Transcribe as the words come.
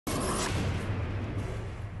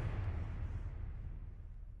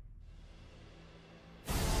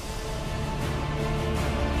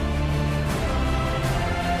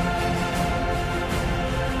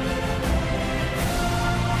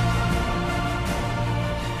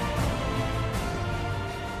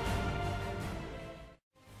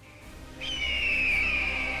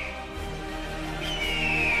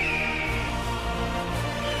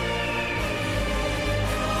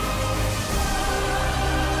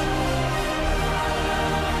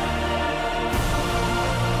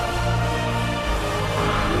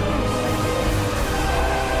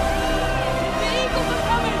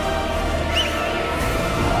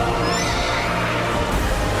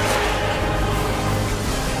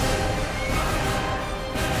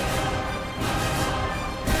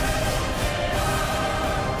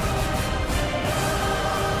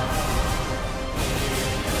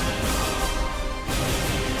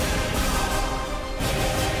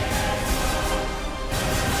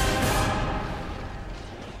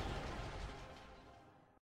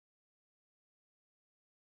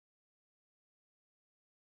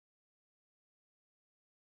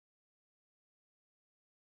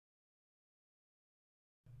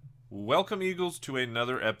Welcome, Eagles, to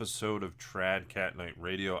another episode of Tradcatknight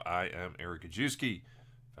Radio. I am Eric Ajewski,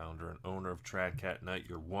 founder and owner of Tradcatknight,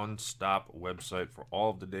 your one-stop website for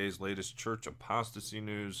all of the day's latest church apostasy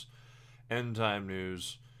news, end-time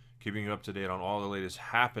news, keeping you up to date on all the latest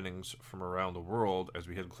happenings from around the world as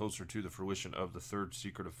we head closer to the fruition of the third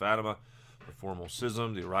secret of Fatima, the formal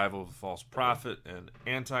schism, the arrival of the false prophet, and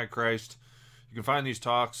Antichrist. You can find these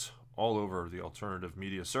talks all over the alternative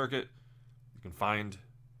media circuit. You can find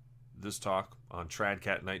this talk on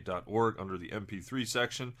tradcatknight.org under the MP3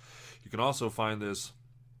 section. You can also find this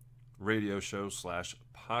radio show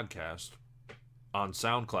 / podcast on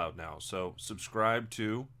SoundCloud now. So subscribe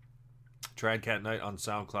to Tradcatknight on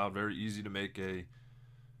SoundCloud. Very easy to make a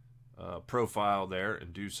profile there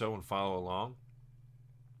and do so and follow along.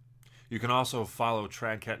 You can also follow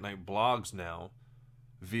Tradcatknight blogs now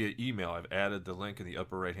via email. I've added the link in the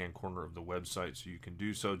upper right hand corner of the website so you can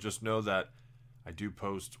do so. Just know that I do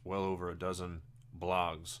post well over a dozen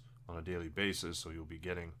blogs on a daily basis, so you'll be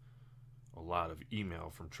getting a lot of email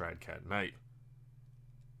from Tradcatknight.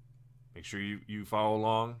 Make sure you follow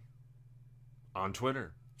along on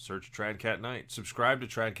Twitter. Search Tradcatknight. Subscribe to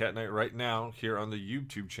Tradcatknight right now here on the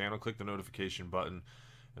YouTube channel. Click the notification button.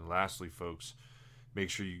 And lastly, folks, make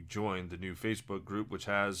sure you join the new Facebook group, which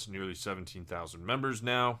has nearly 17,000 members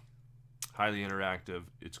now. Highly interactive.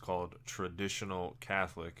 It's called Traditional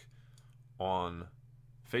Catholic on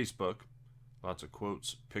Facebook. Lots of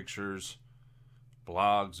quotes, pictures,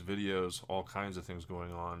 blogs, videos, all kinds of things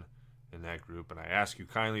going on in that group. And I ask you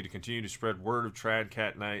kindly to continue to spread word of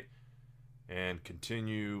Tradcatknight and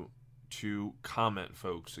continue to comment,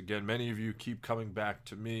 folks. Again, many of you keep coming back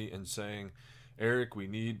to me and saying, Eric, we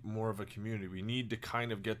need more of a community. We need to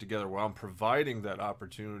kind of get together. Well, I'm providing that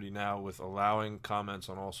opportunity now with allowing comments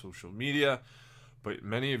on all social media, but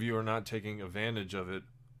many of you are not taking advantage of it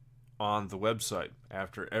on the website.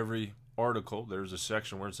 After every article, there's a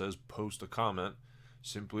section where it says post a comment.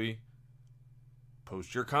 Simply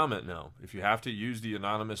post your comment now. If you have to use the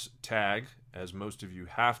anonymous tag, as most of you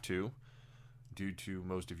have to, due to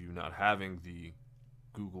most of you not having the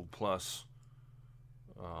Google Plus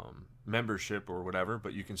membership or whatever,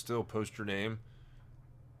 but you can still post your name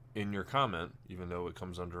in your comment, even though it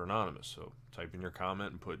comes under anonymous. So type in your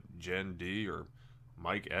comment and put Jen D or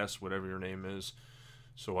Mike S, whatever your name is,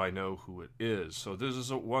 so I know who it is. So this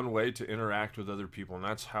is one way to interact with other people, and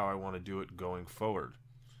that's how I want to do it going forward.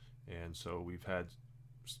 And so we've had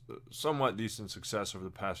somewhat decent success over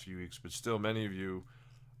the past few weeks, but still many of you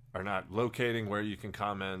are not locating where you can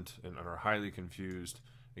comment and are highly confused.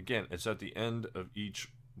 Again, it's at the end of each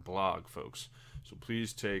blog, folks. So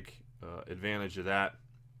please take advantage of that.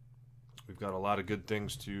 We've got a lot of good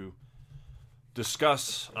things to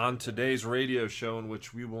discuss on today's radio show, in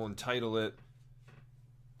which we will entitle it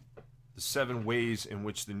The 7 Ways in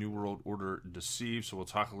Which the New World Order Deceives. So we'll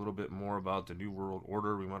talk a little bit more about the New World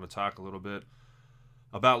Order. We want to talk a little bit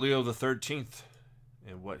about Leo the 13th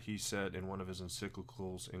and what he said in one of his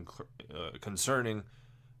encyclicals concerning,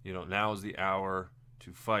 now is the hour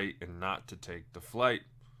to fight and not to take the flight.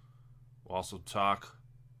 We'll also talk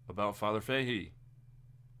about Father Fahey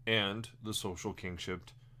and the social kingship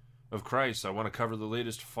of Christ. I want to cover the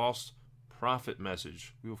latest false prophet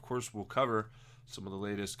message. We, of course, will cover some of the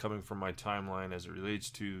latest coming from my timeline as it relates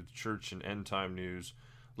to church and end time news,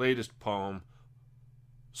 latest poem,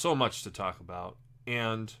 so much to talk about.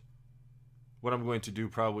 And what I'm going to do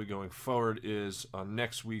probably going forward is on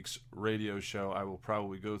next week's radio show, I will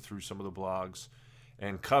probably go through some of the blogs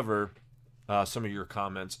and cover some of your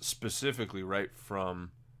comments specifically right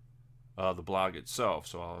from the blog itself.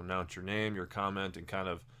 So I'll announce your name, your comment, and kind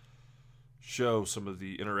of show some of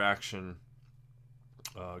the interaction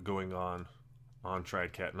going on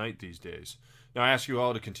Tradcatknight these days. Now, I ask you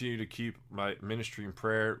all to continue to keep my ministry in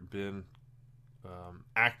prayer. Been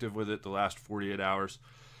active with it the last 48 hours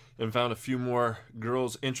and found a few more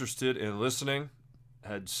girls interested in listening.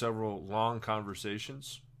 Had several long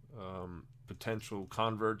conversations, potential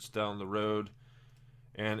converts down the road.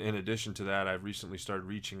 And in addition to that, I've recently started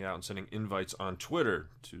reaching out and sending invites on Twitter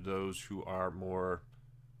to those who are more,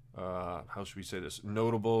 how should we say this,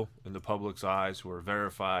 notable in the public's eyes, who are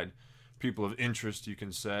verified people of interest, you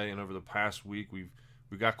can say. And over the past week, we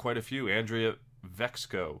got quite a few. Andrea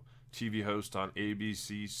Vexco, TV host on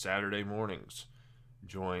ABC Saturday mornings,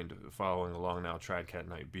 joined, following along now,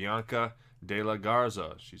 Tradcatknight. Bianca De La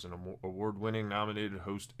Garza, she's an award-winning nominated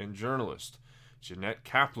host and journalist. Jeanette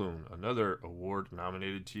Kaplan, another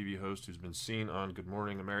award-nominated TV host who's been seen on Good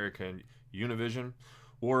Morning America and Univision.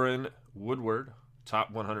 Warren Woodward, top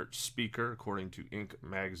 100 speaker, according to Inc.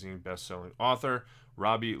 magazine best-selling author.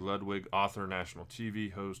 Robbie Ludwig, author, national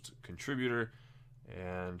TV host, contributor.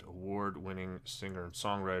 and award-winning singer and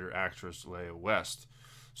songwriter actress Leah West.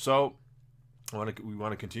 So we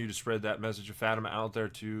want to continue to spread that message of Fatima out there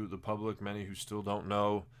to the public, many who still don't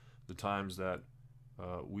know the times that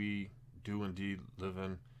we do indeed live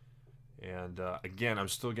in. And again, I'm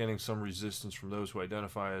still getting some resistance from those who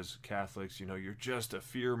identify as Catholics. You know, you're just a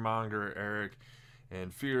fear-monger, Eric,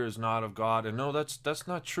 and fear is not of God. And no, that's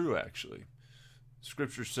not true, actually.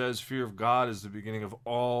 Scripture says fear of God is the beginning of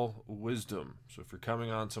all wisdom. So if you're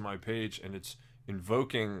coming onto my page and it's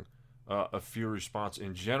invoking a fear response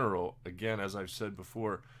in general, again, as I've said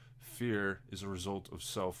before, fear is a result of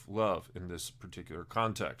self-love in this particular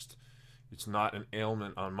context. It's not an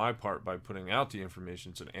ailment on my part by putting out the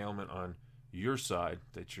information. It's an ailment on your side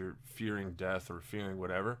that you're fearing death or fearing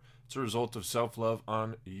whatever. It's a result of self-love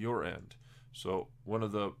on your end. So one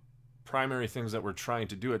of the primary things that we're trying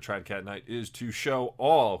to do at Tradcatknight is to show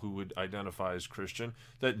all who would identify as Christian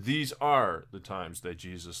that these are the times that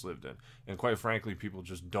Jesus lived in. And quite frankly, people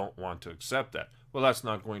just don't want to accept that. Well, that's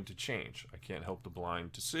not going to change. I can't help the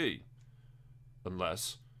blind to see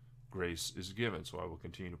unless grace is given. So I will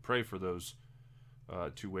continue to pray for those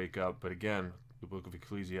to wake up. But again, the book of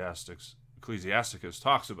Ecclesiasticus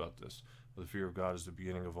talks about this. The fear of God is the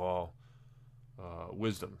beginning of all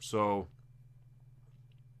wisdom. So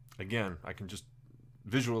again, I can just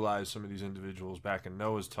visualize some of these individuals back in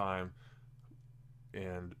Noah's time,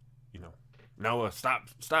 and you know, Noah,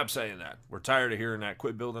 stop saying that. We're tired of hearing that.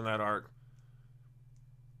 Quit building that ark.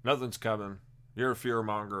 Nothing's coming. You're a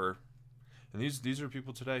fear-monger. And these are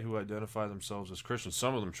people today who identify themselves as Christians,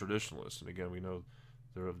 some of them traditionalists. And again, we know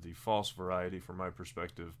they're of the false variety from my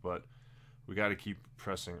perspective, but we got to keep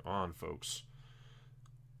pressing on, folks.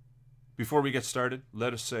 Before we get started,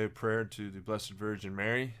 let us say a prayer to the Blessed Virgin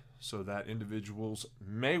Mary so that individuals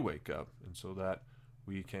may wake up and so that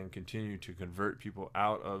we can continue to convert people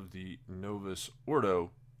out of the Novus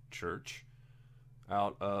Ordo church,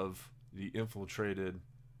 out of the infiltrated,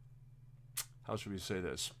 how should we say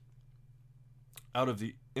this? Out of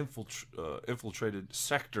the infiltrated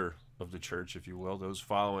sector of the church, if you will, those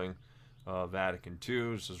following Vatican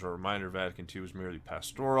II. This is a reminder, Vatican II is merely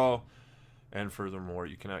pastoral, and furthermore,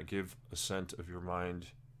 you cannot give assent of your mind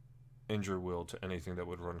and your will to anything that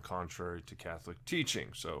would run contrary to Catholic teaching.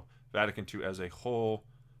 So Vatican II as a whole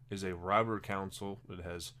is a robber council that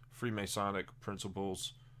has Freemasonic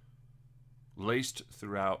principles laced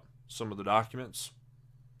throughout some of the documents.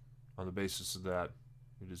 On the basis of that,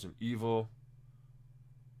 it is an evil,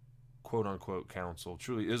 quote-unquote council. It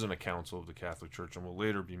truly isn't a council of the Catholic Church and will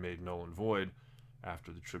later be made null and void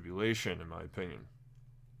after the tribulation, in my opinion.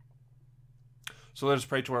 So let us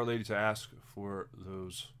pray to Our Lady to ask for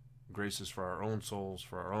those graces for our own souls,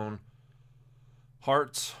 for our own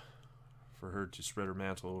hearts, for her to spread her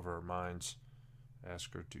mantle over our minds.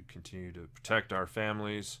 Ask her to continue to protect our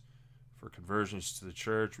families, for conversions to the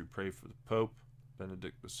church. We pray for the Pope,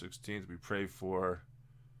 Benedict XVI. We pray for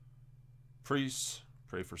priests,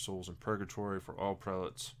 pray for souls in purgatory, for all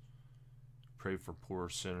prelates. Pray for poor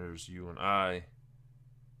sinners, you and I,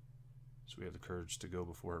 so we have the courage to go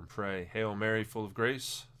before her and pray. Hail Mary, full of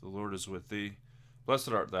grace, the Lord is with thee.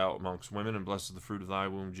 Blessed art thou amongst women, and blessed is the fruit of thy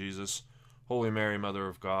womb, Jesus. Holy Mary, Mother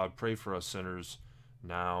of God, pray for us sinners,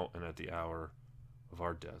 now and at the hour of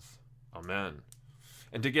our death. Amen.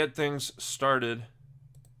 And to get things started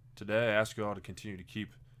today, I ask you all to continue to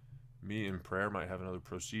keep me in prayer. Might have another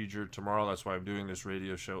procedure tomorrow. That's why I'm doing this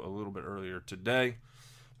radio show a little bit earlier today.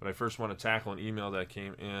 But I first want to tackle an email that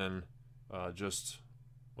came in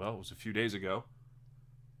it was a few days ago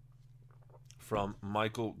from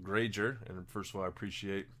Michael Granger. And first of all, I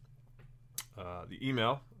appreciate the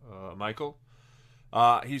email, Michael.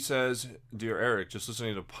 He says, Dear Eric, just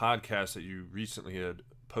listening to a podcast that you recently had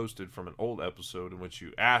posted from an old episode in which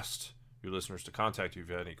you asked your listeners to contact you if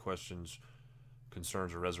you had any questions,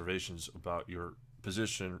 concerns, or reservations about your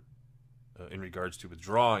position in regards to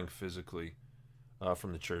withdrawing physically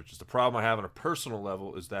from the church. The problem I have on a personal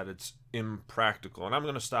level is that it's impractical. And I'm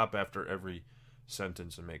going to stop after every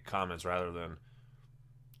sentence and make comments rather than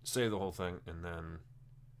say the whole thing and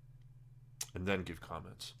then give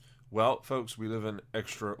comments. Well, folks, we live in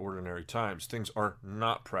extraordinary times. Things are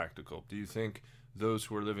not practical. Do you think those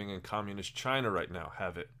who are living in communist China right now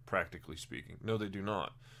have it, practically speaking? No, they do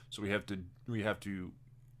not. So we have to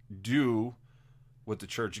do what the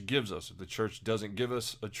church gives us. If the church doesn't give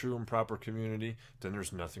us a true and proper community, then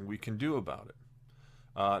there's nothing we can do about it.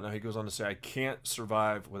 Now he goes on to say, I can't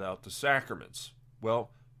survive without the sacraments.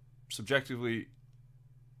 Well, subjectively,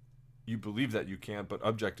 you believe that you can't, but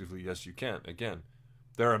objectively, yes, you can. Again,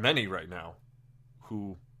 there are many right now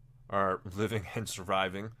who are living and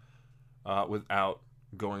surviving without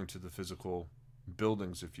going to the physical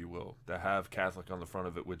buildings, if you will, that have Catholic on the front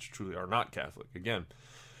of it, which truly are not Catholic. Again,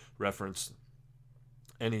 reference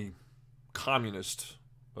any communist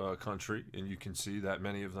country, and you can see that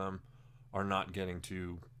many of them are not getting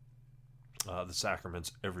to the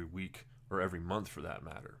sacraments every week or every month for that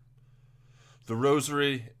matter. The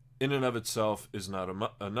rosary in and of itself is not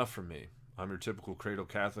enough for me. I'm your typical cradle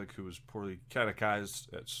Catholic who was poorly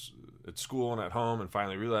catechized at school and at home, and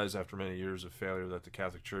finally realized after many years of failure that the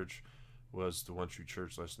Catholic Church was the one true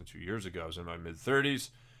church less than 2 years ago. I was in my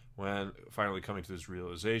mid-30s when finally coming to this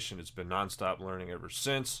realization. It's been nonstop learning ever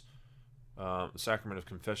since. The sacrament of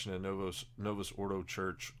confession in Novus Ordo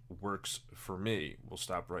Church works for me. We'll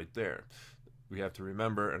stop right there. We have to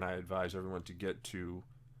remember, and I advise everyone to get to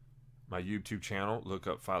my YouTube channel, look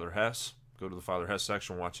up Father Hess, go to the Father Hess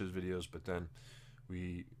section, watch his videos, but then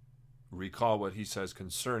we recall what he says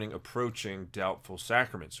concerning approaching doubtful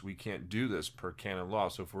sacraments. We can't do this per canon law.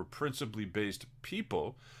 So if we're principally based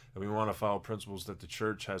people and we want to follow principles that the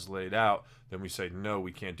church has laid out, then we say, no,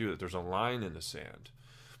 we can't do that. There's a line in the sand.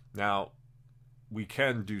 Now, we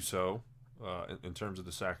can do so in terms of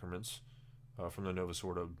the sacraments from the Novus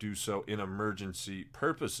Ordo, do so in emergency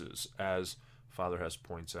purposes, as Father Hess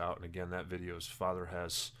points out. And again, that video is Father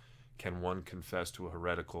Hess, Can One Confess to a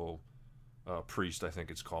Heretical Priest, I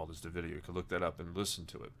think it's called, is the video. You can look that up and listen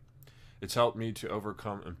to it. It's helped me to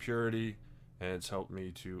overcome impurity, and it's helped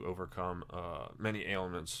me to overcome many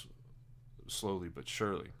ailments slowly but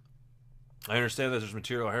surely. I understand that there's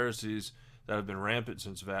material heresies that have been rampant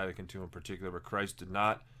since Vatican II in particular, but Christ did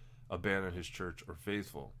not abandon his church or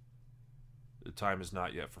faithful. The time is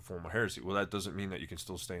not yet for formal heresy. Well, that doesn't mean that you can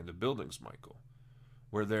still stay in the buildings, Michael.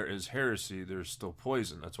 Where there is heresy, there's still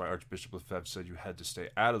poison. That's why Archbishop Lefebvre said you had to stay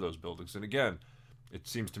out of those buildings. And again, it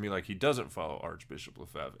seems to me like he doesn't follow Archbishop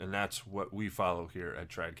Lefebvre, and that's what we follow here at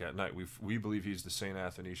Tradcatknight. We believe he's the St.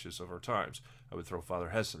 Athanasius of our times. I would throw Father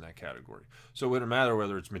Hess in that category. So it wouldn't matter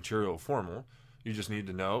whether it's material or formal. You just need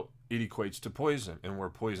to know it equates to poison, and where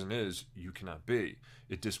poison is, you cannot be.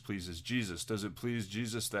 It displeases Jesus. Does it please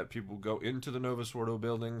Jesus that people go into the Novus Ordo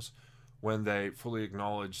buildings when they fully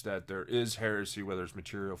acknowledge that there is heresy, whether it's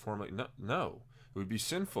material or formal? No, it would be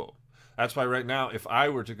sinful. That's why right now, if I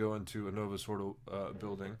were to go into a Novus Ordo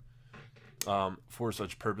building for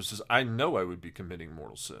such purposes, I know I would be committing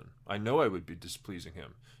mortal sin. I know I would be displeasing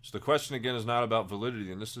him. So the question again is not about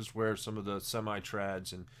validity, and this is where some of the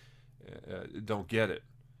semi-trads and don't get it.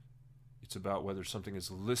 It's about whether something is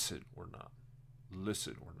licit or not.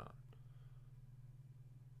 Licit or not.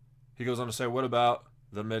 He goes on to say, what about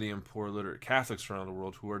the medium poor literate Catholics around the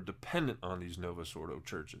world who are dependent on these Novus Ordo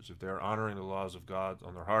churches? If they are honoring the laws of God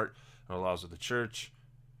on their heart and the laws of the church,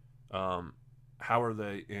 how are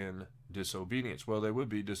they in disobedience? Well, they would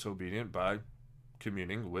be disobedient by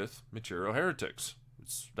communing with material heretics.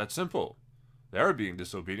 It's that simple. They are being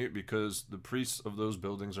disobedient because the priests of those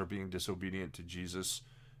buildings are being disobedient to Jesus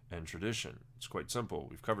and tradition. It's quite simple.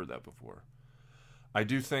 We've covered that before. I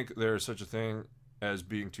do think there is such a thing as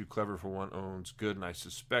being too clever for one's own good, and I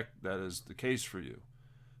suspect that is the case for you.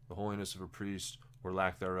 The holiness of a priest, or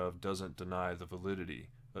lack thereof, doesn't deny the validity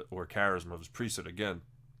or charisma of his priesthood. Again,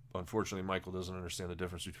 unfortunately, Michael doesn't understand the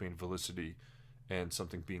difference between validity and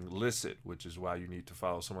something being licit, which is why you need to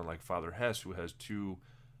follow someone like Father Hess, who has 2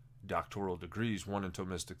 doctoral degrees, one in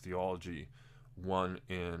Thomistic theology, one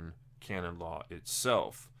in canon law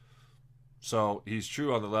itself. So he's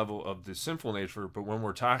true on the level of the sinful nature, but when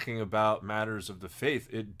we're talking about matters of the faith,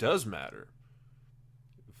 it does matter.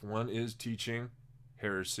 If one is teaching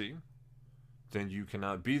heresy, then you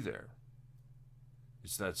cannot be there.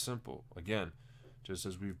 It's that simple. Again, just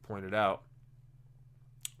as we've pointed out,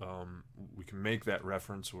 we can make that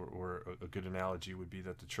reference, or a good analogy would be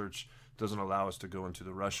that the church doesn't allow us to go into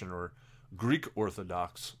the Russian or Greek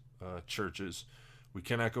Orthodox churches. We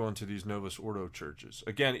cannot go into these Novus Ordo churches.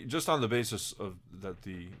 Again, just on the basis of that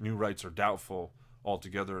the new rites are doubtful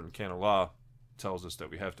altogether, and canon law tells us that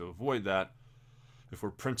we have to avoid that. If we're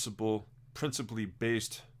principally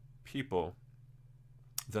based people,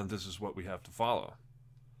 then this is what we have to follow.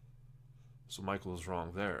 So Michael is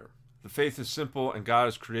wrong there. The faith is simple, and God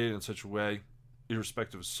is created in such a way,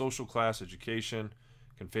 irrespective of social class, education,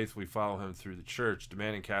 can faithfully follow him through the church.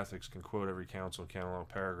 Demanding Catholics can quote every council and canon law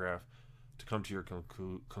paragraph to come to your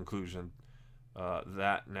conclusion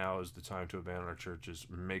that now is the time to abandon our churches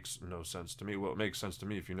makes no sense to me. Well, it makes sense to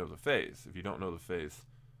me if you know the faith. If you don't know the faith,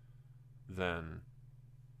 then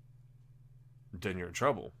you're in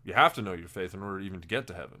trouble. You have to know your faith in order even to get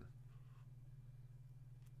to heaven,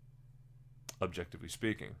 objectively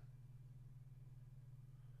speaking.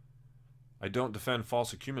 I don't defend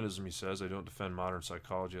false ecumenism, he says. I don't defend modern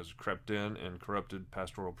psychology as it crept in and corrupted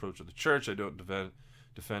pastoral approach of the church. I don't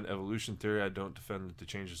defend evolution theory. I don't defend the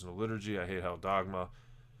changes in the liturgy. I hate how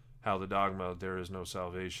the dogma, there is no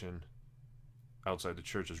salvation outside the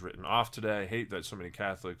church, is written off today. I hate that so many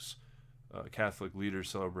Catholic leaders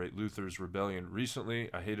celebrate Luther's rebellion recently.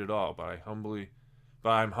 I hate it all, but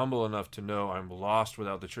I'm humble enough to know I'm lost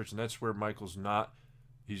without the church. And that's where Michael's not.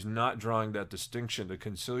 He's not drawing that distinction. The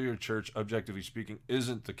conciliar church, objectively speaking,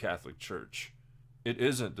 isn't the Catholic Church. It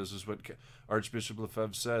isn't. This is what Archbishop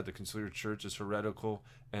Lefebvre said. The conciliar church is heretical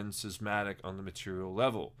and schismatic on the material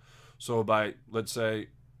level. So by, let's say,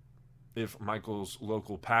 if Michael's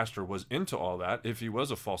local pastor was into all that, if he was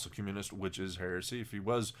a false ecumenist, which is heresy, if he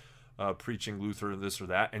was preaching Luther this or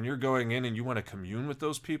that, and you're going in and you want to commune with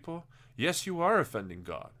those people, yes, you are offending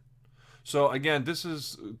God. So again, this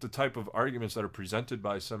is the type of arguments that are presented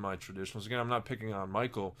by semi-traditionalists. Again, I'm not picking on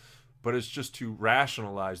Michael, but it's just to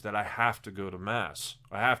rationalize that I have to go to Mass.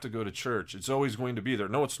 I have to go to church. It's always going to be there.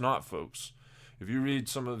 No, it's not, folks. If you read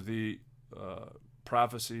some of the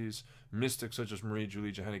prophecies, mystics such as Marie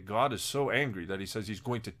Julie Johanni, God is so angry that he says he's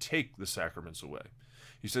going to take the sacraments away.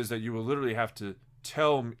 He says that you will literally have to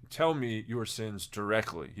tell me your sins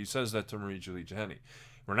directly. He says that to Marie Julie Johanni.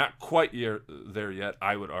 We're not quite there yet,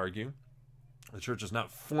 I would argue. The church is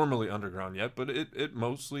not formally underground yet, but it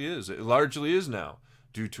mostly is. It largely is now,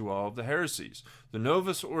 due to all of the heresies. The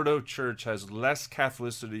Novus Ordo church has less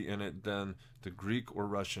Catholicity in it than the Greek or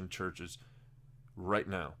Russian churches right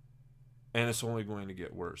now. And it's only going to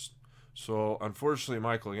get worse. So, unfortunately,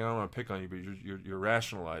 Michael, again, I don't want to pick on you, but you're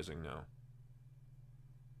rationalizing now.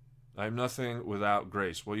 I'm nothing without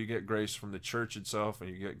grace. Well, you get grace from the church itself, and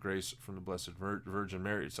you get grace from the Blessed Virgin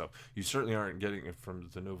Mary itself. You certainly aren't getting it from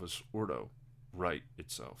the Novus Ordo rite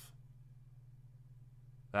itself.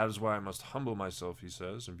 That is why I must humble myself, he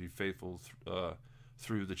says, and be faithful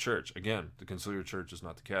through the church. Again, the conciliar church is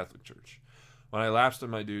not the Catholic Church. When I lapse in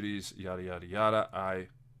my duties, yada, yada, yada, I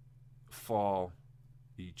fall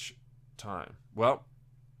each time. Well,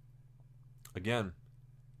 again,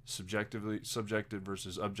 subjective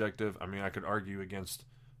versus objective. I mean, I could argue against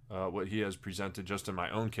what he has presented just in my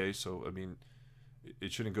own case. So, I mean,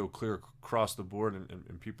 it shouldn't go clear across the board,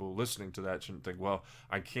 and people listening to that shouldn't think, well,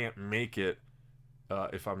 I can't make it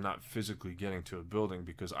if I'm not physically getting to a building,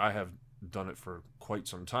 because I have done it for quite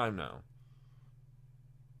some time now.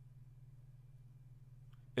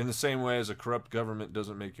 In the same way as a corrupt government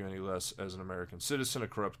doesn't make you any less as an American citizen, a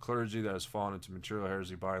corrupt clergy that has fallen into material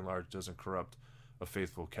heresy by and large doesn't corrupt a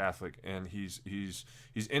faithful Catholic. And he's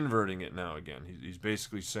inverting it now again. He's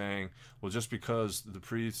basically saying, well, just because the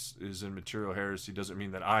priest is in material heresy doesn't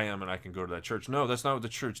mean that I am and I can go to that church. No, that's not what the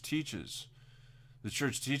church teaches. The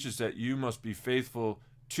church teaches that you must be faithful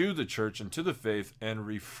to the church and to the faith and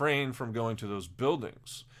refrain from going to those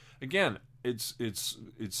buildings. Again, it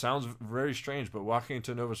sounds very strange, but walking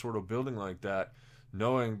into a Novus Ordo building like that,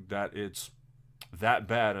 knowing that it's that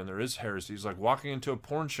bad and there is heresy, is like walking into a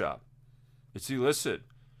porn shop. It's illicit.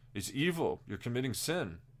 It's evil. You're committing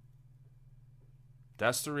sin.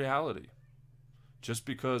 That's the reality. Just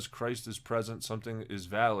because Christ is present, something is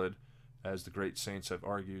valid, as the great saints have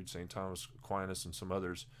argued, St. Thomas Aquinas and some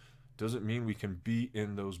others, doesn't mean we can be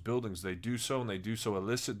in those buildings. They do so, and they do so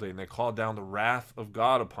illicitly, and they call down the wrath of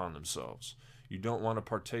God upon themselves. You don't want to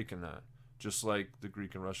partake in that, just like the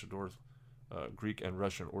Greek and Russian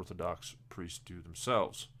Orthodox priests do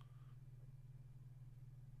themselves.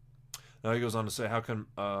 Now he goes on to say, how can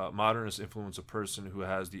modernists influence a person who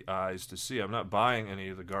has the eyes to see? I'm not buying any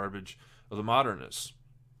of the garbage of the modernists.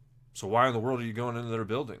 So why in the world are you going into their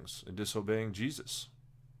buildings and disobeying Jesus?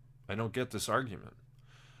 I don't get this argument.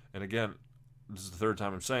 And again, this is the third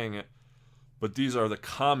time I'm saying it, but these are the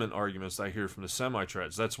common arguments I hear from the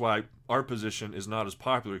semi-trads. That's why our position is not as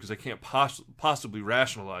popular, because I can't possibly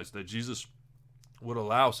rationalize that Jesus would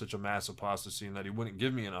allow such a mass apostasy and that he wouldn't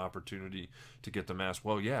give me an opportunity to get the Mass.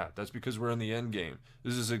 Well, yeah, that's because we're in the end game.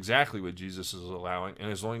 This is exactly what Jesus is allowing,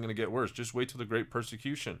 and it's only going to get worse. Just wait till the great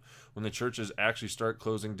persecution, when the churches actually start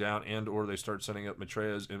closing down and or they start setting up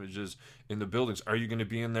Maitreya's images in the buildings. Are you going to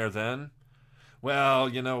be in there then? Well,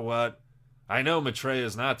 you know what? I know Maitreya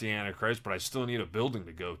is not the Antichrist, but I still need a building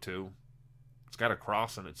to go to. It's got a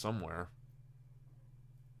cross in it somewhere.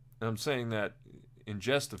 And I'm saying that in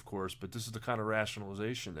jest, of course, but this is the kind of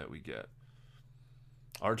rationalization that we get.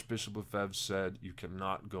 Archbishop Lefebvre said you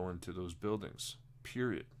cannot go into those buildings,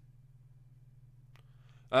 period.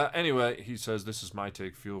 Anyway, he says, this is my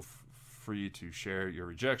take. Feel free to share your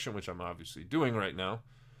rejection, which I'm obviously doing right now.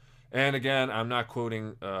 And again, I'm not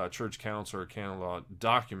quoting church counts or a canon law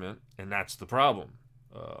document, and that's the problem,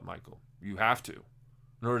 Michael. You have to.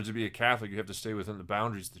 In order to be a Catholic, you have to stay within the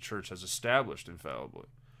boundaries the Church has established infallibly.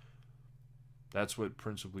 That's what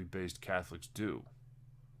principally based Catholics do.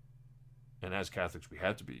 And as Catholics, we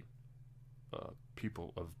have to be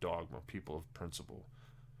people of dogma, people of principle.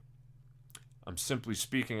 I'm simply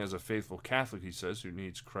speaking as a faithful Catholic, he says, who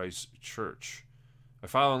needs Christ's church. I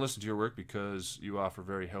follow and listen to your work because you offer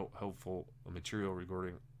very helpful material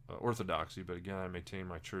regarding orthodoxy, but again, I maintain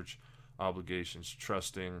my church obligations,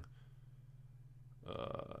 trusting,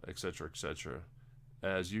 etc., etc.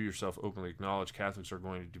 As you yourself openly acknowledge, Catholics are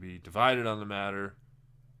going to be divided on the matter,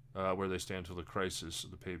 where they stand until the crisis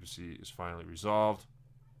of the papacy is finally resolved,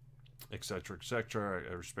 etc., etc.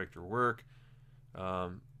 I respect your work.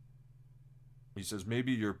 He says,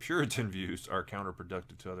 maybe your Puritan views are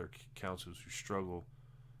counterproductive to other councils who struggle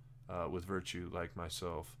with virtue like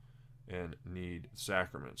myself and need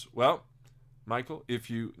sacraments. Well, Michael, if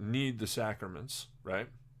you need the sacraments, right,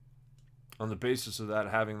 on the basis of that,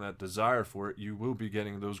 having that desire for it, you will be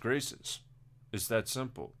getting those graces. It's that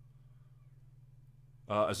simple.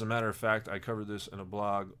 As a matter of fact, I covered this in a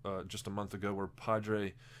blog just a month ago where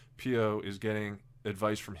Padre Pio is getting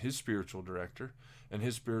advice from his spiritual director, and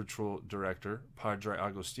his spiritual director, Padre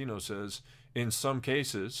Agostino, says, in some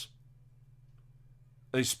cases,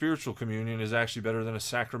 a spiritual communion is actually better than a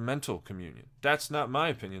sacramental communion. That's not my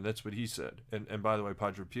opinion. That's what he said. And by the way,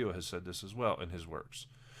 Padre Pio has said this as well in his works.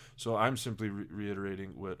 So I'm simply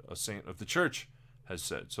reiterating what a saint of the church has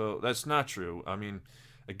said. So that's not true. I mean,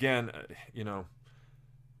 again,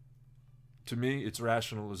 to me, it's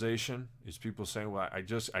rationalization. It's people saying, well,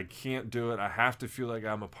 I can't do it. I have to feel like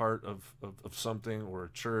I'm a part of something or a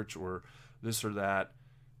church or this or that.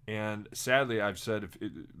 And sadly, I've said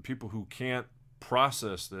people who can't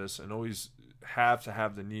process this and always have to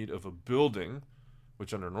have the need of a building,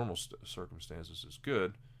 which under normal circumstances is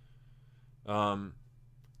good,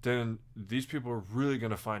 then these people are really going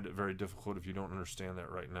to find it very difficult if you don't understand that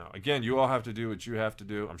right now. Again, you all have to do what you have to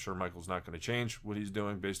do. I'm sure Michael's not going to change what he's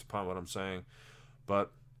doing based upon what I'm saying, but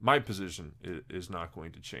my position is not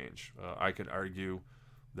going to change. I could argue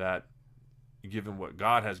that given what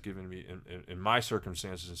God has given me in my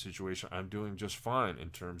circumstances and situation, I'm doing just fine in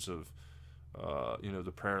terms of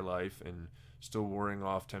the prayer life and still warring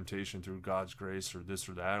off temptation through God's grace or this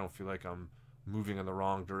or that. I don't feel like I'm moving in the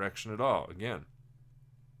wrong direction at all. Again,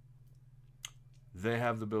 they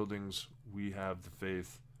have the buildings, we have the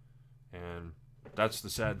faith, and that's the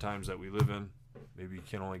sad times that we live in. Maybe you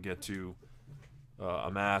can only get to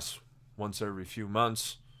a mass once every few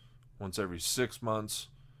months, once every 6 months,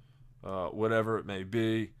 whatever it may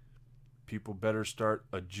be. People better start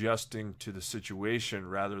adjusting to the situation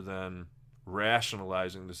rather than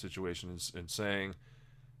rationalizing the situation and saying,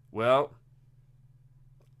 well,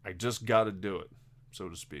 I just got to do it, so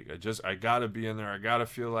to speak. I got to be in there. I got to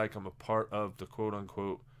feel like I'm a part of the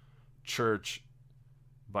quote-unquote church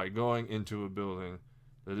by going into a building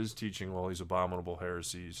that is teaching all these abominable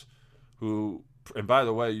heresies who, and by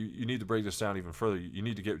the way, you need to break this down even further. You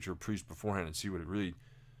need to get with your priest beforehand and see what it really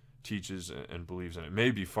teaches and believes in. It may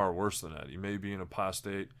be far worse than that. He may be an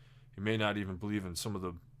apostate. He may not even believe in some of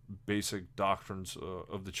the basic doctrines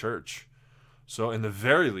of the church. So in the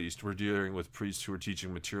very least, we're dealing with priests who are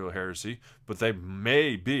teaching material heresy, but they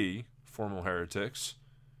may be formal heretics.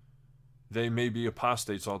 They may be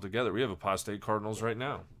apostates altogether. We have apostate cardinals right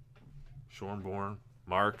now. Schornborn,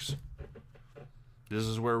 Marx. This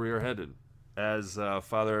is where we are headed. As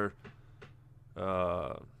Father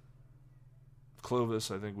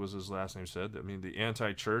Clovis, I think was his last name, said, I mean, the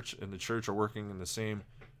anti-church and the church are working in the same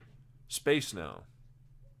space now.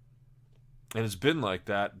 And it's been like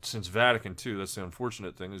that since Vatican II. That's the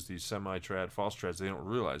unfortunate thing, is these semi-trad, false trads, they don't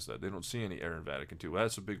realize that. They don't see any error in Vatican II. Well,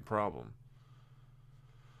 that's a big problem.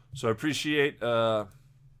 So I appreciate the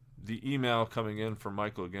email coming in from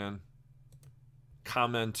Michael again.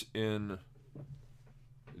 Comment in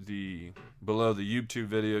below the YouTube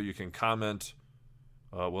video. You can comment.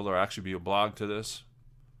 Will there actually be a blog to this?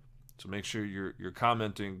 So make sure you're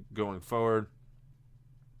commenting going forward.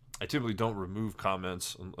 I typically don't remove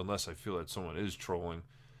comments unless I feel that someone is trolling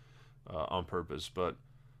on purpose. But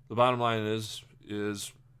the bottom line is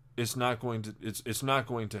it's not going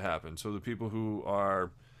to happen. So the people who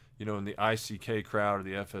are, in the ICK crowd or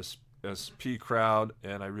the FSP crowd,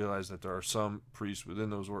 and I realize that there are some priests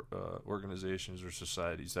within those organizations or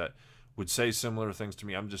societies that would say similar things to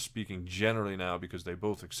me. I'm just speaking generally now because they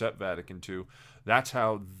both accept Vatican II. That's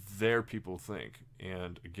how their people think.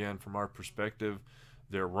 And again, from our perspective,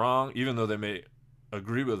 they're wrong. Even though they may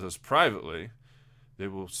agree with us privately, they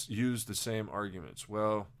will use the same arguments.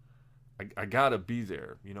 Well, I gotta be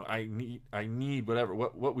there. I need whatever.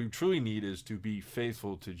 What we truly need is to be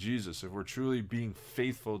faithful to Jesus. If we're truly being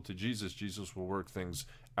faithful to Jesus, Jesus will work things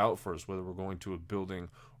out for us, whether we're going to a building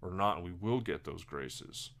or not, and we will get those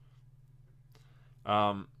graces.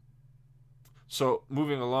 So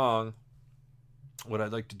moving along, what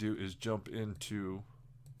I'd like to do is jump into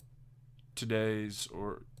today's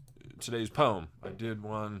poem. I did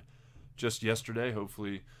one just yesterday.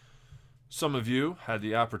 Hopefully some of you had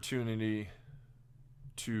the opportunity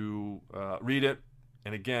to read it.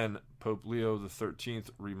 And again, Pope Leo XIII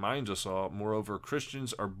reminds us all, moreover,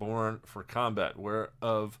 Christians are born for combat,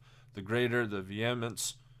 whereof the greater the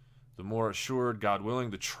vehemence, the more assured, God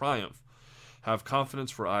willing, the triumph. Have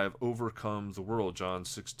confidence, for I have overcome the world. John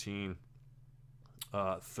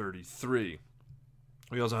 16:33.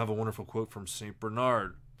 We also have a wonderful quote from St.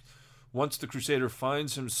 Bernard. Once the crusader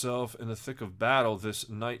finds himself in the thick of battle, this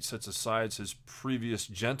knight sets aside his previous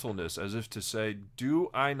gentleness, as if to say, do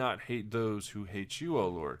I not hate those who hate you, O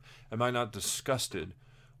Lord? Am I not disgusted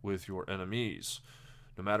with your enemies?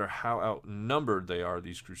 No matter how outnumbered they are,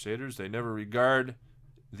 these crusaders, they never regard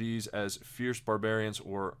these as fierce barbarians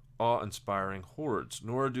or awe-inspiring hordes,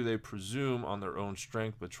 nor do they presume on their own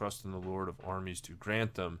strength, but trust in the Lord of armies to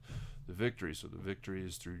grant them the victory. So the victory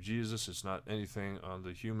is through Jesus. It's not anything on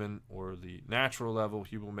the human or the natural level.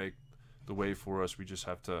 He will make the way for us. We just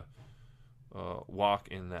have to walk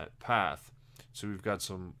in that path. So we've got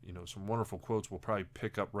some wonderful quotes. We'll probably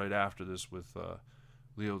pick up right after this with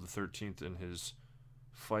Leo XIII in his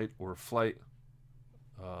fight or flight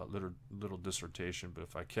little dissertation. But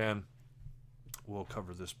if I can, we'll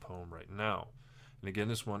cover this poem right now. And again,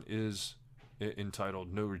 this one is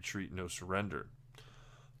entitled No Retreat, No Surrender.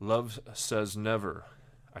 Love says never.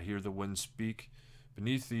 I hear the wind speak.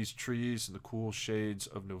 Beneath these trees in the cool shades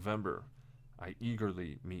of November, I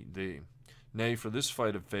eagerly meet thee. Nay, for this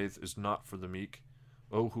fight of faith is not for the meek.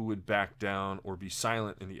 Oh, who would back down or be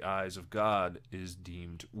silent in the eyes of God is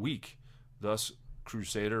deemed weak. Thus,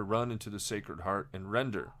 crusader, run into the sacred heart and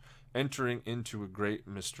render, entering into a great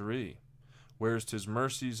mystery. Where's 'tis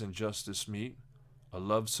mercies and justice meet, a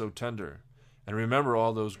love so tender, and remember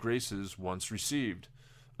all those graces once received.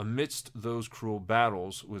 Amidst those cruel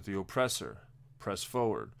battles with the oppressor, press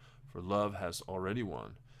forward, for love has already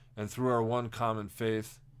won, and through our one common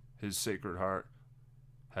faith, his sacred heart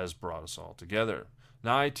has brought us all together.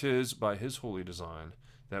 Nigh 'tis by his holy design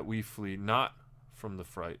that we flee not from the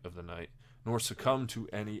fright of the night, nor succumb to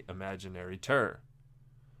any imaginary terror.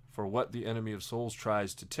 For what the enemy of souls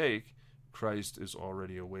tries to take, Christ is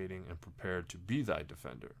already awaiting and prepared to be thy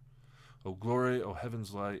defender. O glory, O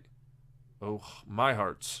heaven's light, O my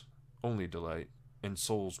heart's only delight, and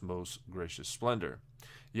soul's most gracious splendor.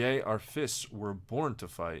 Yea, our fists were born to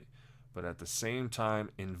fight, but at the same time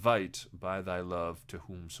invite by thy love to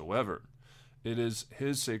whomsoever. It is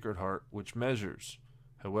his sacred heart which measures,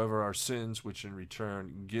 however our sins, which in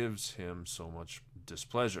return gives him so much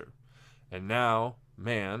displeasure. And now,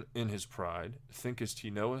 man, in his pride, thinkest he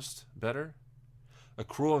knowest better? A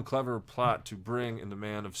cruel and clever plot to bring in the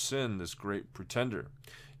man of sin this great pretender.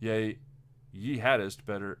 Yea, ye hadst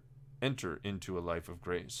better enter into a life of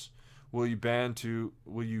grace. Will you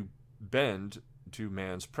bend to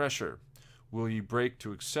man's pressure? Will ye break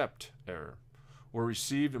to accept error? Or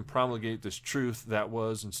receive and promulgate this truth that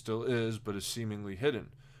was and still is, but is seemingly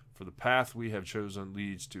hidden? For the path we have chosen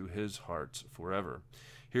leads to his hearts forever.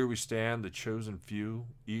 Here we stand, the chosen few,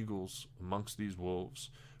 eagles amongst these wolves,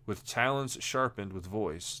 with talons sharpened with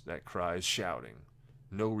voice that cries shouting,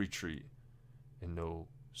 no retreat and no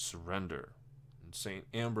surrender. And St.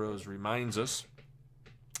 Ambrose reminds us,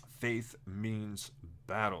 faith means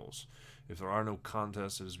battles. If there are no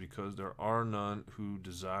contests, it is because there are none who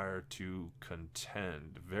desire to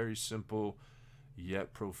contend. Very simple,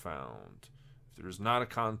 yet profound. If there is not a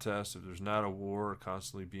contest, if there's not a war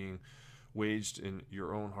constantly being waged in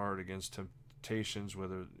your own heart against temptations,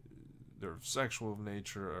 whether they're of sexual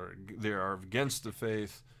nature or they are against the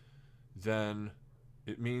faith, then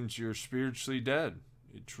it means you're spiritually dead.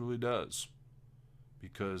 It truly does.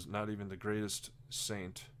 Because not even the greatest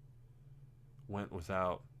saint went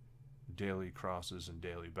without daily crosses and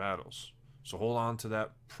daily battles. So hold on to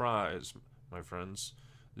that prize, my friends.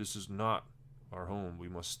 This is not our home. We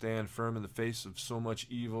must stand firm in the face of so much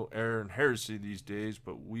evil, error, and heresy these days,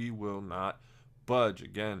 but we will not budge.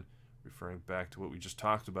 Again, referring back to what we just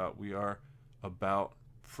talked about, we are about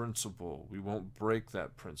principle. We won't break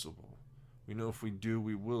that principle. We know if we do,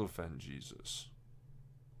 we will offend Jesus.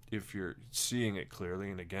 If you're seeing it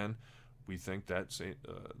clearly, and again, we think that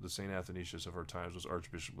the St. Athanasius of our times was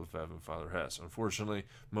Archbishop Lefebvre and Father Hess. Unfortunately,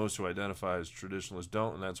 most who identify as traditionalists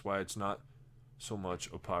don't, and that's why it's not so much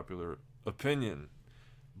a popular opinion.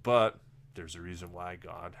 But there's a reason why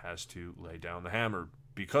God has to lay down the hammer,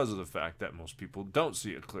 because of the fact that most people don't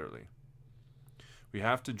see it clearly. We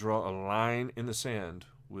have to draw a line in the sand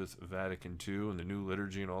with Vatican II and the new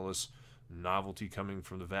liturgy and all this novelty coming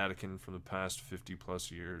from the Vatican from the past 50 plus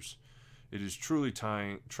years. It is truly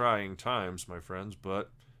trying times, my friends,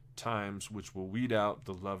 but times which will weed out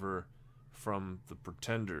the lover from the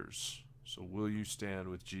pretenders. So will you stand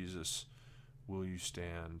with Jesus? Will you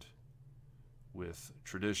stand with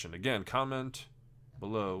tradition? Again, comment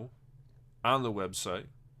below on the website.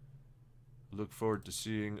 Look forward to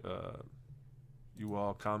seeing you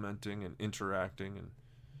all commenting and interacting, and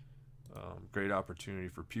great opportunity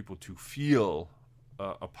for people to feel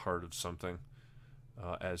a part of something,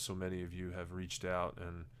 as so many of you have reached out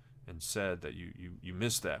and said that you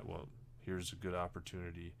missed that. Well, here's a good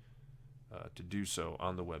opportunity to do so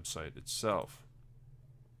on the website itself.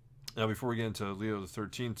 Now, before we get into Leo the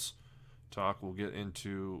 13th's talk, we'll get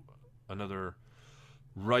into another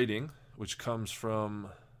writing which comes from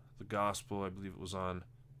the gospel, I believe it was on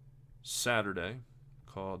Saturday,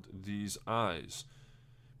 called These Eyes,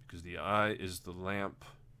 because the eye is the lamp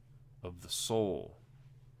of the soul.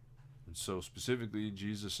 And so specifically,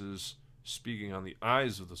 Jesus is speaking on the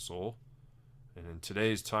eyes of the soul. And in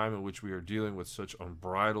today's time in which we are dealing with such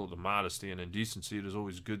unbridled immodesty and indecency, it is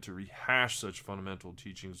always good to rehash such fundamental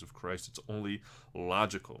teachings of Christ. It's only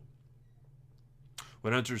logical.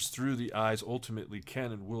 What enters through the eyes ultimately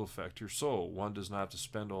can and will affect your soul. One does not have to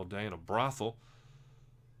spend all day in a brothel,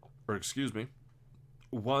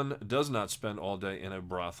 one does not spend all day in a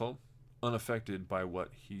brothel unaffected by what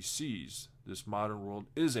he sees. This modern world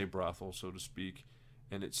is a brothel, so to speak,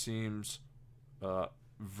 and it seems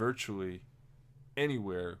virtually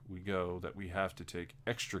anywhere we go that we have to take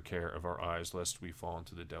extra care of our eyes lest we fall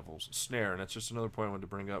into the devil's snare. And that's just another point I wanted to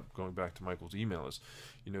bring up, going back to Michael's email, is,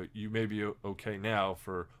 you may be okay now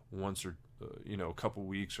for once or a couple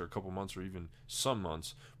weeks or a couple months or even some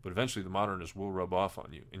months, but eventually the modernists will rub off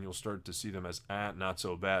on you, and you'll start to see them as not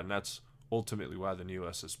so bad. And that's ultimately why the new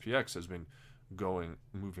SSPX has been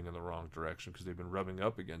moving in the wrong direction, because they've been rubbing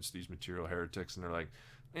up against these material heretics, and they're like,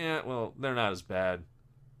 well, they're not as bad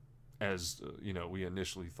as we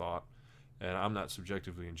initially thought. And I'm not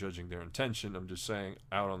subjectively judging their intention. I'm just saying,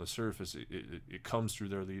 out on the surface, it comes through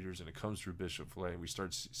their leaders, and it comes through Bishop Flay, and we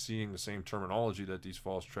start seeing the same terminology that these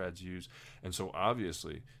false trads use. And so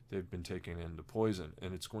obviously they've been taken into poison,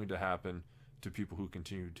 and it's going to happen to people who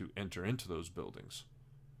continue to enter into those buildings.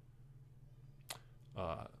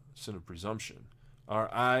 Sin of presumption.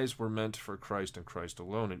 Our eyes were meant for Christ and Christ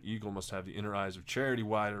alone. An eagle must have the inner eyes of charity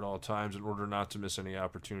wide at all times in order not to miss any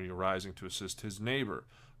opportunity arising to assist his neighbor.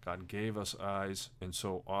 God gave us eyes, and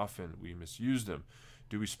so often we misuse them.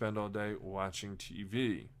 Do we spend all day watching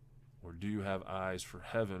TV? Or do you have eyes for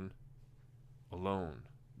heaven alone?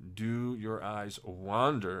 Do your eyes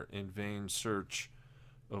wander in vain search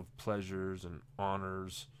of pleasures and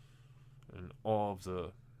honors and all of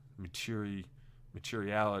the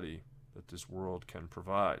materiality that this world can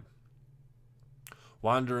provide?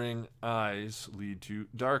 Wandering eyes lead to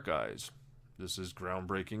dark eyes. This is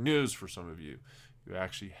groundbreaking news for some of you. You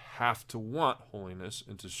actually have to want holiness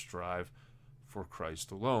and to strive for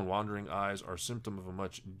Christ alone. Wandering eyes are a symptom of a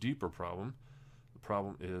much deeper problem. The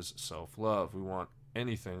problem is self-love. We want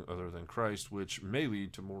anything other than Christ, which may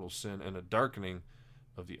lead to mortal sin and a darkening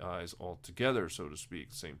of the eyes altogether, so to speak.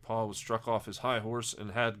 St. Paul was struck off his high horse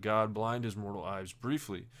and had God blind his mortal eyes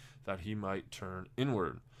briefly, that he might turn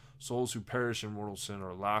inward. Souls who perish in mortal sin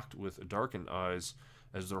are locked with darkened eyes,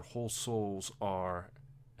 as their whole souls are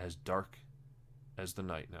as dark as the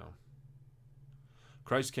night now.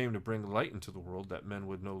 Christ came to bring light into the world, that men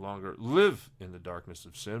would no longer live in the darkness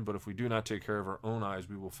of sin. But if we do not take care of our own eyes,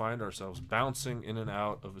 we will find ourselves bouncing in and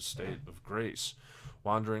out of a state of grace.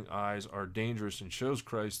 Wandering eyes are dangerous and shows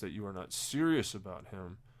Christ that you are not serious about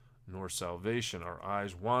him nor salvation. Our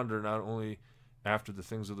eyes wander not only after the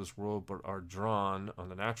things of this world, but are drawn on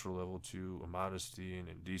the natural level to immodesty and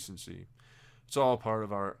indecency. It's all part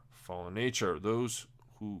of our fallen nature. Those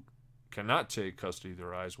who cannot take custody of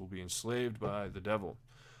their eyes will be enslaved by the devil.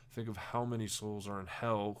 Think of how many souls are in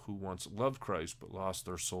hell who once loved Christ but lost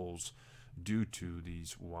their souls due to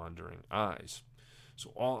these wandering eyes.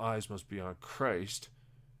 So all eyes must be on Christ,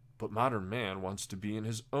 but modern man wants to be in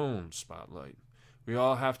his own spotlight. We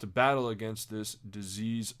all have to battle against this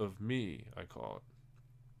disease of me, I call it.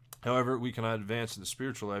 However, we cannot advance in the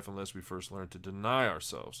spiritual life unless we first learn to deny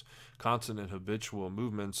ourselves. Constant and habitual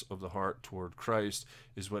movements of the heart toward Christ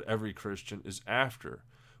is what every Christian is after.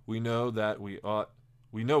 We know what we ought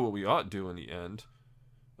to do in the end,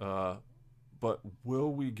 But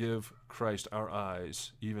will we give Christ our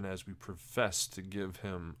eyes, even as we profess to give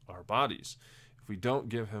him our bodies? If we don't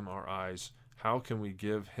give him our eyes, how can we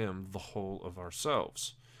give him the whole of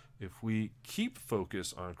ourselves? If we keep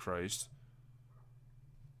focus on Christ,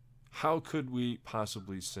 how could we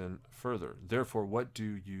possibly sin further? Therefore, what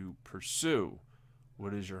do you pursue?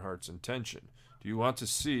 What is your heart's intention? Do you want to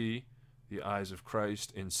see the eyes of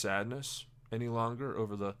Christ in sadness any longer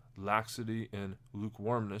over the laxity and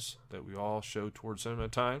lukewarmness that we all show towards him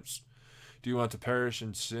at times? Do you want to perish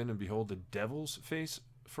in sin and behold the devil's face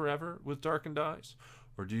forever with darkened eyes?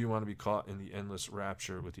 Or do you want to be caught in the endless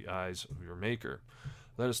rapture with the eyes of your Maker?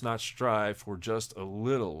 Let us not strive for just a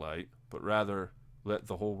little light, but rather let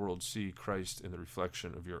the whole world see Christ in the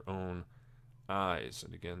reflection of your own eyes.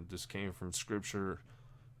 And again, this came from Scripture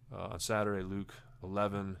on Saturday, Luke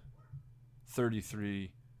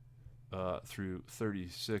 11:33 through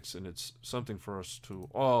 36, and it's something for us to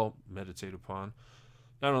all meditate upon.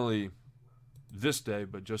 Not only this day,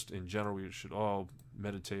 but just in general, we should all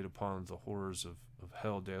meditate upon the horrors of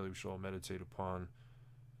hell daily. We should all meditate upon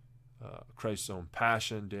Christ's own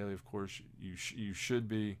passion daily. Of course, you should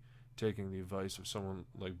be taking the advice of someone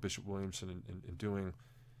like Bishop Williamson and doing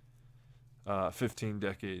 15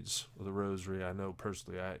 decades of the rosary. I know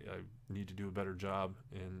personally I need to do a better job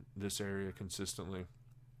in this area consistently,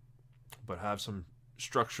 but have some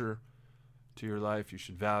structure to your life. You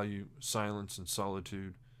should value silence and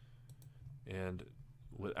solitude, and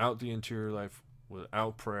without the interior life,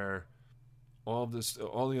 without prayer, all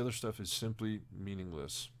the other stuff is simply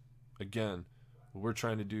meaningless. Again, what we're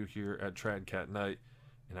trying to do here at Tradcatknight,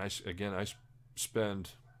 and I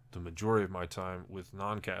spend the majority of my time with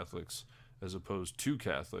non-Catholics as opposed to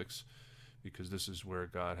Catholics, because this is where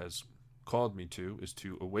God has called me to, is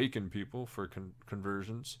to awaken people for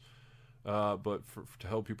conversions, but to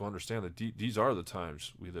help people understand that these are the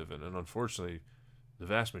times we live in. And unfortunately, the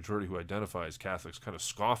vast majority who identify as Catholics kind of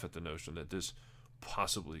scoff at the notion that this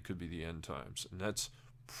possibly could be the end times. And that's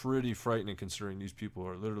pretty frightening, considering these people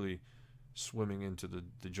are literally swimming into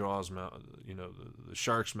the jaws mouth, the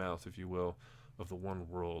shark's mouth, if you will, of the one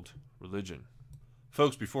world religion.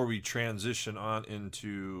 Folks, before we transition on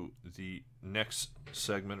into the next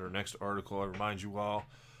segment or next article, I remind you all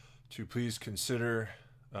to please consider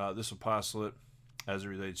this apostolate as it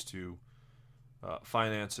relates to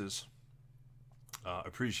finances.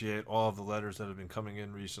 Appreciate all of the letters that have been coming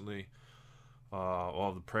in recently, all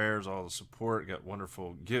of the prayers, all the support. Got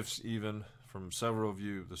wonderful gifts even from several of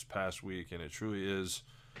you this past week, and it truly is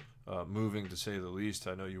moving, to say the least.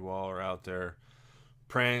 I know you all are out there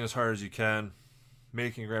praying as hard as you can,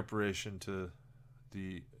 making reparation to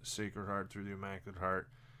the Sacred Heart through the Immaculate Heart.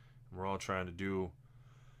 And we're all trying to do,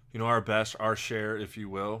 our best, our share, if you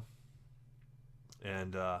will.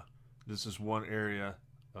 And this is one area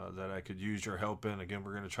that I could use your help in. Again,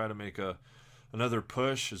 we're going to try to make another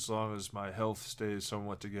push as long as my health stays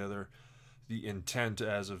somewhat together. The intent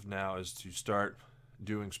as of now is to start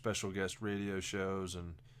doing special guest radio shows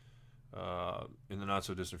and in the not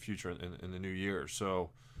so distant future in the new year. So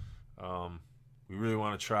we really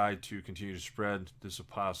want to try to continue to spread this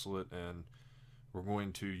apostolate, and we're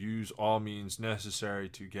going to use all means necessary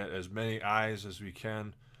to get as many eyes as we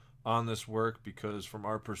can on this work, because from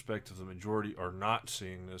our perspective, the majority are not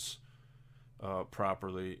seeing this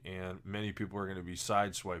properly, and many people are going to be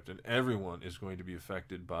sideswiped, and everyone is going to be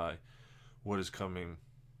affected by what is coming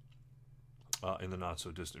in the not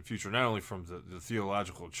so distant future, not only from the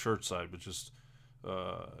theological church side, but just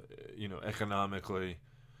economically,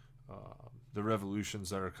 the revolutions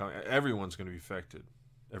that are coming. Everyone's going to be affected.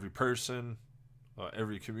 Every person,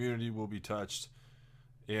 every community will be touched,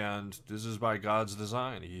 and this is by God's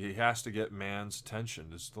design. He has to get man's attention.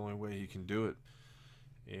 This is the only way he can do it.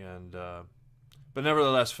 And but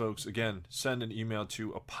nevertheless, folks, again, send an email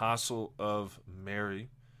to Apostle of Mary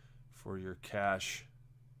for your cash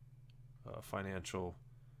financial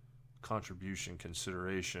contribution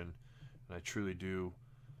consideration. And I truly do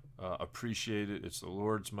appreciate it. It's the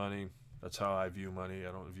Lord's money. That's how I view money.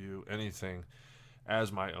 I don't view anything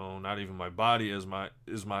as my own, not even my body is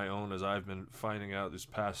my own. As I've been finding out this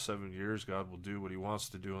past 7 years, God will do what he wants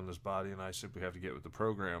to do in this body, and I simply have to get with the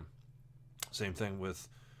program. Same thing with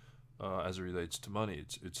as it relates to money.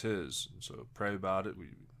 It's his. And so pray about it.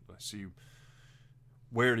 I see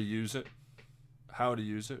where to use it, how to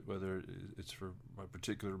use it, whether it's for my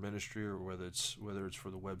particular ministry or whether it's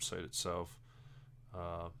for the website itself.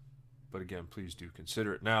 But again, please do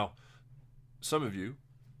consider it. Now, some of you,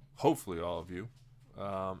 hopefully all of you,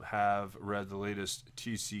 have read the latest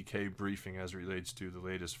TCK briefing as it relates to the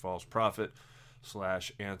latest false prophet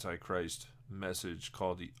 / Antichrist message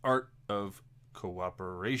called The Art of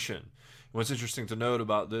cooperation. What's interesting to note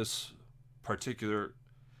about this particular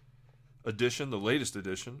edition, the latest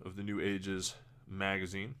edition of the New Ages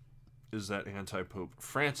magazine, is that anti-Pope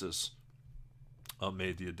Francis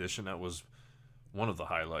made the edition. That was one of the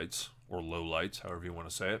highlights, or lowlights, however you want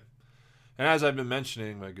to say it. And as I've been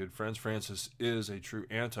mentioning, my good friends, Francis is a true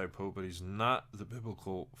anti-pope, but he's not the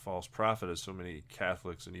biblical false prophet, as so many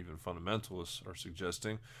Catholics and even fundamentalists are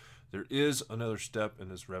suggesting. There is another step in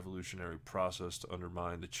this revolutionary process to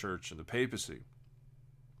undermine the church and the papacy.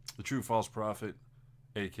 The true false prophet,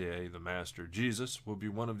 aka the Master Jesus, will be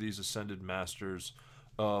one of these ascended masters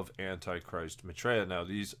of Antichrist Maitreya. Now,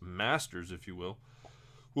 these masters, if you will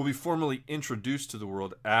be formally introduced to the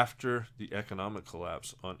world after the economic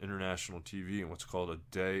collapse on international TV in what's called a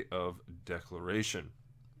Day of Declaration.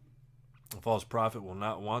 The false prophet will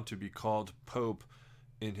not want to be called Pope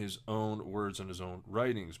in his own words and his own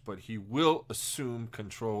writings, but he will assume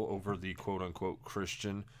control over the quote-unquote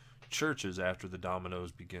Christian churches after the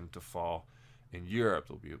dominoes begin to fall in Europe.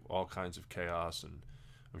 There'll be all kinds of chaos, and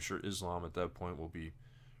I'm sure Islam at that point will be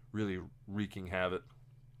really wreaking havoc.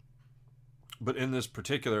 But in this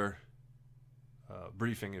particular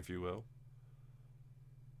briefing, if you will,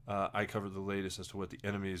 I covered the latest as to what the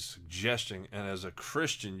enemy is suggesting. And as a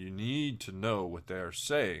Christian, you need to know what they are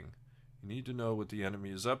saying. You need to know what the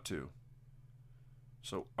enemy is up to.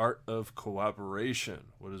 So, art of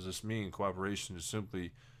cooperation. What does this mean? Cooperation is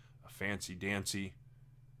simply a fancy-dancy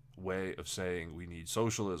way of saying we need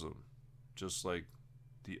socialism, just like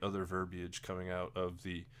the other verbiage coming out of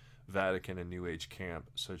the Vatican and New Age camp,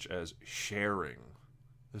 such as sharing.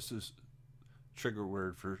 This is trigger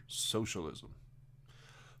word for socialism.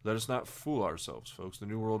 Let us not fool ourselves, folks. The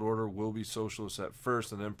New World Order will be socialist at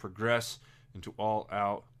first and then progress into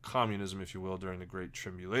all-out communism, if you will, during the Great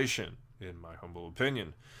Tribulation, in my humble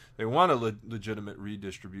opinion. They want a legitimate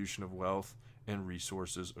redistribution of wealth and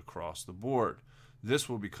resources across the board. This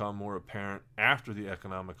will become more apparent after the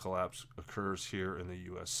economic collapse occurs here in the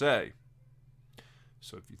USA.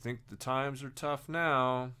 So if you think the times are tough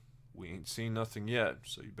now, we ain't seen nothing yet.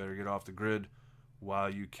 So you better get off the grid while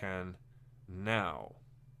you can now.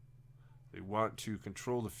 They want to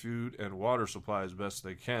control the food and water supply as best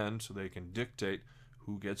they can so they can dictate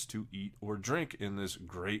who gets to eat or drink in this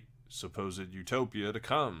great supposed utopia to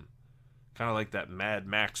come. Kind of like that Mad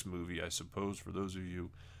Max movie, I suppose, for those of you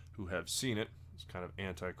who have seen it. It's kind of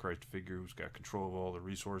Antichrist figure who's got control of all the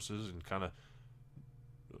resources and kind of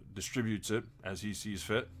distributes it as he sees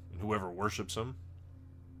fit, and whoever worships him,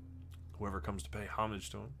 whoever comes to pay homage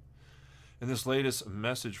to him. In this latest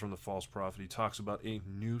message from the false prophet, he talks about a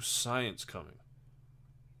new science coming.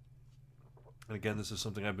 And again, this is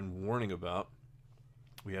something I've been warning about.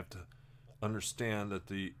 We have to understand that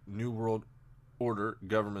the New World Order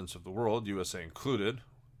governments of the world, USA included,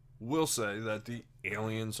 will say that the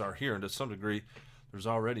aliens are here. And to some degree, there's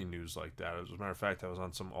already news like that. As a matter of fact, I was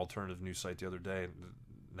on some alternative news site the other day, and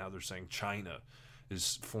now they're saying China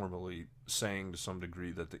is formally saying to some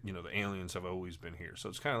degree that the aliens have always been here. So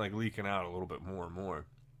it's kind of like leaking out a little bit more and more.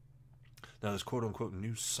 Now this quote-unquote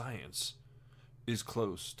new science is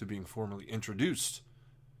close to being formally introduced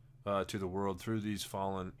to the world through these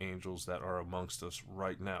fallen angels that are amongst us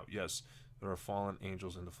right now. Yes, there are fallen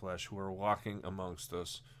angels in the flesh who are walking amongst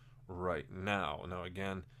us right now. Now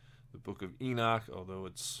again, the book of Enoch, although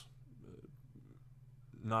it's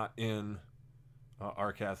not in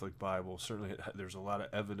our Catholic Bible, certainly there's a lot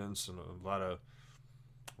of evidence and a lot of,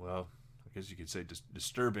 well, I guess you could say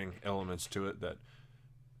disturbing elements to it that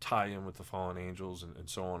tie in with the fallen angels and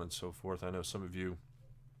so on and so forth. I know some of you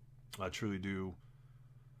truly do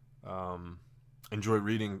enjoy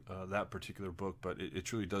reading that particular book, but it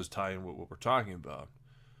truly does tie in with what we're talking about.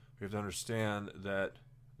 We have to understand that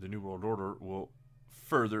the New World Order will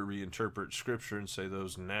further reinterpret Scripture and say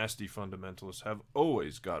those nasty fundamentalists have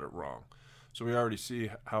always got it wrong. So we already see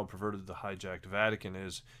how perverted the hijacked Vatican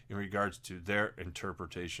is in regards to their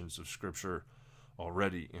interpretations of Scripture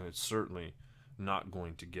already, and it's certainly not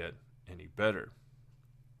going to get any better.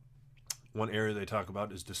 One area they talk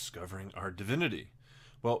about is discovering our divinity.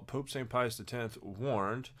 Well, Pope St. Pius X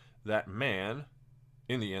warned that man,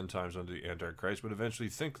 in the end times under the Antichrist, would eventually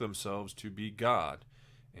think themselves to be God.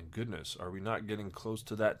 And goodness, are we not getting close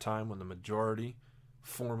to that time when the majority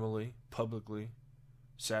formally, publicly,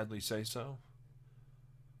 sadly say so?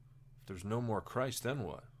 If there's no more Christ, then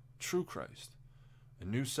what? True Christ. A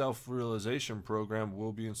new self-realization program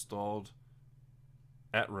will be installed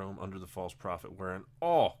at Rome under the false prophet, wherein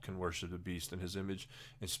all can worship the beast in his image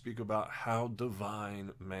and speak about how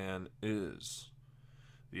divine man is.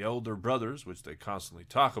 The elder brothers, which they constantly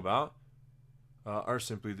talk about, are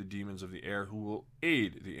simply the demons of the air who will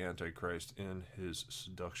aid the Antichrist in his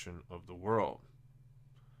seduction of the world.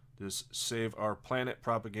 This Save Our Planet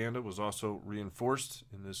propaganda was also reinforced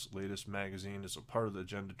in this latest magazine as a part of the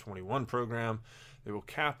Agenda 21 program. They will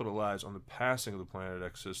capitalize on the passing of the Planet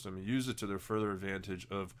X system and use it to their further advantage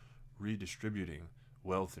of redistributing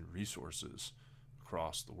wealth and resources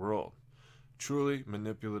across the world. Truly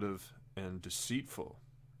manipulative and deceitful.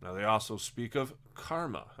 Now, they also speak of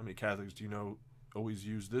karma. How many Catholics do you know always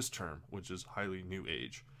use this term, which is highly New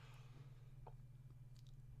Age?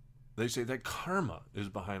 They say that karma is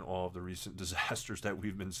behind all of the recent disasters that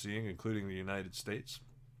we've been seeing, including the United States.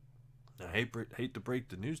 Now, I hate to break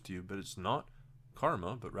the news to you, but it's not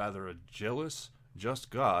karma, but rather a jealous, just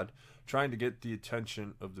God trying to get the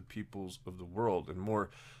attention of the peoples of the world. And more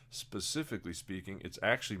specifically speaking, it's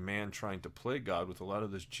actually man trying to play God with a lot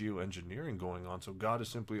of this geoengineering going on. So God is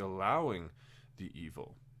simply allowing the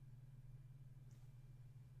evil.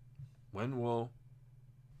 When will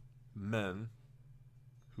men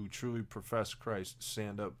who truly profess Christ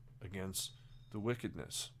stand up against the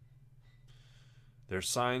wickedness? Their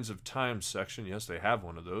Signs of Times section, yes, they have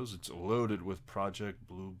one of those. It's loaded with Project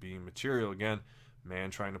Blue Beam material. Again,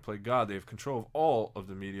 man trying to play God. They have control of all of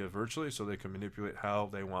the media virtually, so they can manipulate how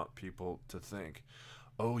they want people to think.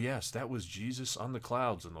 Oh, yes, that was Jesus on the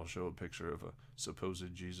clouds, and they'll show a picture of a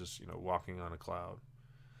supposed Jesus, walking on a cloud.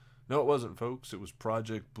 No, it wasn't, folks. It was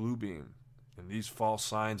Project Blue Beam. And these false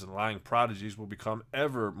signs and lying prodigies will become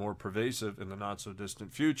ever more pervasive in the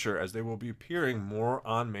not-so-distant future as they will be appearing more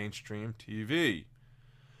on mainstream TV.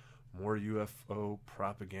 More UFO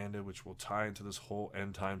propaganda, which will tie into this whole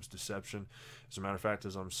end times deception. As a matter of fact,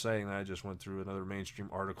 as I'm saying that, I just went through another mainstream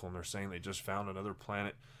article, and they're saying they just found another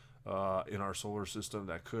planet in our solar system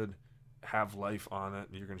that could have life on it.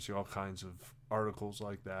 And you're going to see all kinds of articles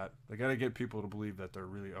like that. They got to get people to believe that there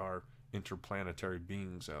really are interplanetary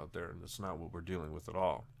beings out there, and that's not what we're dealing with at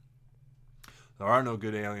all. There are no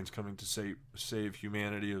good aliens coming to save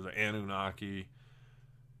humanity or the Anunnaki.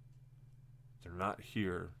 They're not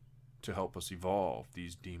here to help us evolve,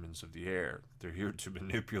 these demons of the air. They're here to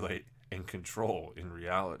manipulate and control in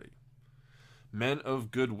reality. Men of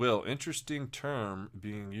goodwill, interesting term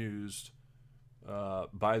being used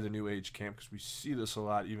by the New Age camp, because we see this a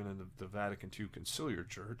lot even in the Vatican II Conciliar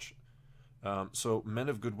Church. So men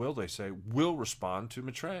of goodwill, they say, will respond to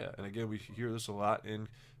Maitreya. And again, we hear this a lot in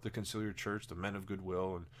the Conciliar Church, the men of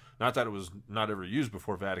goodwill. And not that it was not ever used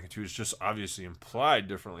before Vatican II, it's just obviously implied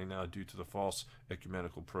differently now due to the false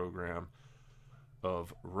ecumenical program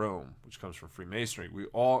of Rome, which comes from Freemasonry. We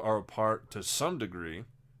all are a part, to some degree,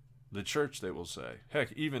 the church, they will say.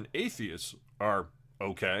 Heck, even atheists are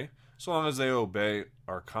okay, so long as they obey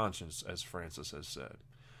our conscience, as Francis has said.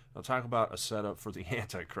 Now, talk about a setup for the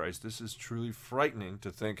Antichrist. This is truly frightening to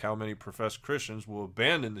think how many professed Christians will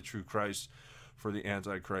abandon the true Christ for the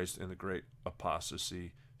Antichrist and the great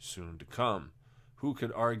apostasy soon to come. Who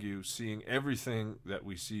could argue, seeing everything that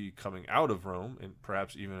we see coming out of Rome, and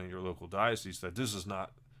perhaps even in your local diocese, that this is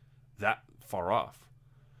not that far off?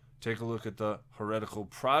 Take a look at the heretical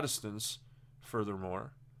Protestants,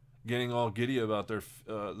 furthermore, getting all giddy about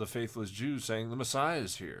the faithless Jews saying the Messiah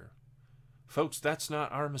is here. Folks, that's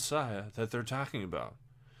not our Messiah that they're talking about.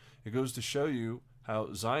 It goes to show you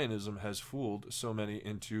how Zionism has fooled so many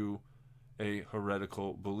into a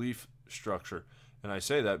heretical belief structure. And I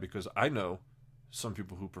say that because I know some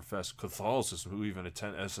people who profess Catholicism, who even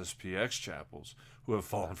attend SSPX chapels, who have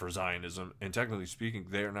fallen for Zionism, and technically speaking,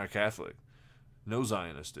 they are not Catholic. No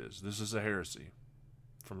Zionist is. This is a heresy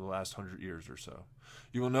from the last 100 years or so.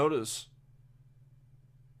 You will notice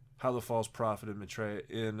how the false prophet and Maitreya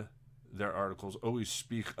in their articles always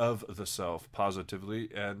speak of the self positively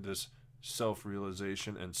and this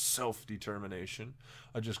self-realization and self-determination.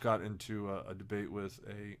 I just got into a debate with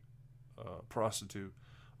a prostitute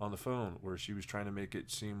on the phone where she was trying to make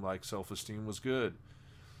it seem like self-esteem was good.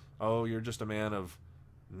 Oh, you're just a man of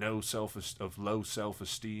low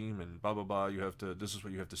self-esteem and blah blah blah. This is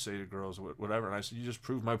what you have to say to girls, whatever. And I said, you just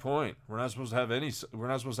proved my point. We're not supposed to have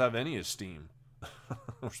any esteem.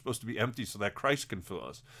 We're supposed to be empty so that Christ can fill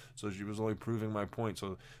us. So she was only proving my point.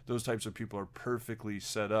 So those types of people are perfectly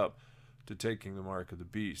set up to taking the mark of the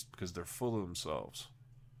beast because they're full of themselves.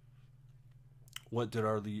 What did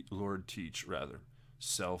our Lord teach, rather?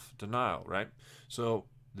 Self-denial, right? So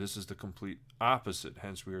this is the complete opposite.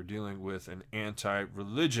 Hence, we are dealing with an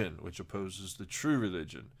anti-religion, which opposes the true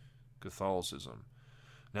religion, Catholicism.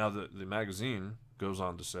 Now, the magazine goes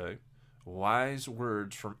on to say, wise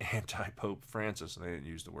words from anti-Pope Francis. And they didn't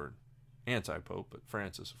use the word anti-Pope, but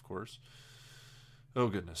Francis, of course. Oh,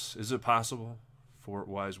 goodness. Is it possible for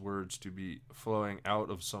wise words to be flowing out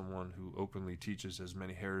of someone who openly teaches as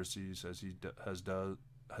many heresies as he has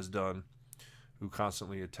done, who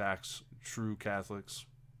constantly attacks true Catholics,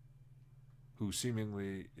 who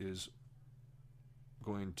seemingly is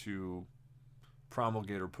going to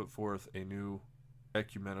promulgate or put forth a new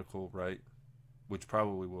ecumenical rite, which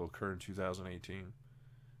probably will occur in 2018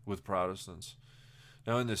 with Protestants.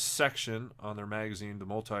 Now, in this section on their magazine, the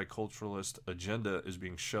multiculturalist agenda is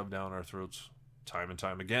being shoved down our throats time and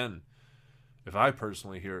time again. If I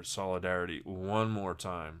personally hear solidarity one more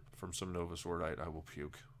time from some Novus Ordite, I will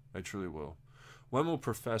puke. I truly will. When will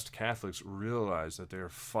professed Catholics realize that they are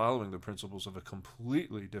following the principles of a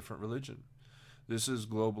completely different religion? This is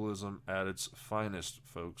globalism at its finest,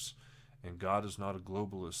 folks, and God is not a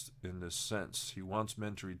globalist in this sense. He wants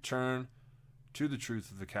men to return to the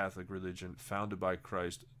truth of the Catholic religion founded by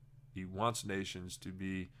Christ. He wants nations to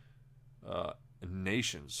be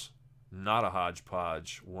nations, not a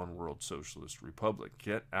hodgepodge, one world socialist republic.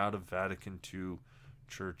 Get out of Vatican II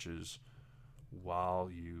churches while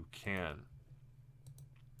you can.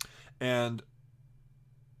 And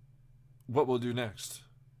what we'll do next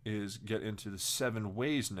is get into the 7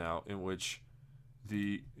 ways now in which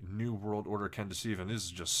the New World Order can deceive. And this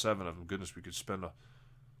is just 7 of them. Goodness, we could spend a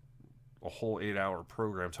whole 8-hour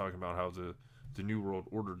program talking about how the New World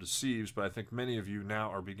Order deceives. But I think many of you now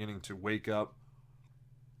are beginning to wake up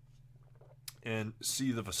and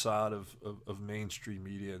see the facade of mainstream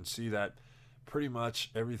media and see that pretty much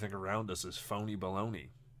everything around us is phony baloney.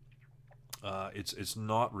 It's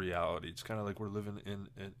not reality. It's kind of like we're living in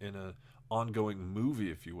an ongoing movie,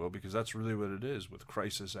 if you will, because that's really what it is, with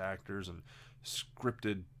crisis actors and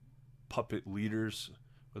scripted puppet leaders,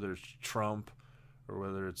 whether it's Trump or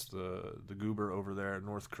whether it's the goober over there in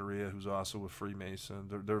North Korea who's also a Freemason.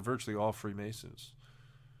 They're virtually all Freemasons.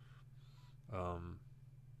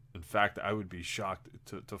 In fact, I would be shocked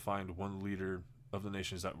to find one leader of the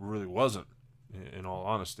nations that really wasn't, in all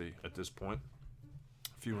honesty, at this point.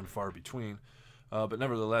 Few and far between. But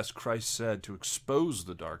nevertheless, Christ said to expose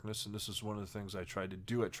the darkness, and this is one of the things I tried to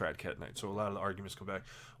do at Tradcatknight. So a lot of the arguments come back,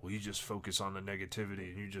 well, you just focus on the negativity,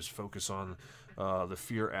 and you just focus on the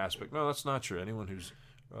fear aspect. No, that's not true. Anyone who's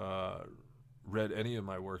read any of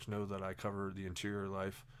my works know that I cover the interior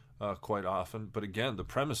life quite often. But again, the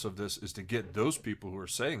premise of this is to get those people who are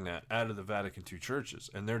saying that out of the Vatican II churches,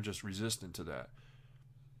 and they're just resistant to that.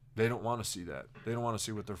 They don't want to see that. They don't want to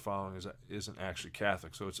see what they're following isn't actually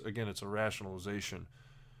Catholic. So it's a rationalization.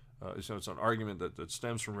 It's an argument that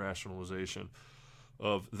stems from rationalization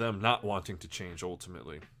of them not wanting to change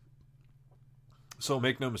ultimately. So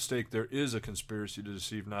make no mistake, there is a conspiracy to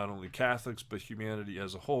deceive not only Catholics but humanity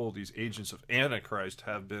as a whole. These agents of Antichrist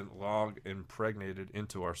have been long impregnated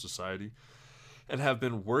into our society and have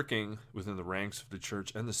been working within the ranks of the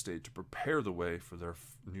church and the state to prepare the way for their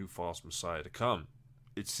new false Messiah to come.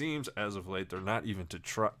 It seems as of late they're not even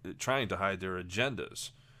trying to hide their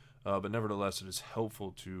agendas, but nevertheless it is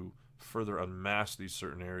helpful to further unmask these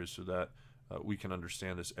certain areas so that we can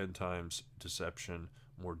understand this end times deception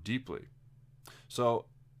more deeply. So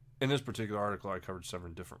in this particular article I covered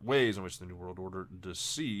 7 different ways in which the New World Order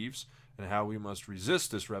deceives and how we must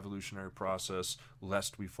resist this revolutionary process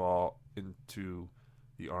lest we fall into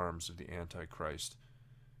the arms of the Antichrist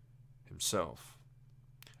himself.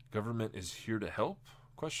 Government is here to help? ?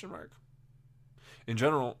 In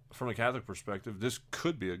general, from a Catholic perspective, this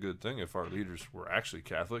could be a good thing if our leaders were actually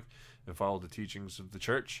Catholic and followed the teachings of the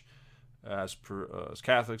Church. As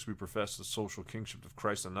Catholics, we profess the social kingship of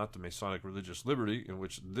Christ and not the Masonic religious liberty in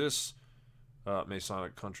which this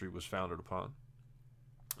Masonic country was founded upon.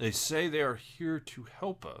 They say they are here to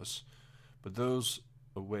help us, but those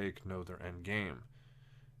awake know their end game.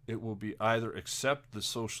 It will be either accept the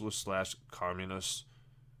socialist/communist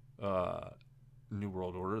New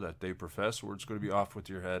World Order that they profess, or it's going to be off with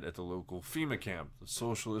your head at the local FEMA camp. The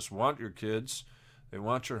socialists want your kids, they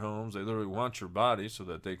want your homes, they literally want your body so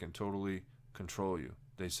that they can totally control you.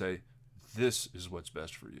 They say, this is what's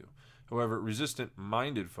best for you. However,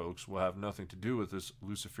 resistant-minded folks will have nothing to do with this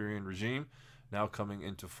Luciferian regime now coming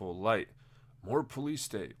into full light. More police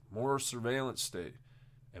state, more surveillance state,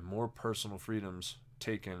 and more personal freedoms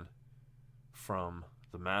taken from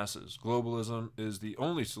the masses. Globalism is the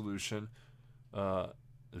only solution.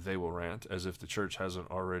 They will rant, as if the church hasn't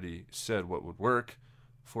already said what would work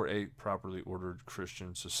for a properly ordered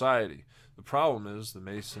Christian society. The problem is the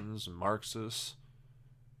Masons and Marxists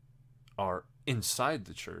are inside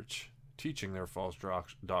the church, teaching their false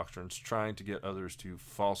doctrines, trying to get others to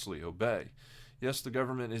falsely obey. Yes, the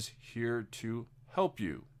government is here to help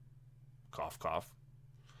you. Cough, cough.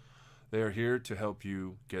 They are here to help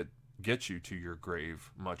you get you to your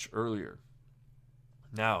grave much earlier.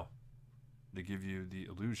 Now, they give you the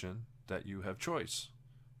illusion that you have choice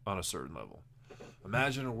on a certain level.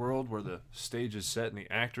 Imagine a world where the stage is set and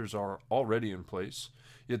the actors are already in place,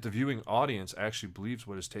 yet the viewing audience actually believes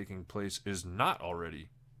what is taking place is not already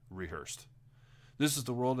rehearsed. This is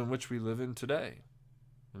the world in which we live in today.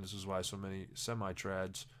 And this is why so many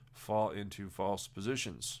semi-trads fall into false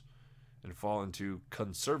positions and fall into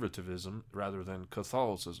conservatism rather than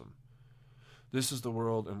Catholicism. This is the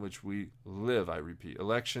world in which we live, I repeat.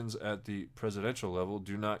 Elections at the presidential level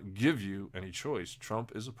do not give you any choice.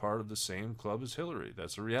 Trump is a part of the same club as Hillary.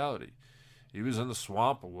 That's a reality. He was in the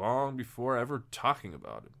swamp long before ever talking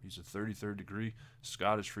about it. He's a 33rd degree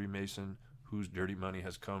Scottish Freemason whose dirty money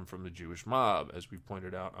has come from the Jewish mob, as we've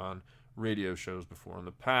pointed out on radio shows before in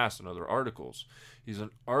the past and other articles. He's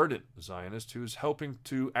an ardent Zionist who is helping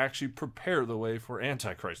to actually prepare the way for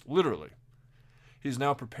Antichrist, literally. He's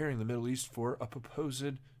now preparing the Middle East for a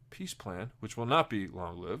proposed peace plan, which will not be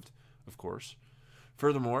long-lived, of course.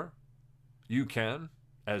 Furthermore, you can,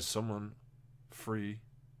 as someone free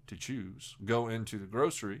to choose, go into the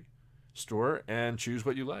grocery store and choose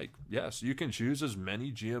what you like. Yes, you can choose as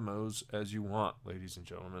many GMOs as you want, ladies and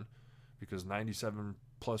gentlemen, because 97+%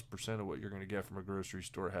 of what you're going to get from a grocery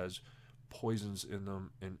store has poisons in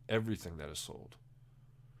them in everything that is sold.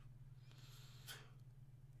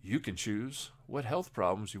 You can choose what health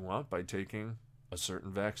problems you want by taking a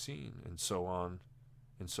certain vaccine and so on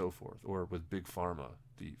and so forth, or with Big Pharma,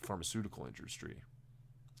 the pharmaceutical industry,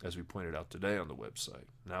 as we pointed out today on the website.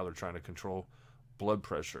 Now they're trying to control blood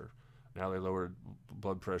pressure. Now they lowered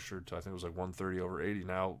blood pressure to, I think it was like 130/80.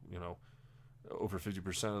 Now, over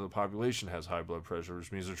 50% of the population has high blood pressure,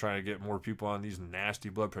 which means they're trying to get more people on these nasty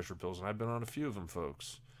blood pressure pills. And I've been on a few of them,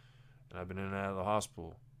 folks. And I've been in and out of the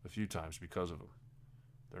hospital a few times because of them.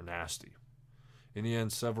 They're nasty. In the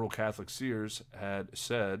end, several Catholic seers had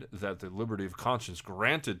said that the liberty of conscience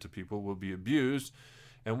granted to people will be abused,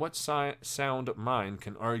 and what sound mind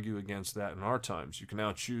can argue against that in our times? You can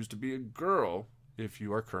now choose to be a girl if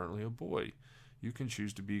you are currently a boy. You can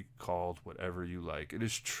choose to be called whatever you like. It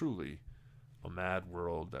is truly a mad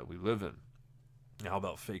world that we live in. Now, how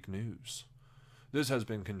about fake news? This has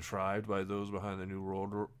been contrived by those behind the New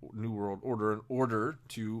World Order in order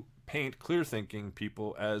to paint clear-thinking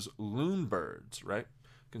people as loon birds, right?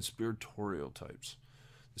 Conspiratorial types.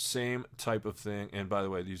 The same type of thing. And by the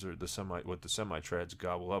way, these are what the semi-trads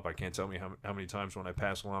gobble up. I can't tell me how many times when I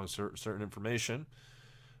pass along certain information,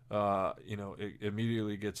 it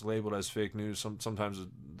immediately gets labeled as fake news. Sometimes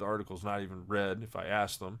the article's not even read if I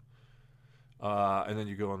ask them. And then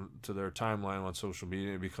you go on to their timeline on social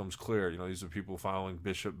media, and it becomes clear. These are people following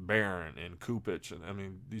Bishop Barron and Kupich.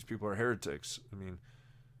 And, these people are heretics.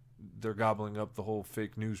 They're gobbling up the whole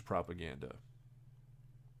fake news propaganda.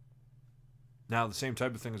 Now, the same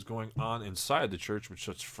type of thing is going on inside the church with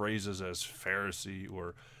such phrases as Pharisee,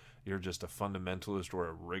 or you're just a fundamentalist or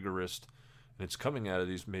a rigorist. And it's coming out of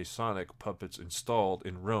these Masonic puppets installed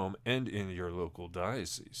in Rome and in your local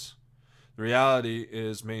diocese. The reality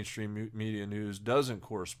is mainstream media news doesn't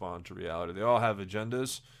correspond to reality. They all have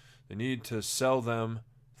agendas. They need to sell them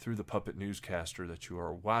through the puppet newscaster that you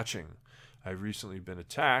are watching. I've recently been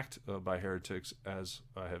attacked by heretics, as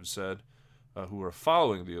I have said, who are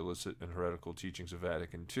following the illicit and heretical teachings of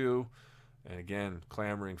Vatican II, and again,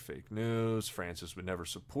 clamoring fake news. Francis would never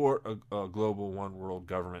support a global one-world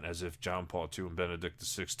government, as if John Paul II and Benedict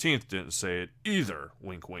XVI didn't say it either.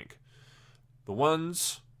 Wink, wink. The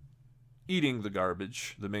ones eating the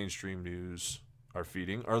garbage the mainstream news are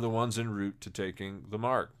feeding are the ones en route to taking the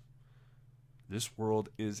mark. This world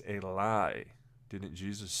is a lie. Didn't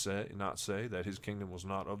Jesus not say that his kingdom was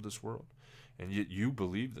not of this world? And yet you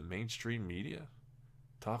believe the mainstream media?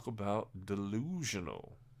 Talk about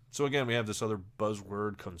delusional. So again, we have this other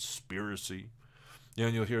buzzword, conspiracy.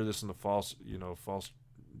 And you'll hear this in the false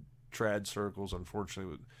trad circles.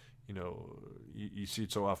 Unfortunately, you see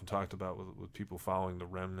it so often talked about with people following the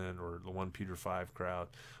remnant or the 1 Peter 5 crowd.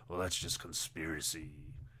 Well, that's just conspiracy.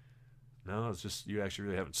 No, it's just you actually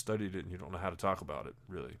really haven't studied it and you don't know how to talk about it,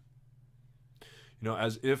 really.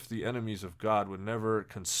 As if the enemies of God would never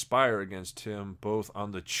conspire against him, both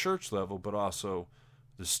on the church level, but also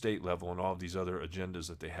the state level and all of these other agendas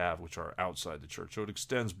that they have, which are outside the church. So it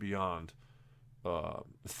extends beyond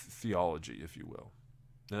theology, if you will.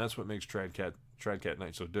 And that's what makes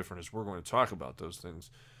Tradcatknight so different, is we're going to talk about those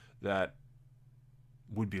things that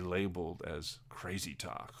would be labeled as crazy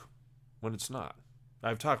talk, when it's not.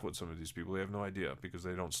 I've talked with some of these people. They have no idea because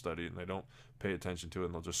they don't study it and they don't pay attention to it,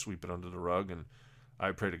 and they'll just sweep it under the rug. And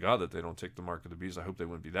I pray to God that they don't take the mark of the beast. I hope they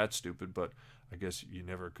wouldn't be that stupid, but I guess you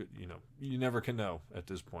never can know at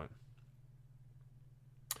this point.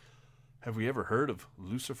 Have we ever heard of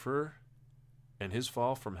Lucifer and his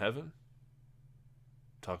fall from heaven?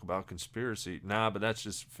 Talk about conspiracy. Nah, but that's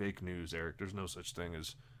just fake news, Eric. There's no such thing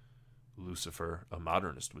as Lucifer, a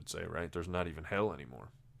modernist would say, right? There's not even hell anymore,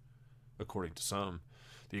 according to some.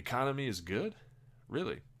 The economy is good?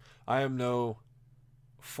 Really? I am no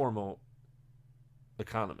formal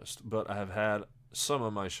economist, but I have had some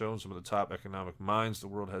on my show and some of the top economic minds the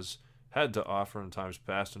world has had to offer in times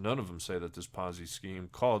past, and none of them say that this Ponzi scheme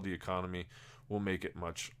called the economy will make it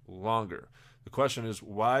much longer. The question is,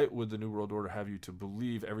 why would the New World Order have you to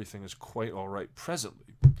believe everything is quite all right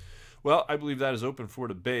presently? Well, I believe that is open for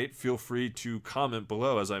debate. Feel free to comment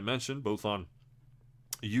below, as I mentioned, both on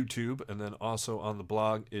YouTube and then also on the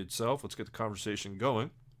blog itself. Let's get the conversation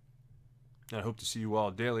going. I hope to see you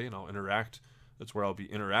all daily, and I'll interact. That's where I'll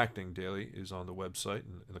be interacting daily, is on the website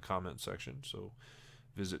and in the comment section, so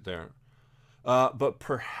visit there. But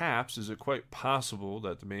perhaps, is it quite possible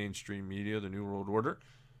that the mainstream media, the New World Order,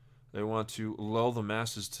 they want to lull the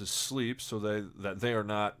masses to sleep so that they are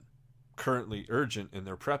not currently urgent in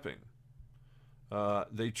their prepping?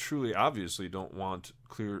 They truly, obviously, don't want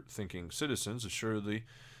clear-thinking citizens. Assuredly,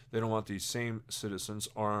 they don't want these same citizens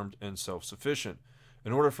armed and self-sufficient.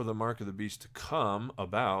 In order for the mark of the beast to come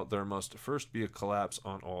about, there must first be a collapse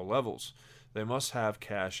on all levels. They must have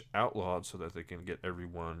cash outlawed so that they can get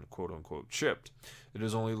everyone, quote-unquote, chipped. It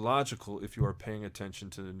is only logical if you are paying attention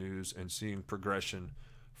to the news and seeing progression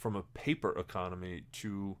from a paper economy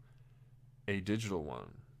to a digital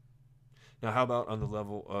one. Now, how about on the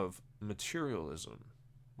level of materialism?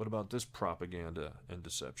 What about this propaganda and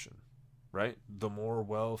deception, right? The more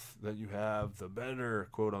wealth that you have, the better,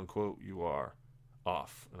 quote-unquote, you are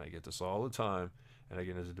off. And I get this all the time, and I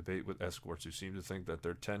get into a debate with escorts who seem to think that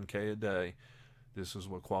they're 10K a day. This is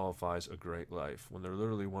what qualifies a great life, when they're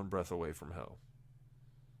literally one breath away from hell.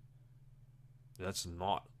 That's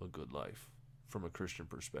not a good life from a Christian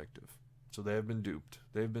perspective. So they have been duped.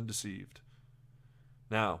 They have been deceived.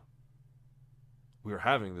 Now, we are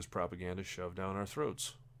having this propaganda shoved down our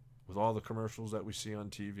throats with all the commercials that we see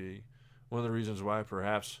on TV. One of the reasons why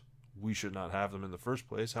perhaps we should not have them in the first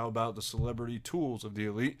place. How about the celebrity tools of the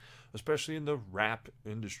elite, especially in the rap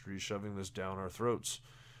industry, shoving this down our throats?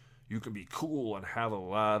 You can be cool and have a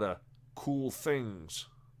lot of cool things,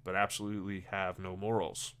 but absolutely have no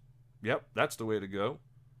morals. Yep, that's the way to go.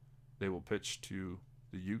 They will pitch to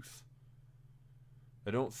the youth.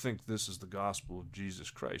 I don't think this is the gospel of Jesus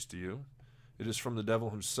Christ, do you? It is from the devil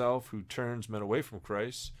himself, who turns men away from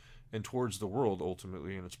Christ and towards the world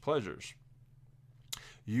ultimately and its pleasures.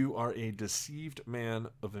 You are a deceived man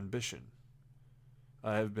of ambition.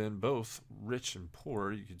 I have been both rich and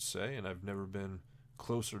poor, you could say, and I've never been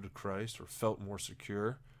closer to Christ or felt more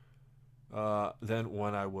secure than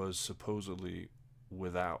when I was supposedly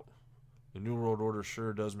without. The New World Order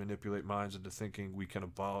sure does manipulate minds into thinking we can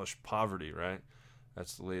abolish poverty, right?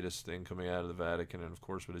 That's the latest thing coming out of the Vatican, and of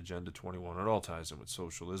course with Agenda 21. It all ties in with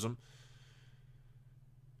socialism.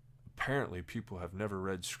 Apparently, people have never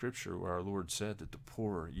read Scripture where our Lord said that the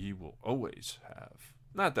poor ye will always have.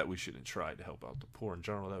 Not that we shouldn't try to help out the poor in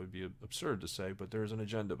general. That would be absurd to say, but there's an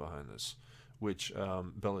agenda behind this, which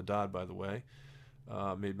Bella Dodd, by the way,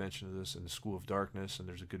 made mention of this in the School of Darkness, and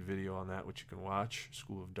there's a good video on that which you can watch.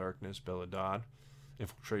 School of Darkness, Bella Dodd,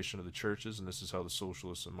 infiltration of the churches, and this is how the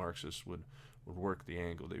socialists and Marxists would work the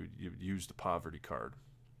angle. They would use the poverty card.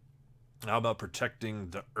 How about protecting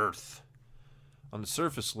the earth? On the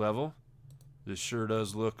surface level, this sure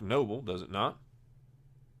does look noble, does it not?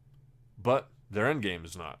 But their end game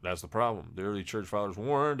is not. That's the problem. The early church fathers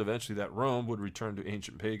warned eventually that Rome would return to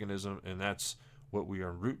ancient paganism, and that's what we are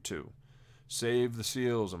en route to. Save the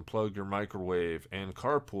seals and plug your microwave and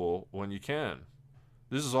carpool when you can.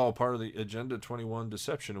 This is all part of the Agenda 21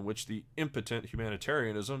 deception, in which the impotent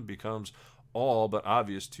humanitarianism becomes all but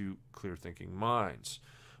obvious to clear-thinking minds.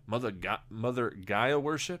 Mother Gaia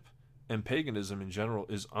worship and paganism in general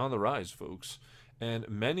is on the rise, folks, and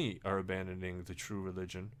many are abandoning the true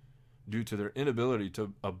religion due to their inability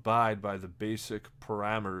to abide by the basic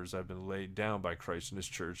parameters that have been laid down by Christ and his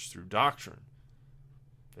church through doctrine.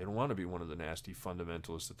 They don't want to be one of the nasty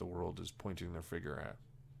fundamentalists that the world is pointing their finger at.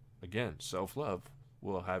 Again, self-love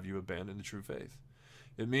will have you abandon the true faith.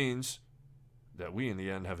 It means that we in the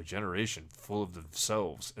end have a generation full of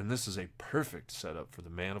themselves, and this is a perfect setup for the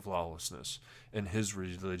man of lawlessness and his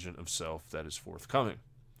religion of self that is forthcoming.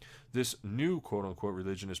 This new quote-unquote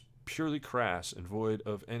religion is purely crass and void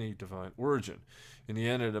of any divine origin. In the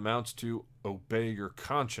end, it amounts to obey your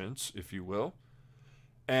conscience, if you will,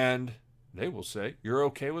 and they will say, you're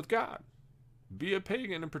okay with God. Be a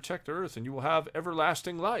pagan and protect the earth, and you will have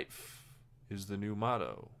everlasting life, is the new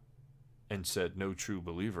motto, and said no true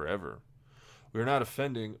believer ever. We are not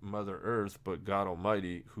offending Mother Earth, but God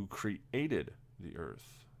Almighty, who created the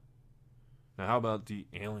earth. Now, how about the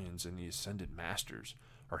aliens and the ascended masters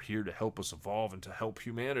are here to help us evolve and to help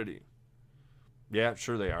humanity? Yeah,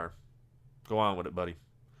 sure they are. Go on with it, buddy.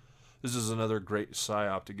 This is another great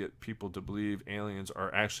psyop to get people to believe aliens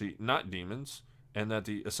are actually not demons and that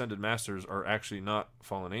the ascended masters are actually not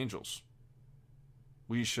fallen angels.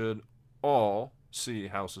 We should all see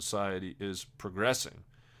how society is progressing.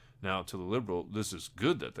 Now, to the liberal, this is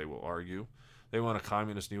good that they will argue. They want a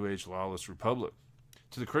communist, new age, lawless republic.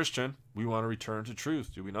 To the Christian, we want to return to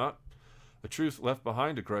truth, do we not? A truth left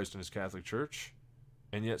behind to Christ and his Catholic Church.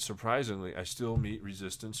 And yet, surprisingly, I still meet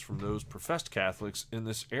resistance from those professed Catholics in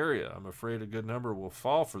this area. I'm afraid a good number will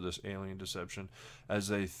fall for this alien deception as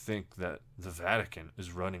they think that the Vatican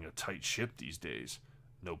is running a tight ship these days.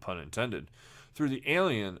 No pun intended. Through the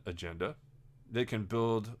alien agenda, they can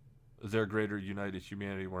build their greater united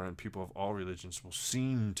humanity wherein people of all religions will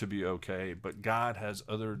seem to be okay, but God has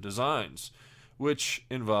other designs, which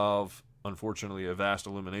involve, unfortunately, a vast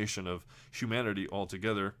elimination of humanity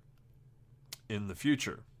altogether in the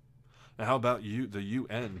future. Now, how about the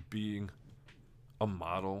UN being a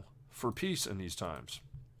model for peace in these times?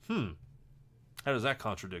 How does that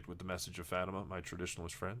contradict with the message of Fatima, my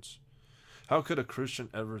traditionalist friends? How could a Christian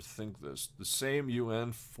ever think this? The same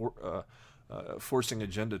UN forcing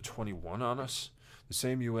Agenda 21 on us? The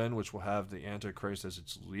same UN which will have the Antichrist as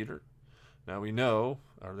its leader? Now we know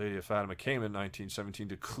Our Lady of Fatima came in 1917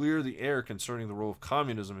 to clear the air concerning the role of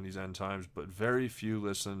communism in these end times, but very few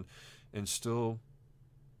listen, and still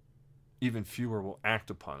even fewer will act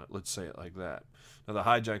upon it. Let's say it like that. Now, the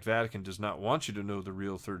hijacked Vatican does not want you to know the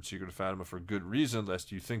real third secret of Fatima for good reason,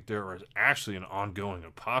 lest you think there is actually an ongoing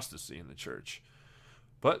apostasy in the church.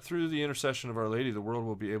 But through the intercession of Our Lady, the world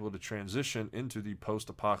will be able to transition into the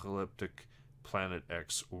post-apocalyptic Planet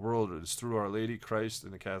X world. It is through Our Lady, Christ,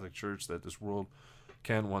 and the Catholic Church that this world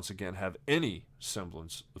can once again have any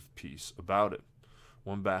semblance of peace about it.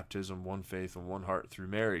 One baptism, one faith, and one heart through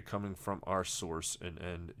Mary, coming from our source and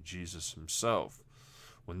end, Jesus himself.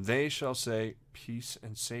 When they shall say peace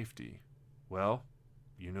and safety, well,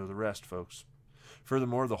 you know the rest, folks.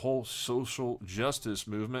 Furthermore, the whole social justice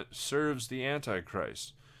movement serves the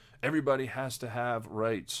Antichrist. Everybody has to have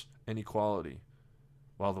rights and equality,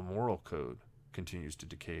 while the moral code continues to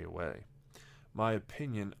decay away. My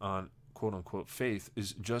opinion on quote-unquote faith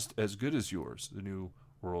is just as good as yours, the New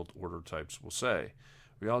World Order types will say.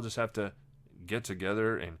 We all just have to get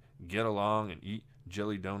together and get along and eat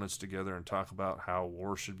jelly donuts together and talk about how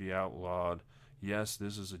war should be outlawed. Yes,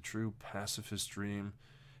 this is a true pacifist dream,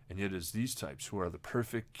 and yet it is these types who are the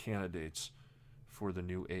perfect candidates for the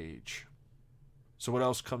new age. So what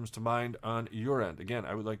else comes to mind on your end? Again,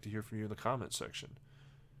 I would like to hear from you in the comment section.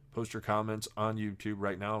 Post your comments on YouTube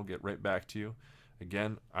right now. I'll get right back to you.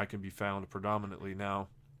 Again, I can be found predominantly now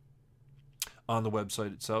on the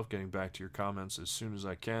website itself, getting back to your comments as soon as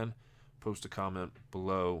I can. Post a comment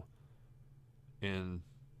below in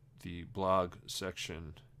the blog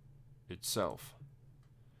section itself.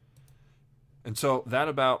 And so that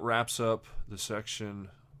about wraps up the section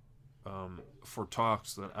for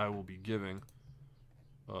talks that I will be giving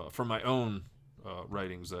for my own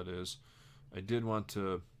writings, that is. I did want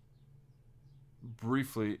to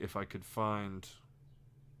briefly, if I could find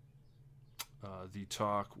the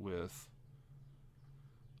talk with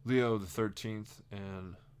Leo the 13th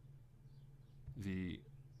and the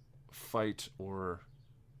fight or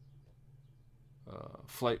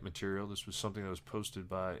flight material. This was something that was posted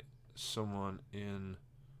by someone in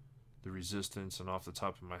the Resistance, and off the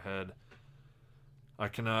top of my head, I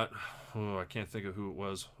can't think of who it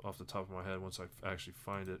was off the top of my head. Once I actually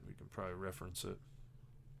find it, we can probably reference it.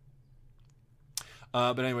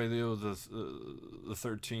 But anyway, Leo the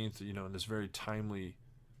 13th, in this very timely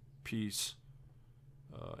piece,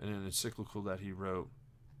 in an encyclical that he wrote,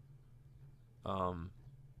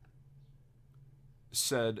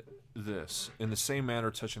 said this: in the same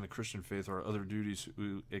manner touching the Christian faith or other duties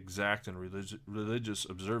we exact in religious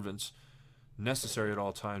observance, necessary at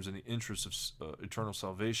all times in the interest of eternal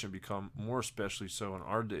salvation, become more especially so in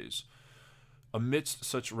our days. Amidst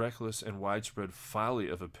such reckless and widespread folly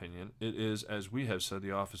of opinion, it is, as we have said,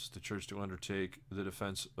 the office of the Church to undertake the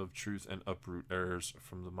defense of truth and uproot errors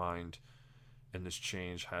from the mind, and this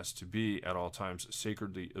change has to be at all times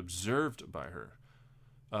sacredly observed by her.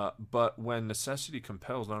 But when necessity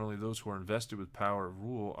compels, not only those who are invested with power of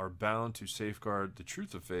rule are bound to safeguard the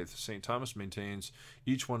truth of faith, St. Thomas maintains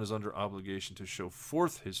each one is under obligation to show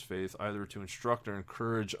forth his faith, either to instruct or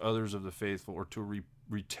encourage others of the faithful, or to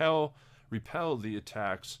repel the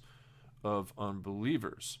attacks of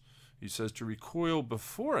unbelievers. He says to recoil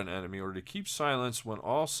before an enemy or to keep silence when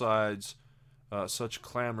all sides such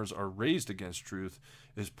clamors are raised against truth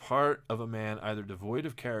is part of a man either devoid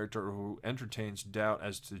of character or who entertains doubt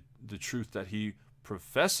as to the truth that he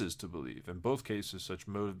professes to believe. In both cases, such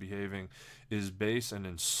mode of behaving is base and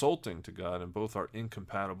insulting to God, and both are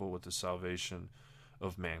incompatible with the salvation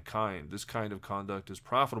of mankind. This kind of conduct is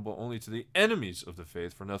profitable only to the enemies of the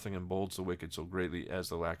faith, for nothing emboldens the wicked so greatly as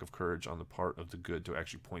the lack of courage on the part of the good to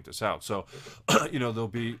actually point this out. So, there'll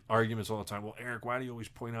be arguments all the time. Well, Eric, why do you always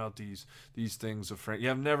point out these things of Francis? You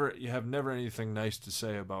have never anything nice to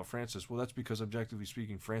say about Francis. Well, that's because, objectively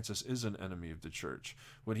speaking, Francis is an enemy of the church.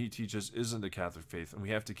 What he teaches isn't the Catholic faith, and we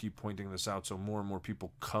have to keep pointing this out so more and more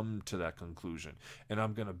people come to that conclusion. And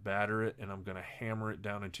I'm going to batter it, and I'm going to hammer it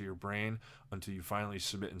down into your brain until you finally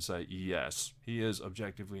submit and say, yes, he is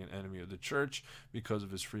objectively an enemy of the church because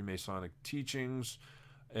of his Freemasonic teachings,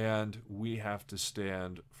 and we have to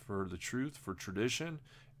stand for the truth, for tradition,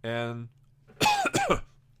 and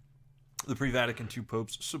the pre-Vatican II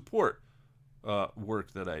popes support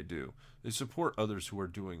work that I do. They support others who are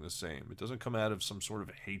doing the same. It doesn't come out of some sort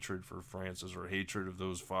of hatred for Francis or hatred of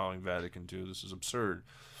those following Vatican II. This is absurd.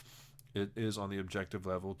 It is on the objective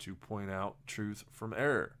level to point out truth from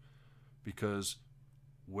error, because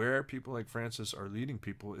where people like Francis are leading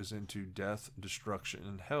people is into death, destruction,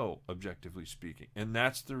 and hell, objectively speaking. And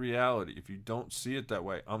that's the reality. If you don't see it that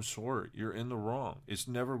way, I'm sorry, you're in the wrong. It's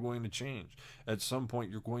never going to change. At some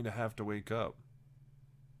point, you're going to have to wake up.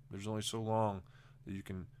 There's only so long that you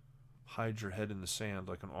can hide your head in the sand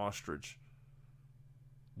like an ostrich.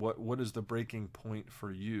 What is the breaking point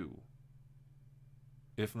for you?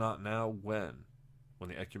 If not now, when?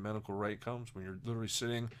 When the ecumenical right comes? When you're literally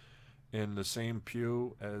sitting in the same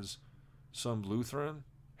pew as some Lutheran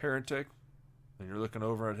heretic, and you're looking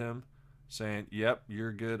over at him saying, yep,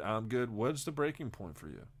 you're good, I'm good. What's the breaking point for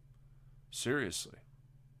you? Seriously.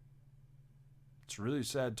 It's really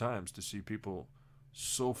sad times to see people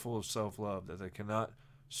so full of self-love that they cannot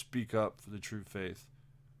speak up for the true faith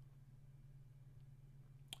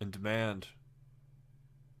and demand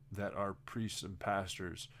that our priests and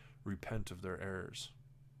pastors repent of their errors.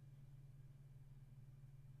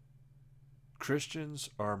 Christians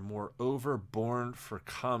are moreover born for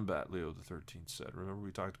combat, Leo XIII said. Remember,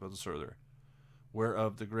 we talked about this earlier.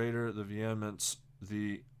 Whereof the greater the vehemence,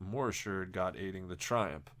 the more assured God aiding the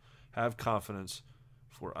triumph. Have confidence,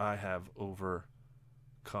 for I have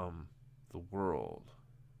overcome the world.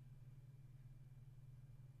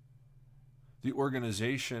 The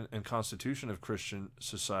organization and constitution of Christian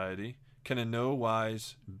society can in no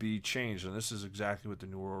wise be changed, and this is exactly what the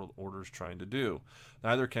New World Order is trying to do.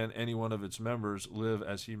 Neither can any one of its members live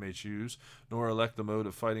as he may choose, nor elect the mode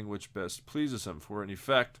of fighting which best pleases him. For in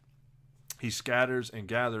effect, he scatters and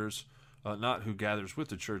gathers, not who gathers with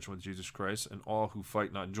the church and with Jesus Christ, and all who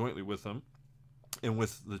fight not jointly with him and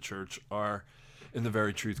with the church are in the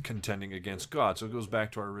very truth contending against God. So it goes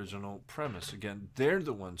back to our original premise. Again, they're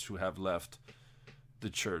the ones who have left the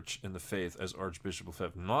church and the faith as Archbishop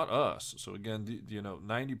Lefebvre, not us. So again,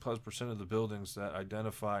 90+% of the buildings that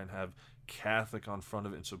identify and have Catholic on front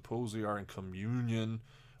of it and supposedly are in communion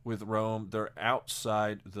with Rome, they're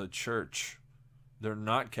outside the church. They're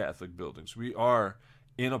not Catholic buildings. We are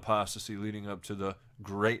in apostasy leading up to the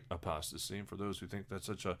great apostasy. And for those who think that's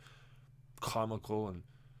such a comical and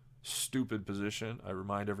stupid position, I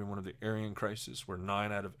remind everyone of the Arian crisis, where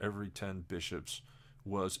 9 out of every 10 bishops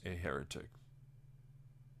was a heretic.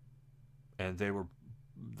 And they were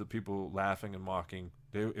the people laughing and mocking.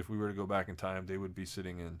 If we were to go back in time, they would be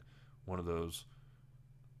sitting in one of those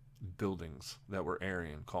buildings that were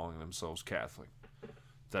Arian, calling themselves Catholic.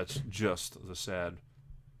 That's just the sad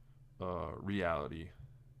reality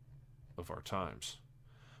of our times.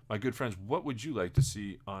 My good friends, what would you like to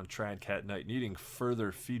see on Tradcatknight? Needing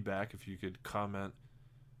further feedback, if you could comment,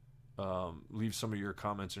 leave some of your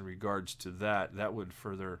comments in regards to that. That would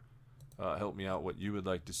further help me out what you would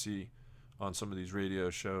like to see on some of these radio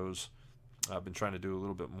shows. I've been trying to do a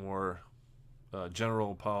little bit more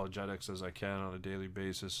general apologetics as I can on a daily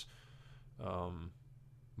basis,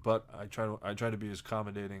 but I try to be as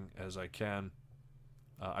accommodating as I can.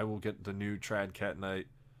 I will get the new Tradcatknight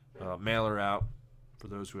mailer out for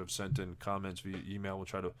those who have sent in comments via email. We'll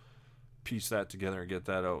try to piece that together and get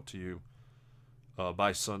that out to you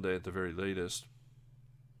by Sunday at the very latest.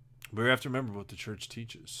 But we have to remember what the church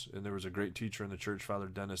teaches. And there was a great teacher in the church, Father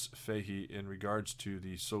Dennis Fahey, in regards to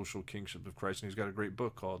the social kingship of Christ. And he's got a great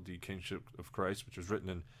book called The Kingship of Christ, which was written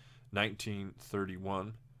in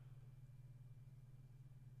 1931.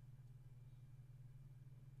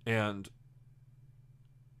 And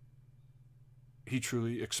he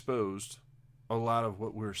truly exposed a lot of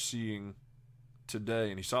what we're seeing today.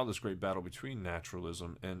 And he saw this great battle between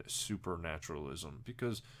naturalism and supernaturalism,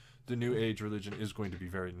 because the New Age religion is going to be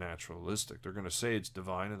very naturalistic. They're going to say it's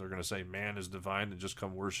divine, and they're going to say man is divine, and just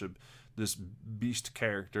come worship this beast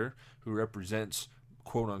character who represents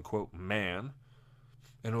quote-unquote man,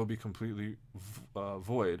 and it will be completely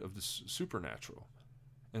void of this supernatural.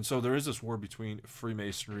 And so there is this war between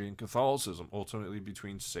Freemasonry and Catholicism, ultimately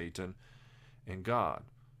between Satan and God.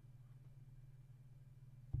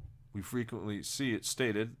 We frequently see it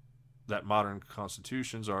stated that modern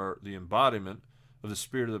constitutions are the embodiment of the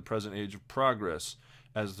spirit of the present age of progress,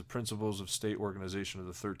 as the principles of state organization of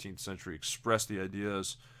the 13th century express the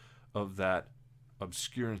ideas of that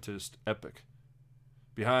obscurantist epoch.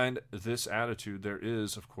 Behind this attitude, there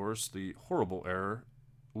is, of course, the horrible error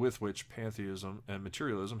with which pantheism and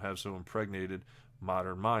materialism have so impregnated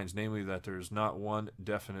modern minds, namely that there is not one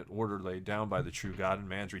definite order laid down by the true God and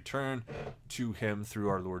man's return to him through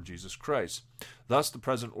our Lord Jesus Christ. Thus, the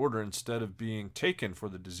present order, instead of being taken for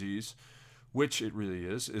the disease, which it really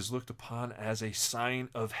is looked upon as a sign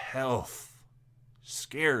of health.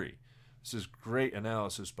 Scary. This is great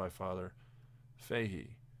analysis by Father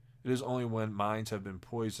Fahey. It is only when minds have been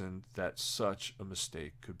poisoned that such a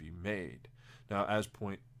mistake could be made. Now, as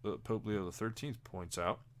Pope Leo XIII points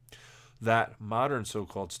out, that modern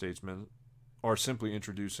so-called statesmen are simply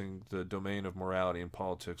introducing the domain of morality and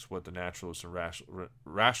politics, what the naturalists and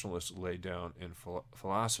rationalists lay down in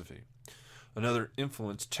philosophy. Another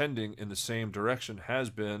influence tending in the same direction has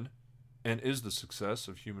been and is the success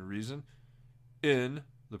of human reason in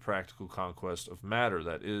the practical conquest of matter,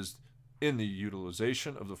 that is, in the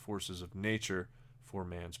utilization of the forces of nature for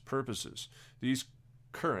man's purposes. These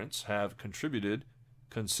currents have contributed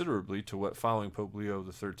considerably to what following Pope Leo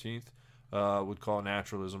XIII would call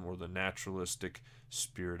naturalism, or the naturalistic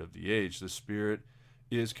spirit of the age. This spirit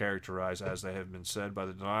is characterized, as they have been said, by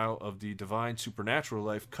the denial of the divine supernatural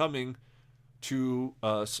life coming to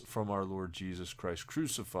us from our Lord Jesus Christ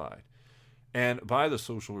crucified, and by the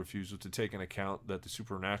social refusal to take into account that the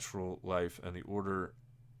supernatural life and the order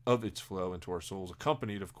of its flow into our souls,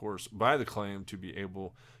 accompanied, of course, by the claim to be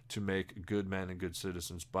able to make good men and good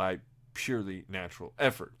citizens by purely natural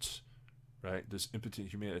efforts. Right? This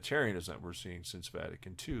impotent humanitarianism that we're seeing since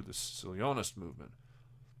Vatican II, the Sicilianist movement,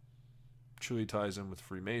 truly ties in with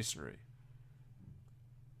Freemasonry.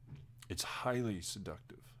 It's highly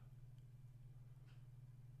seductive.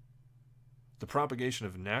 The propagation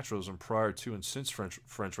of naturalism prior to and since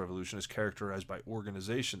French Revolution is characterized by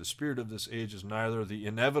organization. The spirit of this age is neither the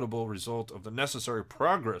inevitable result of the necessary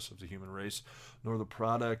progress of the human race, nor the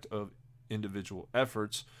product of individual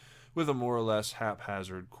efforts with a more or less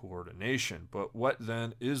haphazard coordination. But what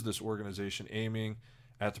then is this organization aiming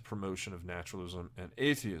at the promotion of naturalism and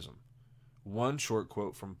atheism? One short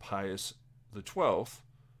quote from Pius XII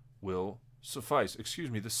will suffice. The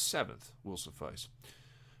 7th will suffice.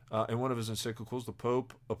 In one of his encyclicals, the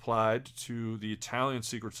Pope applied to the Italian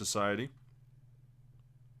secret society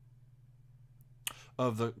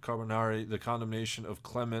of the Carbonari the condemnation of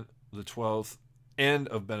Clement XII and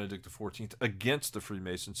of Benedict XIV against the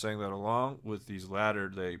Freemasons, saying that along with these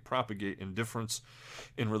latter, they propagate indifference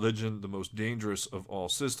in religion, the most dangerous of all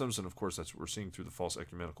systems. And of course, that's what we're seeing through the false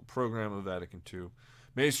ecumenical program of Vatican II.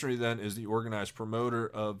 Masonry, then, is the organized promoter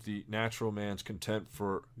of the natural man's contempt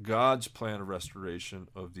for God's plan of restoration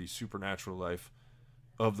of the supernatural life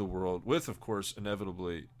of the world, with, of course,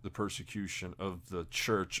 inevitably the persecution of the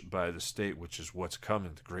church by the state, which is what's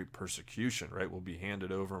coming. The great persecution, right, will be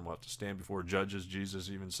handed over, and we'll have to stand before judges. Jesus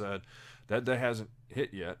even said that day hasn't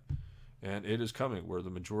hit yet, and it is coming, where the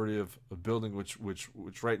majority of building which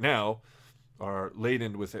right now are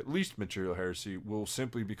laden with at least material heresy will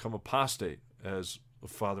simply become apostate, as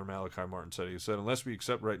Father Malachi Martin said. He said, unless we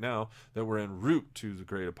accept right now that we're en route to the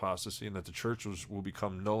great apostasy and that the church will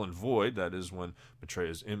become null and void, that is when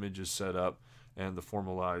Maitreya's image is set up and the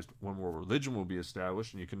formalized one world religion will be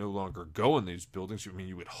established, and you can no longer go in these buildings. I mean,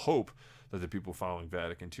 you would hope that the people following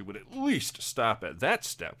Vatican II would at least stop at that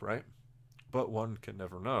step, right? But one can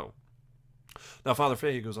never know. Now, Father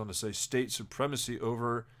Fahey goes on to say, state supremacy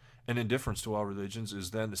over and indifference to all religions is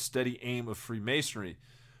then the steady aim of Freemasonry.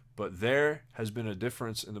 But there has been a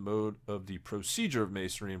difference in the mode of the procedure of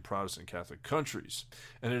Masonry in Protestant Catholic countries.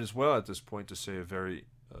 And it is well at this point to say a very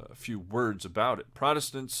few words about it.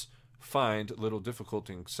 Protestants find little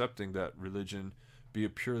difficulty in accepting that religion be a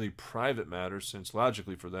purely private matter, since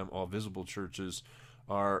logically for them all visible churches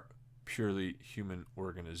are purely human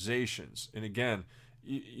organizations. And again,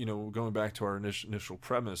 going back to our initial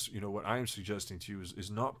premise, what I am suggesting to you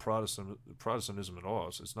is not Protestantism at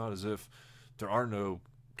all. So it's not as if there are no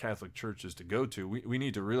Catholic churches to go to. We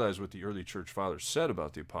need to realize what the early church fathers said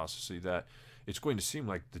about the apostasy, that it's going to seem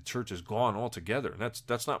like the church is gone altogether. And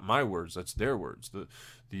that's not my words, that's their words.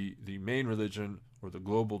 The main religion, or the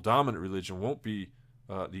global dominant religion, won't be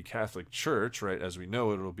the Catholic Church, right? As we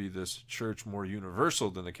know, it'll be this church more universal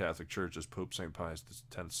than the Catholic Church, as Pope St. Pius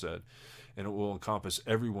X said. And it will encompass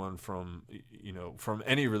everyone from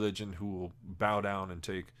any religion who will bow down and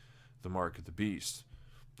take the mark of the beast.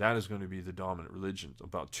 That is going to be the dominant religion.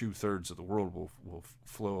 About 2/3 of the world will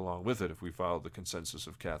flow along with it if we follow the consensus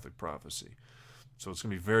of Catholic prophecy. So it's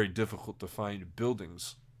going to be very difficult to find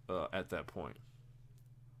buildings at that point,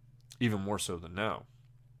 even more so than now.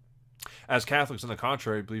 As Catholics, on the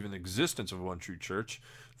contrary, believe in the existence of one true church,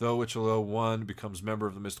 which although one becomes member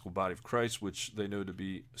of the mystical body of Christ, which they know to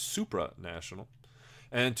be supranational,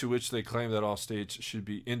 and to which they claim that all states should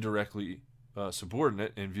be indirectly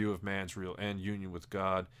subordinate in view of man's real end union with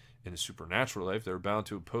God in his supernatural life, they're bound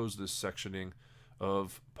to oppose this sectioning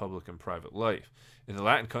of public and private life. In the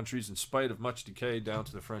Latin countries, in spite of much decay down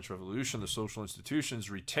to the French Revolution, the social institutions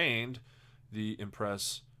retained the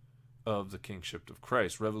impress of the kingship of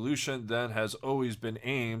Christ. Revolution then has always been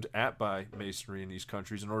aimed at by Masonry in these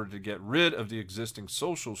countries in order to get rid of the existing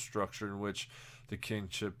social structure in which the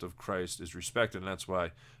kingship of Christ is respected. And that's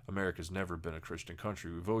why America's never been a Christian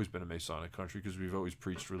country. We've always been a Masonic country because we've always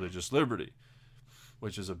preached religious liberty,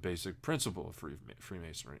 which is a basic principle of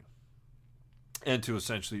Freemasonry. And to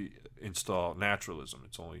essentially install naturalism.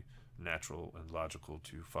 It's only natural and logical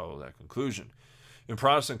to follow that conclusion. In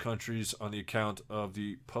Protestant countries, on the account of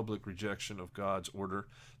the public rejection of God's order,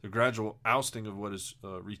 the gradual ousting of what is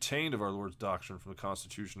retained of our Lord's doctrine from the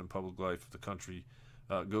Constitution and public life of the country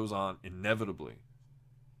goes on inevitably.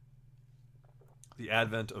 The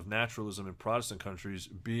advent of naturalism in Protestant countries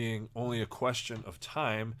being only a question of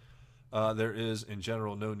time, there is in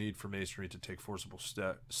general no need for Masonry to take forcible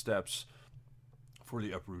steps for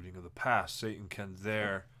the uprooting of the past. Satan can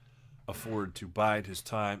there afford to bide his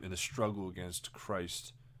time in the struggle against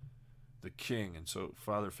Christ the King. And so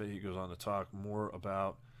Father Fahey goes on to talk more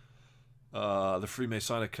about the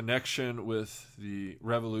Freemasonic connection with the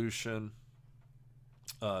Revolution,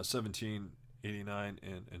 1789,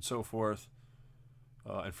 and so forth.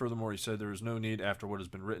 And furthermore, he said there is no need, after what has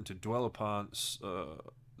been written, to dwell upon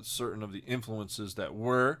certain of the influences that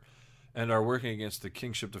were and are working against the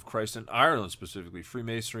kingship of Christ in Ireland specifically.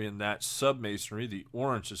 Freemasonry and that submasonry, the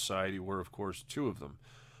Orange Society, were of course two of them.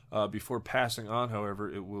 Before passing on,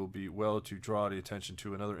 however, it will be well to draw the attention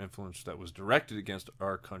to another influence that was directed against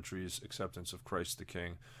our country's acceptance of Christ the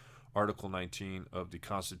King. Article 19 of the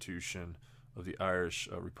Constitution of the Irish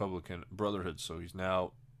Republican Brotherhood. So he's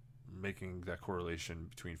now making that correlation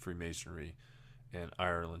between Freemasonry and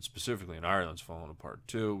Ireland, specifically. And Ireland's fallen apart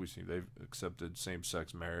too. We see they've accepted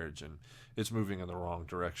same-sex marriage, and it's moving in the wrong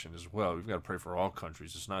direction as well. We've got to pray for all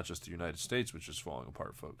countries. It's not just the United States which is falling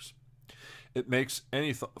apart, folks. It makes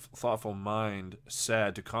any thoughtful mind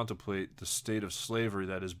sad to contemplate the state of slavery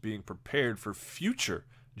that is being prepared for future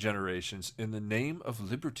generations in the name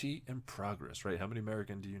of liberty and progress, right? How many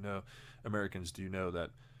Americans do you know that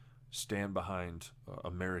stand behind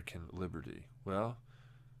American liberty? Well,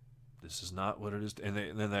 this is not what it is. And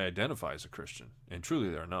then they identify as a Christian. And truly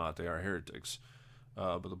they're not. They are heretics.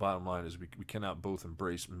 But the bottom line is we cannot both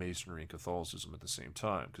embrace Masonry and Catholicism at the same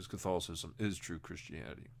time, because Catholicism is true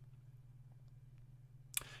Christianity.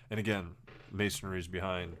 And again, Masonry is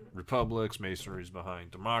behind republics. Masonry is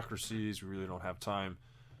behind democracies. We really don't have time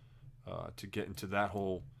to get into that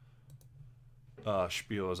whole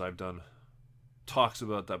spiel, as I've done talks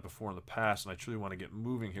about that before in the past, and I truly want to get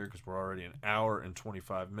moving here because we're already an hour and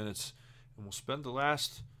 25 minutes, and we'll spend the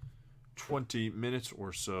last 20 minutes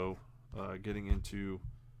or so getting into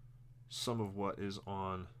some of what is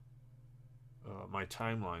on my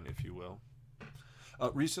timeline, if you will.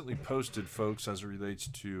 Recently posted, folks, as it relates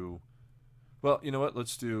to, well, you know what,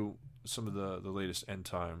 let's do some of the latest end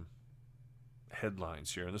time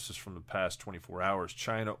headlines here, and this is from the past 24 hours.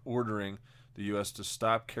 China ordering the U.S. to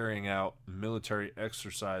stop carrying out military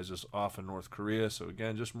exercises off of North Korea. So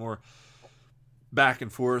again, just more back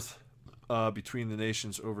and forth between the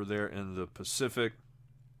nations over there in the Pacific.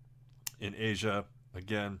 In Asia,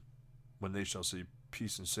 again, when they shall see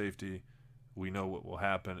peace and safety, we know what will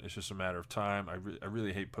happen. It's just a matter of time. I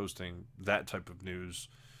really hate posting that type of news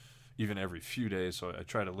even every few days, so I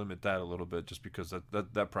try to limit that a little bit, just because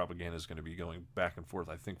that propaganda is going to be going back and forth,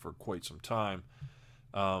 I think, for quite some time.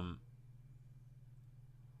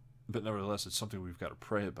 But nevertheless, it's something we've got to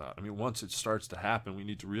pray about. I mean, once it starts to happen, we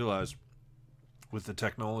need to realize, with the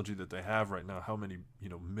technology that they have right now, how many,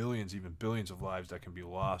 millions, even billions of lives that can be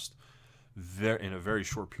lost in a very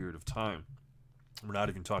short period of time. We're not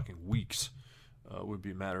even talking weeks. It would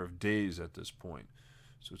be a matter of days at this point.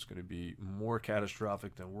 So it's going to be more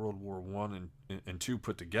catastrophic than World War I and II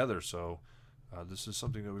put together. So this is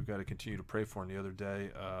something that we've got to continue to pray for. And the other day,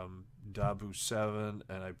 Dabu 7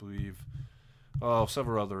 and I believe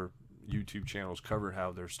several other YouTube channels covered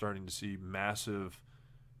how they're starting to see massive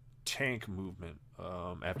tank movement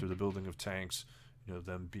after the building of tanks,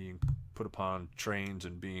 them being put upon trains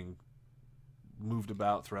and being moved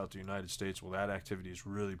about throughout the United States. Well, that activity is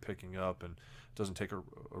really picking up, and it doesn't take a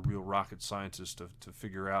real rocket scientist to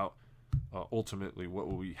figure out ultimately what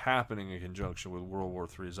will be happening in conjunction with World War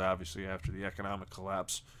III. Is obviously after the economic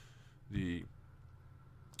collapse, the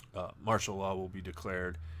martial law will be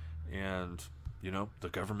declared, and the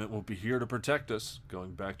government will be here to protect us,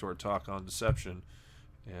 going back to our talk on deception,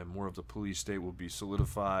 and more of the police state will be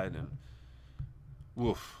solidified, and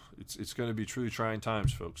it's going to be truly trying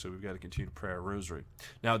times, folks, so we've got to continue to pray our rosary.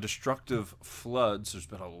 Now, destructive floods, there's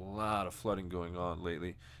been a lot of flooding going on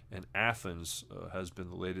lately, and Athens has been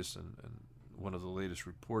the latest, and one of the latest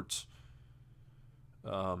reports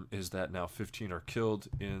is that now 15 are killed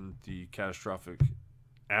in the catastrophic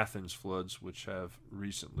Athens floods, which have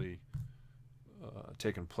recently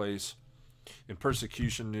taken place. In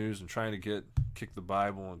persecution news and trying to kick the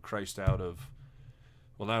Bible and Christ out of,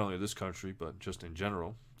 well, not only this country, but just in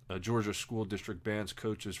general, a Georgia school district bans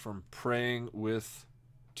coaches from praying with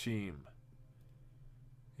team.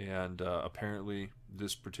 And apparently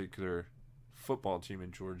this particular football team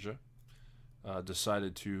in Georgia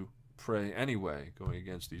decided to pray anyway, going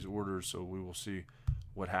against these orders, so we will see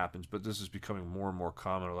what happens. But this is becoming more and more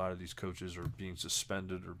common. A lot of these coaches are being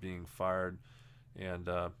suspended or being fired. And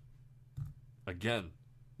again,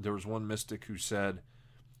 there was one mystic who said,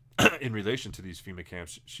 in relation to these FEMA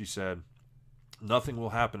camps, she said, nothing will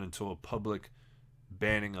happen until a public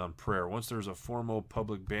banning on prayer. Once there's a formal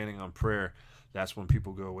public banning on prayer, that's when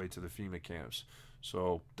people go away to the FEMA camps.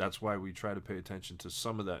 So that's why we try to pay attention to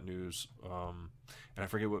some of that news. And I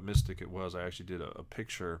forget what mystic it was. I actually did a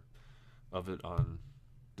picture of it on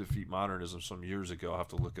Defeat Modernism some years ago. I'll have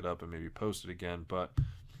to look it up and maybe post it again. But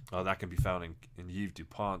that can be found in Yves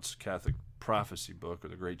Dupont's Catholic Prophecy book, or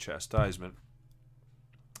The Great Chastisement,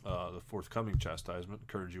 the forthcoming chastisement.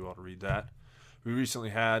 Encourage you all to read that. We recently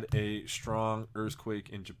had a strong earthquake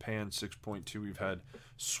in Japan, 6.2. We've had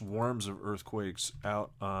swarms of earthquakes out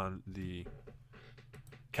on the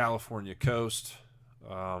California coast.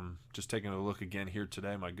 Just taking a look again here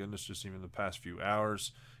today. My goodness, just even the past few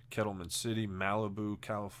hours. Kettleman City, Malibu,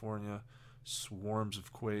 California. Swarms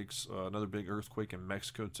of quakes. Another big earthquake in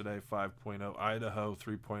Mexico today, 5.0. Idaho,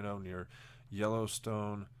 3.0 near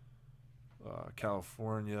Yellowstone,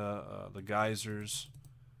 California. The geysers,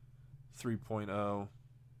 3.0.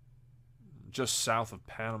 Just south of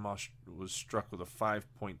Panama was struck with a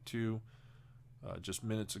 5.2 just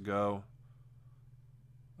minutes ago.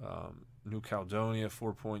 New Caledonia,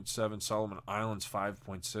 4.7. Solomon Islands,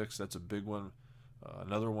 5.6. That's a big one.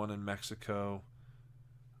 Another one in Mexico.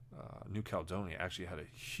 New Caledonia actually had a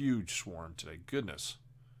huge swarm today. Goodness.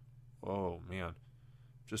 Oh, man.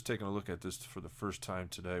 Just taking a look at this for the first time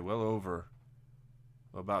today. Well over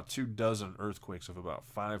about 24 earthquakes of about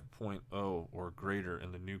 5.0 or greater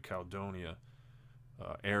in the New Caledonia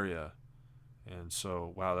area. And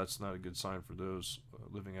so, wow, that's not a good sign for those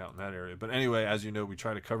living out in that area. But anyway, as you know, we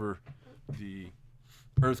try to cover the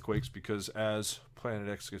earthquakes because as Planet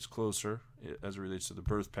X gets closer, as it relates to the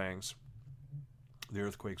birth pangs, the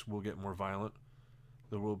earthquakes will get more violent.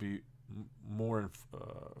 There will be more in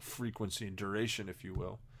frequency and duration, if you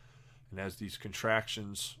will. And as these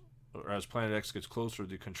contractions, or as Planet X gets closer,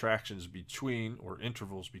 the contractions between, or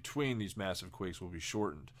intervals between these massive quakes will be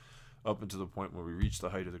shortened up until the point where we reach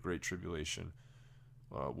the height of the Great Tribulation.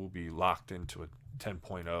 We'll be locked into a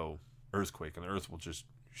 10.0 earthquake, and the earth will just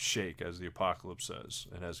shake, as the apocalypse says,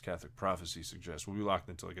 and as Catholic prophecy suggests. We'll be locked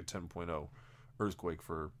into like a 10.0 earthquake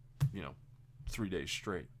for, 3 days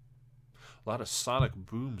straight. A lot of sonic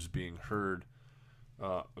booms being heard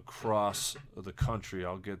across the country.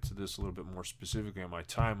 I'll get to this a little bit more specifically on my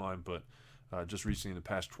timeline, but just recently in the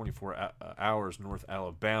past 24 hours, North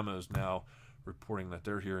Alabama is now reporting that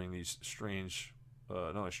they're hearing these strange,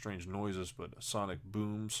 not only strange noises, but sonic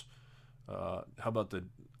booms. How about the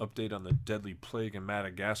update on the deadly plague in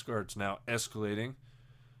Madagascar? It's now escalating,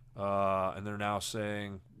 and they're now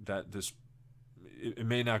saying that it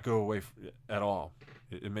may not go away at all.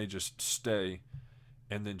 It may just stay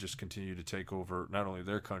and then just continue to take over not only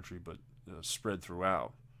their country, but spread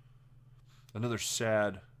throughout. Another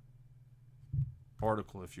sad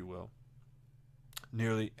article, if you will.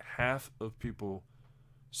 Nearly half of people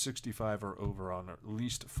 65 or over on at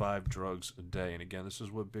least 5 drugs a day. And again, this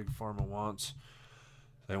is what Big Pharma wants.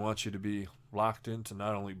 They want you to be locked into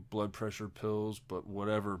not only blood pressure pills, but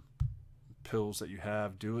whatever pills that you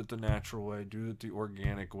have. Do it the natural way. Do it the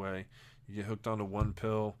organic way. You get hooked onto one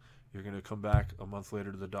pill, you're going to come back a month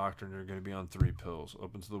later to the doctor and you're going to be on 3 pills,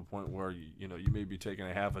 up until the point where you may be taking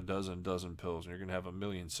a half a dozen pills and you're going to have a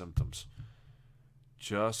million symptoms.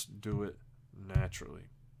 Just do it naturally.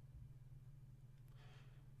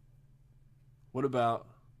 What about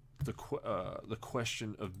the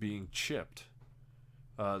question of being chipped?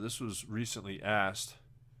 This was recently asked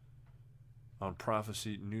on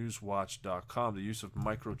prophecynewswatch.com. The use of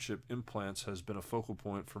microchip implants has been a focal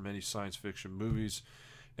point for many science fiction movies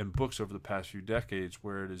and books over the past few decades,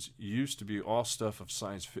 where it is used to be all stuff of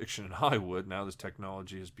science fiction in Hollywood. Now this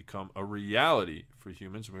technology has become a reality for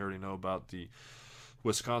humans. We already know about the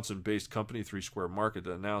Wisconsin-based company 3 Square Market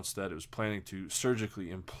that announced that it was planning to surgically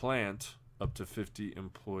implant up to 50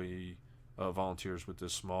 employee volunteers with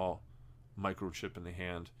this small microchip in the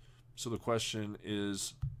hand. So the question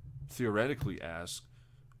is theoretically asked,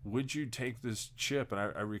 would you take this chip? And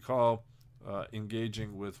I recall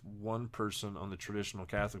engaging with one person on the traditional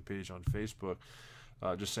Catholic page on Facebook,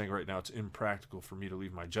 just saying right now it's impractical for me to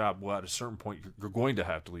leave my job. Well, at a certain point, you're going to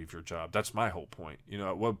have to leave your job. That's my whole point.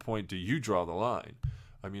 At what point do you draw the line?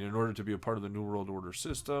 I mean, in order to be a part of the New World Order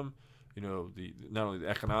system, not only the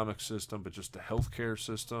economic system, but just the healthcare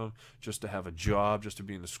system, just to have a job, just to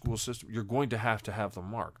be in the school system, you're going to have the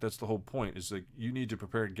mark. That's the whole point, is that you need to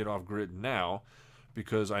prepare to get off grid now,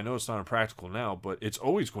 because I know it's not impractical now, but it's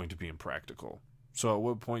always going to be impractical. So at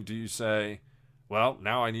what point do you say, well,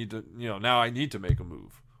 now I need to make a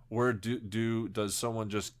move? Or does someone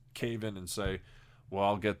just cave in and say, well,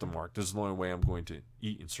 I'll get the mark. This is the only way I'm going to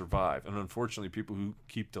eat and survive. And unfortunately, people who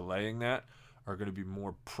keep delaying that are going to be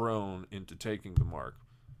more prone into taking the mark.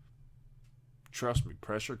 Trust me,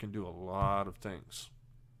 pressure can do a lot of things.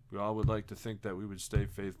 We all would like to think that we would stay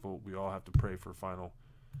faithful. We all have to pray for final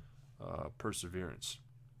perseverance.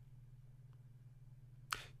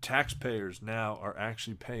 Taxpayers now are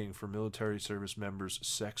actually paying for military service members'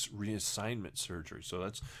 sex reassignment surgery. So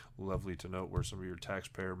that's lovely to note, where some of your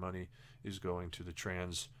taxpayer money is going to the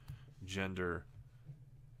transgender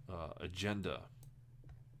agenda.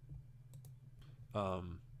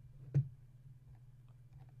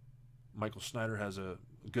 Michael Snyder has a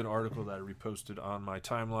good article that I reposted on my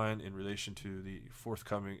timeline in relation to the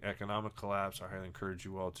forthcoming economic collapse. I highly encourage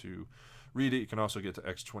you all to read it. You can also get the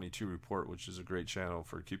X22 report, which is a great channel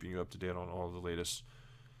for keeping you up to date on all the latest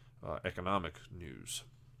economic news.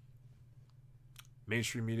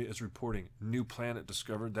 Mainstream media is reporting new planet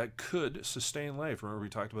discovered that could sustain life. Remember we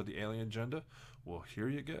talked about the alien agenda? Well, here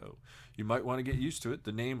you go. You might want to get used to it.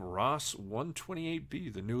 The name Ross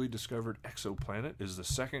 128b, the newly discovered exoplanet, is the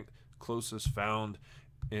second closest found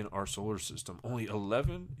in our solar system, only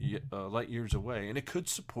 11 light years away, and it could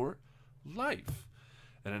support life.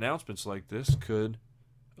 And announcements like this could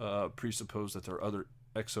presuppose that there are other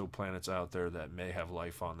exoplanets out there that may have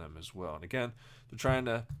life on them as well. And again, they're trying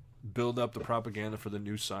to build up the propaganda for the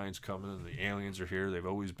new science coming, and the aliens are here. They've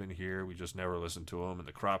always been here. We just never listen to them. And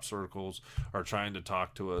the crop circles are trying to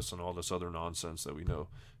talk to us, and all this other nonsense that we know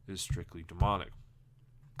is strictly demonic.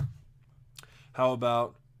 How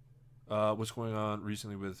about what's going on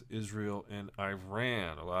recently with Israel and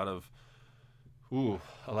Iran? A lot of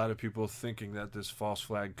people thinking that this false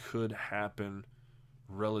flag could happen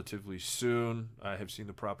relatively soon. I have seen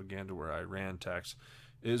the propaganda where Iran attacks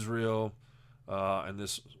Israel, and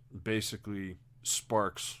this basically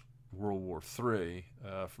sparks World War III.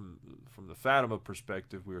 From the Fatima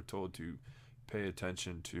perspective, we are told to pay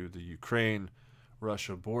attention to the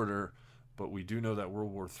Ukraine-Russia border, but we do know that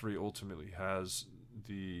World War III ultimately has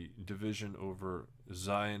the division over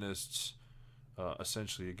Zionists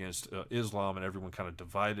essentially against Islam, and everyone kind of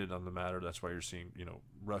divided on the matter. That's why you're seeing,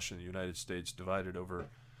 Russia and the United States divided over,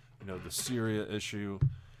 the Syria issue,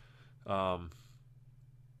 and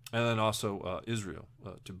then also Israel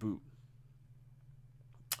to boot.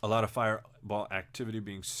 A lot of fireball activity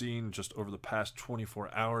being seen just over the past 24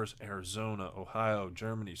 hours. Arizona, Ohio,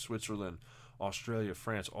 Germany, Switzerland, Australia,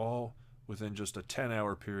 France, all within just a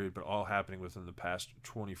 10-hour period, but all happening within the past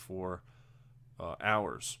 24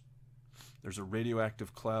 hours. There's a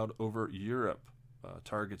radioactive cloud over Europe,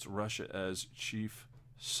 targets Russia as chief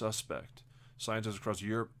suspect. Scientists across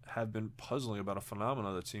Europe have been puzzling about a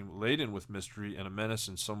phenomenon that seemed laden with mystery and a menace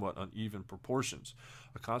in somewhat uneven proportions.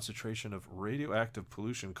 A concentration of radioactive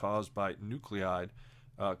pollution caused by nuclide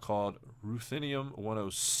called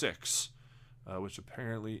ruthenium-106, which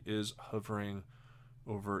apparently is hovering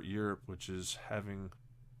over Europe, which is having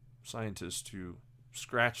scientists to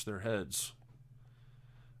scratch their heads.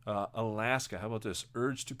 Alaska, how about this?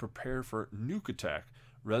 Urged to prepare for nuke attack.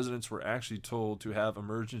 residents were actually told to have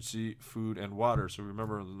emergency food and water. So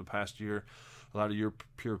remember, in the past year, a lot of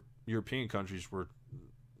European countries were,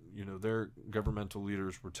 their governmental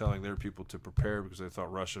leaders were telling their people to prepare because they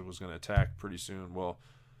thought Russia was going to attack pretty soon. Well,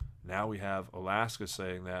 now we have Alaska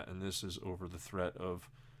saying that, and this is over the threat of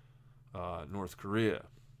North Korea.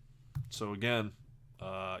 So again,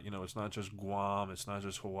 it's not just Guam, it's not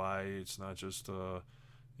just Hawaii, it's not just the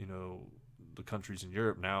countries in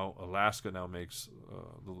Europe. Now Alaska now makes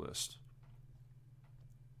the list.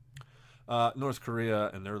 North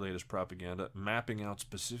Korea and their latest propaganda, mapping out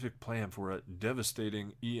specific plan for a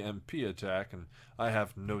devastating EMP attack, and I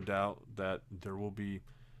have no doubt that there will be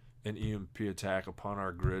an EMP attack upon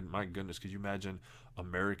our grid. My goodness, could you imagine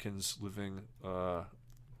Americans living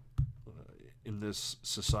in this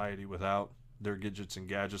society without their gadgets and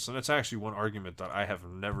gadgets? And that's actually one argument that I have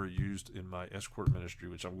never used in my escort ministry,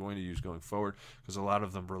 which I'm going to use going forward, because a lot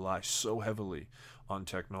of them rely so heavily on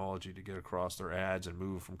technology to get across their ads and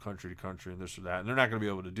move from country to country and this or that. And they're not going to be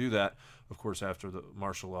able to do that, of course, after the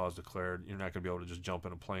martial law is declared. You're not going to be able to just jump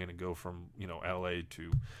in a plane and go from LA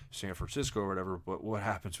to San Francisco or whatever. But what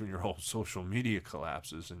happens when your whole social media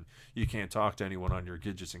collapses and you can't talk to anyone on your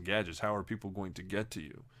gadgets and gadgets? How are people going to get to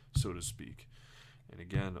you, so to speak? And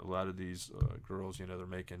again, a lot of these girls, they're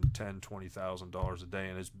making $10,000, $20,000 a day,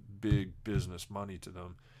 and it's big business money to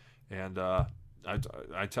them. And I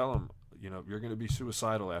tell them, you're going to be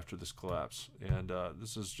suicidal after this collapse. And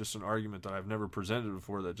this is just an argument that I've never presented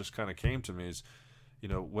before that just kind of came to me is,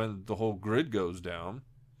 when the whole grid goes down,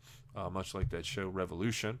 much like that show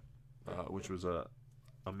Revolution, which was a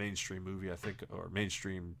mainstream movie, I think, or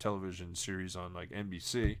mainstream television series on like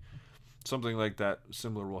NBC. Something like that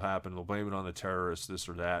similar will happen. They'll blame it on the terrorists, this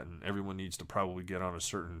or that, and everyone needs to probably get on a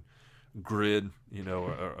certain grid,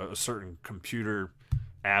 a certain computer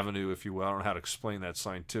avenue, if you will. I don't know how to explain that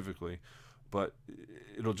scientifically, but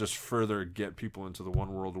it'll just further get people into the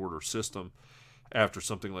one world order system after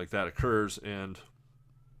something like that occurs. And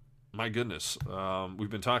my goodness,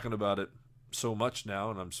 we've been talking about it so much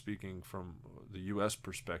now, and I'm speaking from the U.S.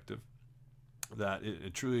 perspective, that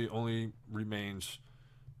it truly only remains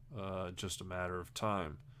just a matter of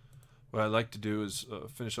time. What I'd like to do is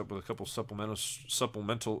finish up with a couple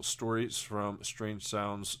supplemental stories from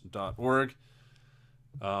strangesounds.org.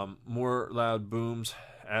 More loud booms,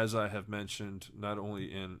 as I have mentioned, not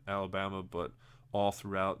only in Alabama but all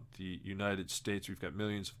throughout the United States. We've got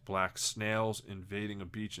millions of black snails invading a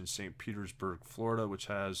beach in St. Petersburg, Florida, which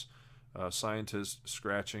has scientists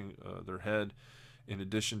scratching their head. In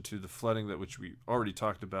addition to the flooding which we already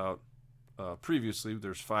talked about previously,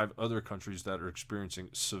 there's 5 other countries that are experiencing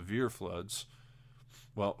severe floods.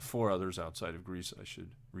 Well, 4 others outside of Greece, I should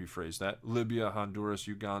rephrase that. Libya, Honduras,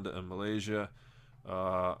 Uganda, and Malaysia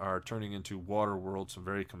are turning into water worlds. Some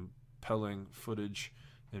very compelling footage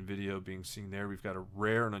and video being seen there. We've got a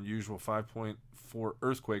rare and unusual 5.4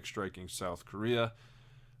 earthquake striking South Korea.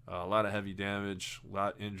 A lot of heavy damage, a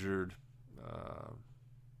lot injured,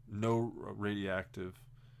 no radioactive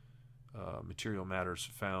material matters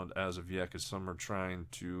found as of yet, because some are trying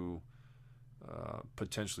to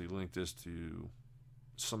potentially link this to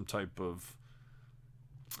some type of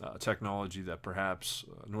technology that perhaps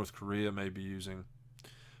North Korea may be using.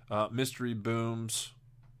 Mystery booms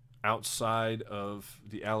outside of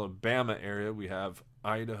the Alabama area. We have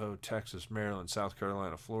Idaho, Texas, Maryland, South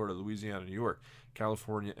Carolina, Florida, Louisiana, New York,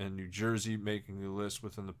 California, and New Jersey making the list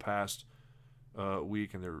within the past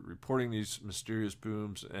week, and they're reporting these mysterious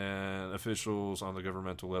booms, and officials on the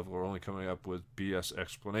governmental level are only coming up with BS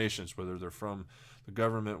explanations, whether they're from the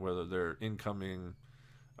government, whether they're incoming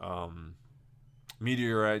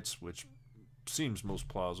meteorites, which seems most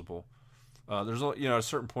plausible. There's at a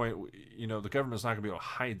certain point, the government's not going to be able to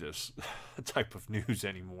hide this type of news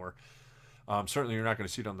anymore. Certainly, you're not going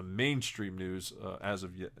to see it on the mainstream news as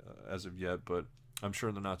of yet, but I'm sure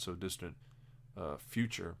in the not so distant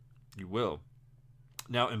future you will.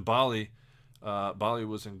 Now in Bali, Bali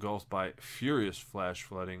was engulfed by furious flash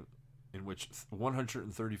flooding, in which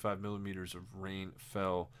 135 millimeters of rain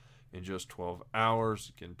fell in just 12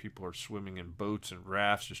 hours. Again, people are swimming in boats and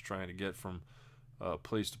rafts, just trying to get from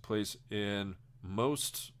place to place in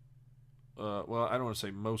most, well, I don't want to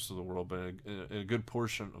say most of the world, but in a good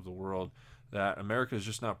portion of the world that America is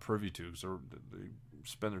just not privy to, because they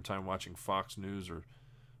spend their time watching Fox News or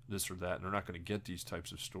this or that, and they're not going to get these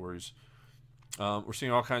types of stories. We're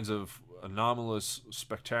seeing all kinds of anomalous,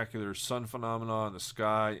 spectacular sun phenomena in the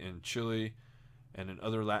sky in Chile and in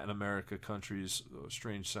other Latin America countries.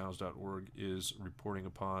 Strangesounds.org is reporting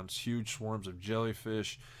upon huge swarms of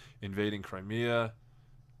jellyfish invading Crimea.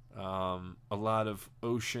 A lot of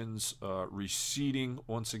oceans receding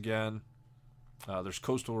once again. There's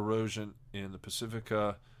coastal erosion in the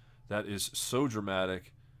Pacifica that is so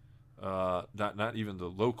dramatic, not even the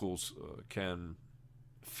locals can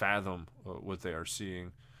fathom what they are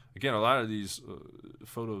seeing. Again, a lot of these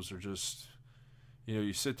photos are just,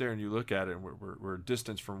 you sit there and you look at it, and we're a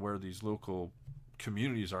distance from where these local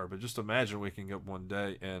communities are. But just imagine waking up one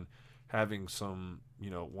day and having some,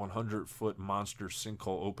 100-foot monster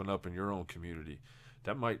sinkhole open up in your own community.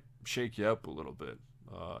 That might shake you up a little bit.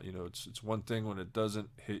 It's one thing when it doesn't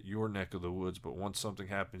hit your neck of the woods, but once something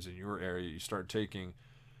happens in your area, you start taking,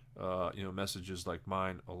 messages like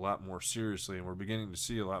mine a lot more seriously, and we're beginning to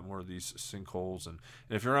see a lot more of these sinkholes. And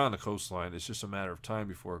if you're on the coastline, it's just a matter of time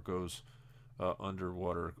before it goes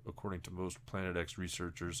underwater, according to most Planet X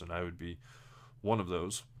researchers, and I would be one of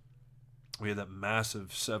those. We had that massive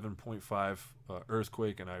 7.5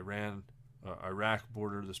 earthquake in Iraq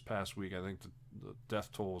border this past week. I think the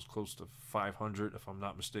death toll is close to 500, if I'm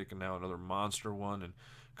not mistaken. Now another monster one in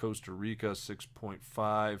Costa Rica,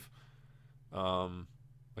 6.5.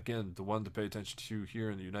 Again, the one to pay attention to here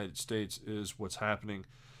in the United States is what's happening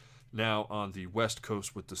now on the West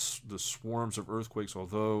Coast with the swarms of earthquakes,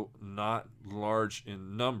 although not large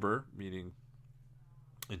in number, meaning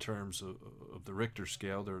in terms of the Richter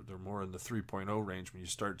scale, they're more in the 3.0 range. When you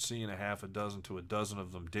start seeing a half a dozen to a dozen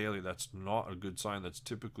of them daily, that's not a good sign. That's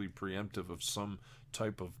typically preemptive of some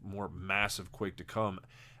type of more massive quake to come,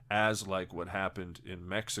 as like what happened in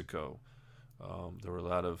Mexico. There were a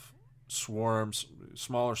lot of swarms,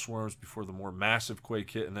 smaller swarms before the more massive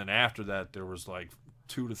quake hit, and then after that there was like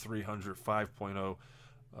 200 to 300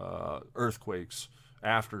 5.0 earthquakes,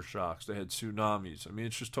 aftershocks. They had tsunamis. I mean,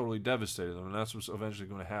 it's just totally devastated them, and that's what's eventually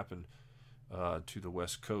going to happen to the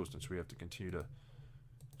West Coast, and so we have to continue to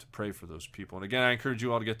pray for those people. And again, I encourage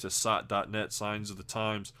you all to get to SOT.net, Signs of the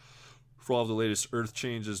Times, for all the latest earth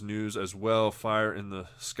changes news as well, fire in the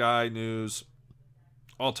sky news,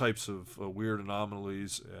 all types of weird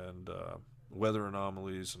anomalies and weather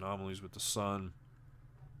anomalies with the sun.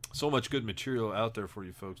 So much good material out there for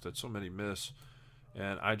you folks that so many miss.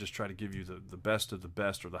 And I just try to give you the best of the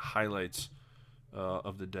best, or the highlights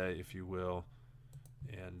of the day, if you will.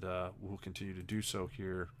 And we'll continue to do so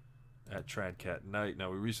here at Tradcatknight.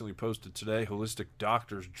 Now, we recently posted today, holistic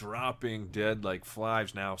doctors dropping dead like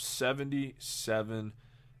flies. Now, 77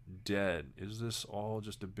 dead. Is this all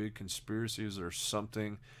just a big conspiracy? Is there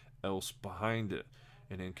something else behind it?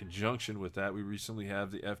 And in conjunction with that, we recently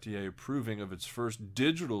have the FDA approving of its first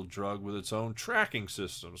digital drug with its own tracking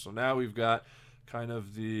system. So now we've got kind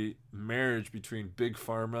of the marriage between Big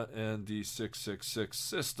Pharma and the 666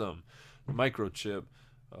 system, the microchip,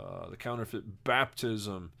 the counterfeit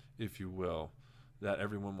baptism, if you will, that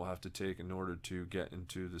everyone will have to take in order to get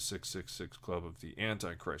into the 666 club of the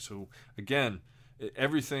Antichrist. So again,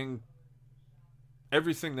 everything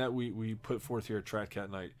that we put forth here at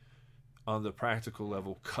Tradcatknight on the practical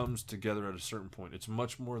level comes together at a certain point. It's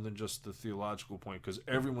much more than just the theological point, because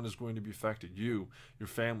everyone is going to be affected. You, your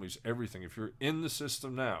families, everything. If you're in the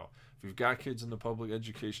system now, if you've got kids in the public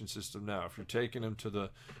education system now, if you're taking them to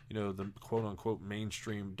the quote unquote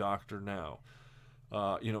mainstream doctor now,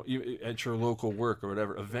 at your local work or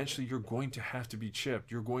whatever, eventually you're going to have to be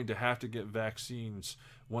chipped. You're going to have to get vaccines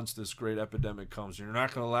once this great epidemic comes. And you're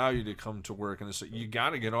not going to allow you to come to work, and so you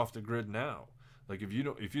got to get off the grid now. Like if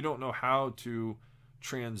you don't know how to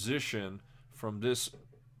transition from this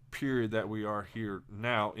period that we are here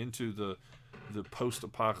now into the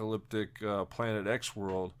post-apocalyptic Planet X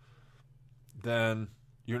world, then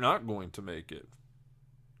you're not going to make it.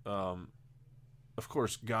 Of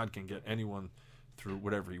course, God can get anyone through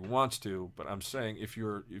whatever He wants to, but I'm saying if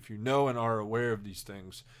you know and are aware of these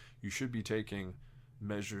things, you should be taking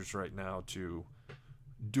measures right now to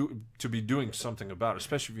be doing something about it,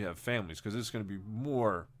 especially if you have families, because it's going to be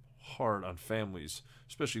more hard on families,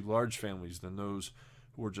 especially large families, than those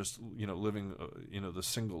who are just living the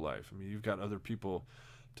single life. I mean, you've got other people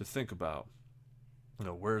to think about.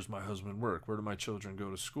 Where's my husband work? Where do my children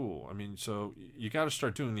go to school? I mean, so you got to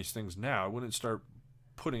start doing these things now. I wouldn't start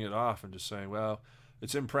putting it off and just saying, well,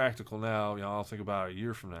 it's impractical now, I'll think about it a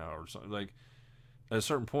year from now or something. Like, at a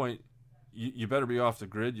certain point, you better be off the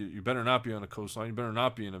grid. You better not be on a coastline. You better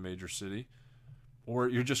not be in a major city, or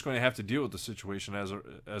you're just going to have to deal with the situation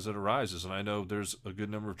as it arises. And I know there's a good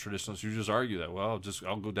number of traditionalists who just argue that, well,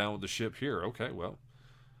 I'll go down with the ship here. Okay, well,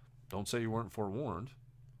 don't say you weren't forewarned.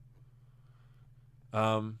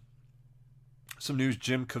 Some news: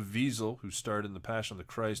 Jim Caviezel, who starred in The Passion of the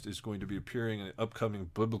Christ, is going to be appearing in the upcoming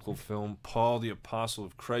biblical film Paul the Apostle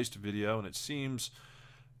of Christ video, and it seems,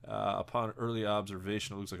 upon early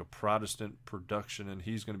observation, it looks like a Protestant production, and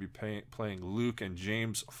he's going to be playing Luke, and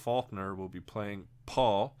James Faulkner will be playing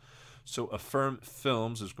Paul. So Affirm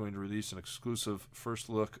Films is going to release an exclusive first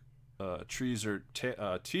look teaser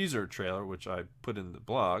trailer, which I put in the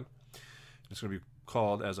blog. It's going to be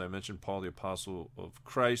called, as I mentioned, Paul the Apostle of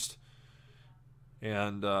Christ.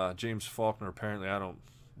 And James Faulkner, apparently, I don't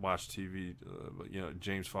watch TV, but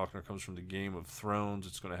James Faulkner comes from the Game of Thrones.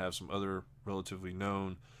 It's going to have some other relatively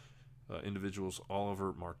known individuals,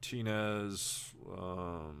 Oliver Martinez,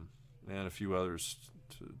 and a few others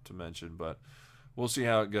to mention, but we'll see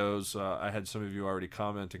how it goes. I had some of you already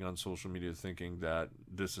commenting on social media thinking that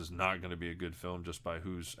this is not going to be a good film just by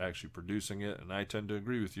who's actually producing it, and I tend to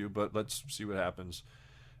agree with you, but let's see what happens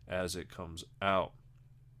as it comes out.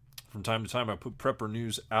 From time to time, I put prepper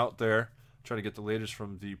news out there, try to get the latest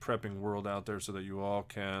from the prepping world out there so that you all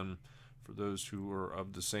can, for those who are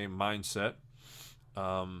of the same mindset,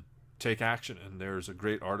 take action. And there's a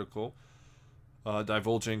great article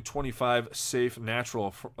divulging 25 safe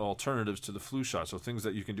natural alternatives to the flu shot. So things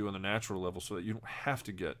that you can do on the natural level so that you don't have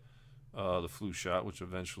to get the flu shot, which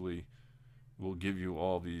eventually will give you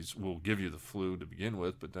the flu to begin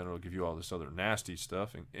with, but then it'll give you all this other nasty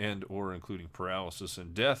stuff and or including paralysis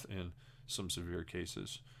and death in some severe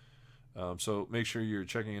cases. So make sure you're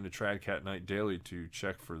checking into Tradcatknight daily to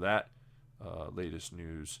check for that latest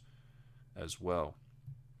news as well.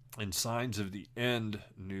 And signs of the end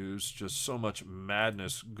news, just so much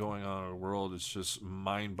madness going on in the world. It's just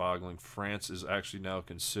mind-boggling. France is actually now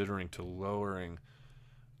considering to lowering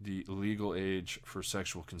the legal age for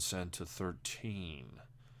sexual consent to 13.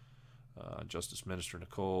 Justice Minister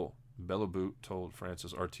Nicole Bellibout told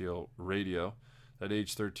France's RTL radio that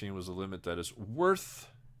age 13 was a limit that is worth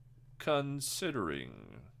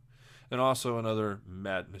considering. And also in other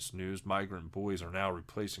madness news, migrant boys are now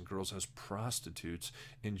replacing girls as prostitutes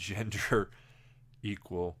in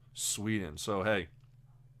gender-equal Sweden. So, hey,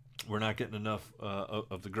 we're not getting enough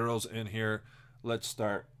of the girls in here. Let's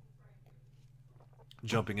start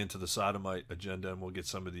jumping into the sodomite agenda, and we'll get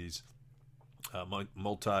some of these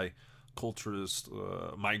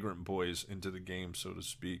multiculturalist migrant boys into the game, so to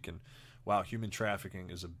speak. And wow, human trafficking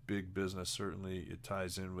is a big business. Certainly, it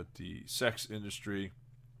ties in with the sex industry.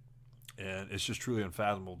 And it's just truly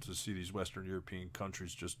unfathomable to see these Western European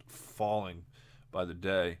countries just falling by the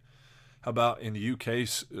day. How about in the UK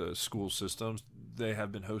school systems? They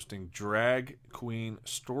have been hosting drag queen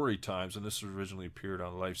story times, and this originally appeared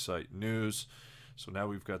on LifeSite News. So now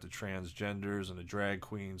we've got the transgenders and the drag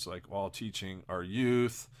queens like all teaching our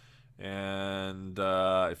youth. And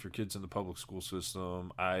if your kid's in the public school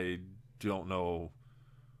system, I don't know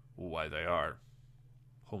why they are.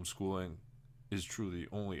 Homeschooling is truly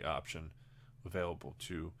the only option available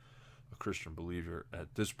to a Christian believer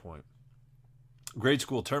at this point. Grade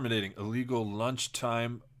school terminating illegal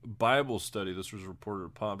lunchtime Bible study. This was reported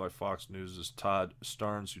upon by Fox News' Todd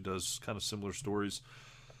Starnes, who does kind of similar stories.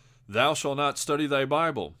 Thou shalt not study thy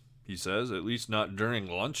Bible, he says, at least not during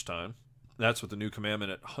lunchtime. That's what the new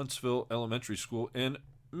commandment at Huntsville Elementary School in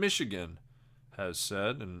Michigan has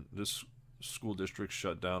said, and this school district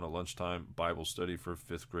shut down a lunchtime Bible study for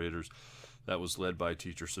fifth graders that was led by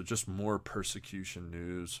teachers. So just more persecution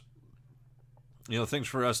news. Things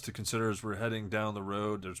for us to consider as we're heading down the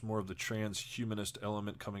road. There's more of the transhumanist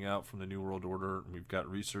element coming out from the New World Order. We've got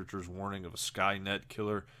researchers warning of a Skynet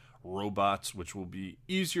killer robots, which will be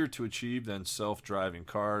easier to achieve than self-driving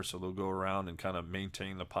cars. So they'll go around and kind of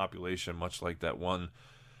maintain the population, much like that one,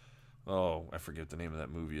 I forget the name of that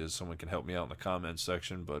movie is. Someone can help me out in the comments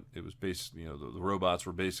section, but it was basically, the robots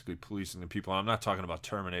were basically policing the people. I'm not talking about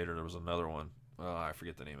Terminator. There was another one. I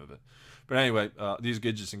forget the name of it. But anyway, these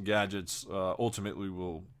gadgets ultimately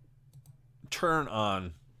will turn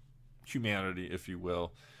on humanity, if you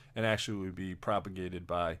will, and actually be propagated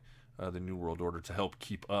by the New World Order to help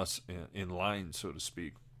keep us in line, so to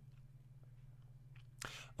speak.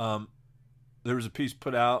 There was a piece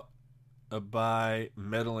put out by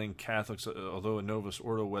meddling Catholics, although a Novus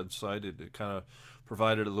Ordo website, it kind of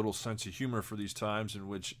provided a little sense of humor for these times in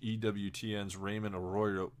which EWTN's Raymond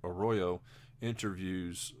Arroyo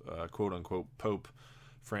interviews, quote-unquote, Pope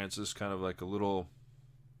Francis, kind of like a little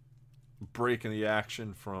break in the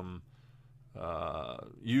action from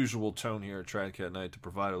usual tone here at Tradcatknight to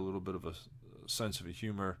provide a little bit of a sense of a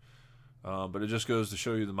humor. But it just goes to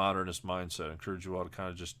show you the modernist mindset. I encourage you all to kind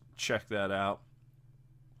of just check that out.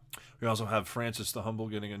 We also have Francis the Humble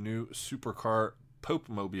getting a new supercar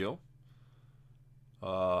Pope-mobile.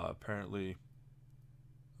 Apparently,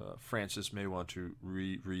 Francis may want to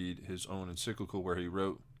reread his own encyclical where he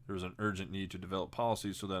wrote, there is an urgent need to develop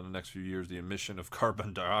policies so that in the next few years the emission of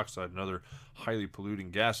carbon dioxide and other highly polluting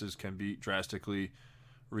gases can be drastically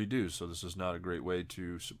reduced. So this is not a great way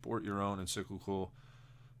to support your own encyclical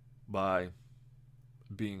by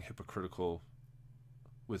being hypocritical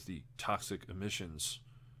with the toxic emissions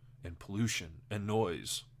and pollution and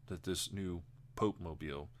noise that this new Pope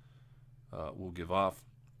Mobile will give off.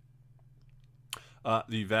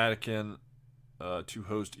 The Vatican to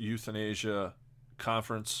host euthanasia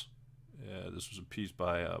conference. This was a piece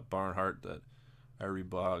by Barnhart that I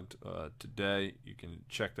reblogged today. You can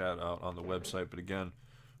check that out on the website. But again,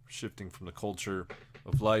 shifting from the culture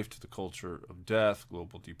of life to the culture of death,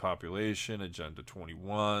 global depopulation, Agenda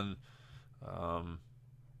 21.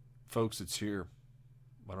 Folks, it's here.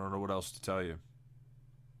 I don't know what else to tell you.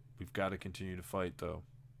 We've got to continue to fight, though.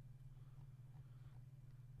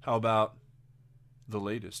 How about the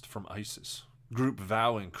latest from ISIS? Group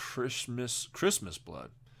vowing Christmas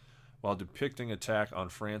blood while depicting attack on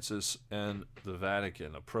Francis and the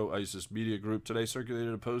Vatican. A pro-ISIS media group today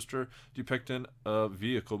circulated a poster depicting a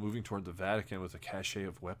vehicle moving toward the Vatican with a cache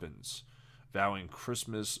of weapons, vowing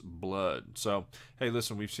Christmas blood. So, hey,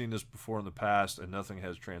 listen, we've seen this before in the past, and nothing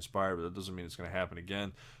has transpired, but that doesn't mean it's going to happen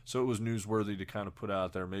again. So it was newsworthy to kind of put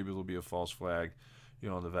out there. Maybe there'll be a false flag, in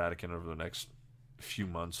the Vatican over the next few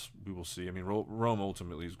months. We will see. I mean, Rome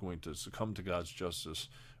ultimately is going to succumb to God's justice,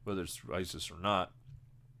 whether it's through ISIS or not.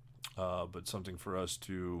 But something for us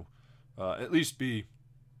to at least be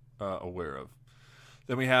aware of.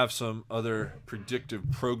 Then we have some other predictive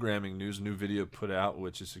programming news. A new video put out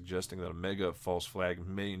which is suggesting that a mega false flag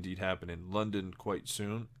may indeed happen in London quite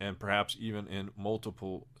soon, and perhaps even in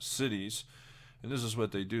multiple cities. And this is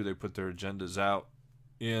what they do. They put their agendas out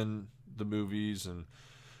in the movies and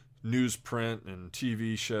newsprint and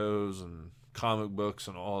TV shows and comic books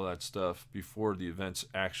and all that stuff before the events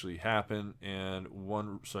actually happen. And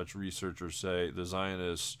one such researcher say the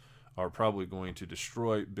Zionists are probably going to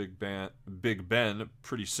destroy Big Ben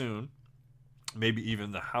pretty soon, maybe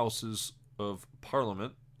even the Houses of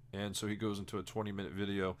Parliament. And so he goes into a 20-minute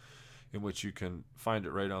video in which you can find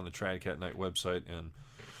it right on the Tradcatknight website and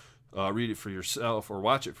read it for yourself or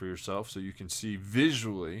watch it for yourself, so you can see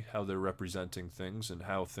visually how they're representing things and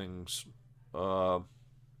how things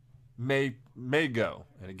may go.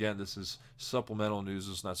 And again, this is supplemental news.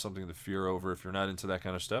 It's not something to fear over. If you're not into that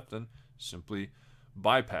kind of stuff, then simply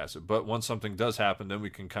bypass it. But once something does happen, then we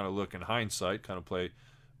can kind of look in hindsight, kind of play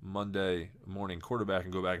Monday morning quarterback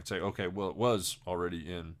and go back and say, okay, well, it was already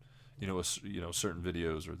in certain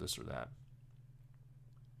videos or this or that.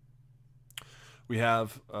 We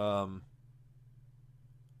have an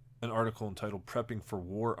article entitled "Prepping for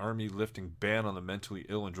War: Army Lifting Ban on the Mentally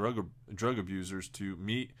Ill and Drug Abusers to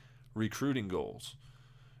Meet Recruiting Goals."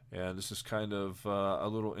 And this is kind of a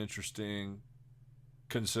little interesting,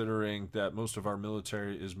 considering that most of our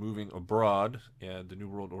military is moving abroad, and the New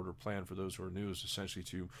World Order plan, for those who are new, is essentially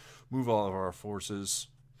to move all of our forces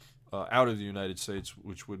out of the United States,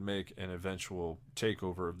 which would make an eventual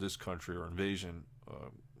takeover of this country or invasion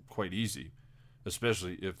quite easy,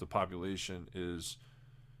 especially if the population is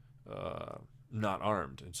not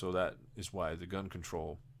armed. And so that is why the gun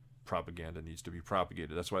control propaganda needs to be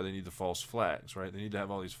propagated. That's why they need the false flags, right? They need to have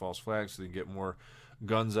all these false flags so they can get more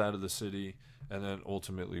guns out of the city, and then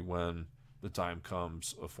ultimately when the time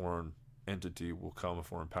comes, a foreign entity will come, a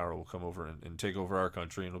foreign power will come over and take over our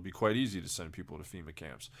country, and it'll be quite easy to send people to FEMA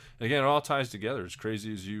camps. And again, it all ties together. As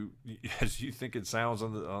crazy as you think it sounds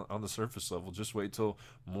on the surface level, just wait till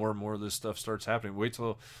more and more of this stuff starts happening. Wait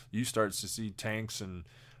till you start to see tanks and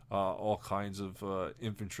all kinds of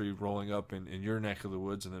infantry rolling up in your neck of the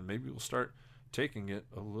woods, and then maybe we'll start taking it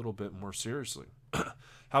a little bit more seriously.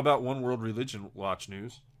 How about One World Religion Watch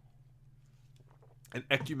news? An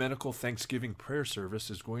ecumenical Thanksgiving prayer service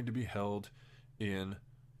is going to be held in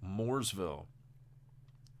Mooresville.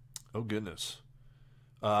 Oh, goodness.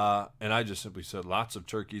 And I just simply said lots of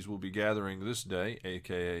turkeys will be gathering this day,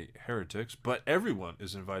 a.k.a. heretics, but everyone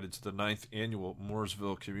is invited to the 9th annual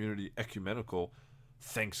Mooresville Community Ecumenical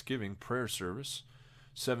Thanksgiving prayer service.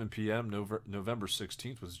 7 p.m. November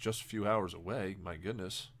 16th was just a few hours away. My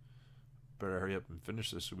goodness. Better hurry up and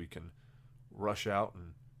finish this so we can rush out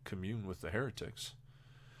and commune with the heretics.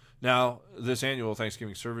 Now, this annual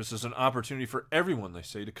Thanksgiving service is an opportunity for everyone, they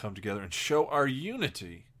say, to come together and show our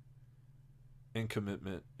unity and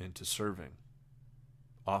commitment into serving.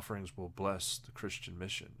 Offerings will bless the Christian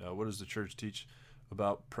mission. Now, what does the church teach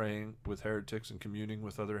about praying with heretics and communing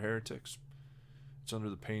with other heretics? It's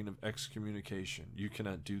under the pain of excommunication. You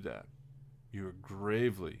cannot do that. You are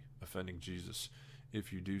gravely offending Jesus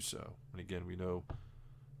if you do so. And again, we know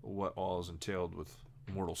what all is entailed with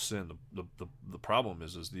mortal sin. The problem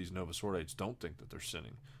is these Novus Ordites don't think that they're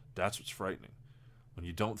sinning. That's what's frightening. When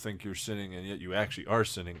you don't think you're sinning and yet you actually are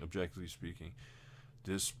sinning, objectively speaking,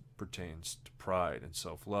 this pertains to pride and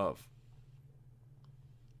self-love.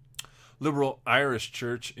 Liberal Irish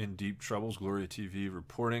Church in deep troubles. Gloria TV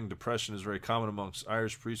reporting depression is very common amongst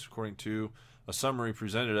Irish priests, according to a summary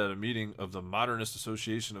presented at a meeting of the Modernist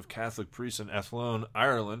Association of Catholic Priests in Athlone,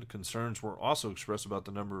 Ireland. Concerns were also expressed about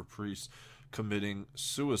the number of priests committing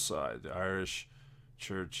suicide. The Irish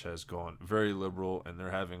Church has gone very liberal, and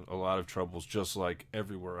they're having a lot of troubles just like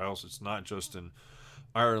everywhere else. It's not just in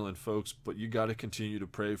Ireland, folks, but you got to continue to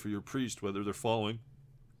pray for your priest, whether they're following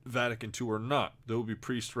Vatican II or not. There will be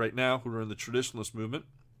priests right now who are in the traditionalist movement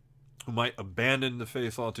who might abandon the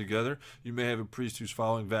faith altogether. You may have a priest who's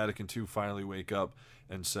following Vatican II finally wake up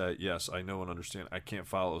and say, yes, I know and understand, I can't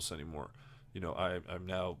follow this anymore. You know, I'm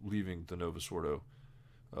now leaving the Novus Ordo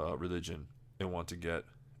religion and want to get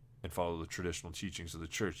and follow the traditional teachings of the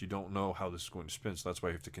church. You don't know how this is going to spin, so that's why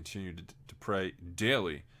you have to continue to pray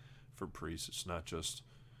daily for priests. It's not just,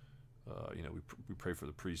 we pray for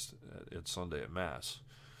the priest at Sunday at Mass.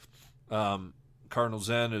 Cardinal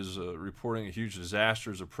Zen is reporting a huge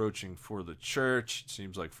disaster is approaching for the church. It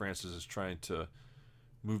seems like Francis is trying to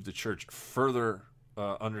move the church further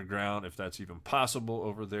underground, if that's even possible,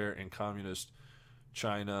 over there in communist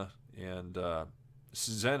China. And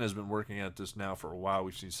Zen has been working at this now for a while.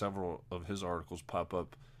 We've seen several of his articles pop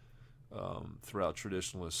up throughout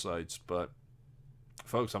traditionalist sites. But,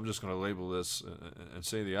 folks, I'm just going to label this and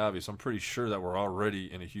say the obvious. I'm pretty sure that we're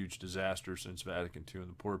already in a huge disaster since Vatican II, and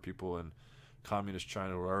the poor people in communist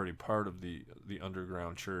China, who are already part of the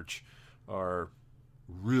underground church, are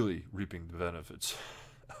really reaping the benefits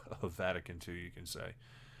of Vatican II, you can say.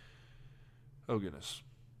 Oh, goodness.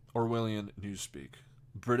 Orwellian newspeak.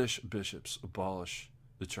 British bishops abolish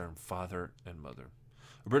the term father and mother.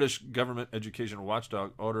 A British government education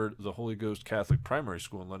watchdog ordered the Holy Ghost Catholic primary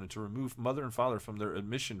school in London to remove mother and father from their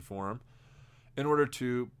admission form in order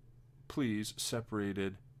to please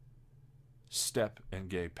separated step and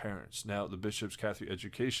gay parents. Now, the Bishop's Catholic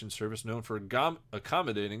Education Service, known for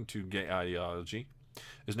accommodating to gay ideology,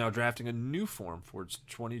 is now drafting a new form for its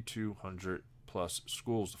 2,200 plus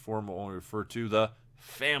schools. The form will only refer to the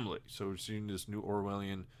family. So we've seen this new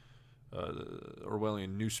Orwellian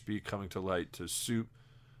newspeak coming to light to suit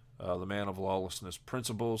the man of lawlessness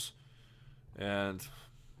principles. And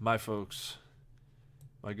my folks,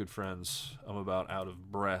 my good friends, I'm about out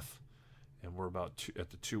of breath, and we're about at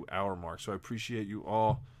the 2-hour mark. So I appreciate you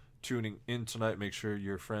all tuning in tonight. Make sure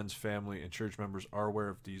your friends, family, and church members are aware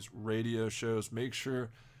of these radio shows. Make sure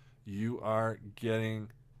you are getting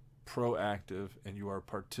proactive and you are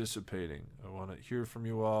participating. I want to hear from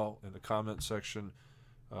you all in the comment section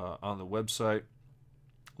on the website.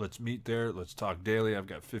 Let's meet there. Let's talk daily. I've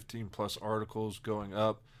got 15 plus articles going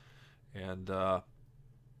up. And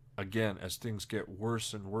again, as things get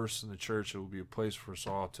worse and worse in the church, it will be a place for us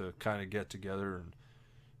all to kind of get together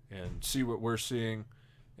and see what we're seeing,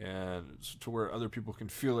 and to where other people can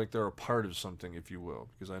feel like they're a part of something, if you will.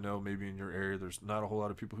 Because I know maybe in your area there's not a whole lot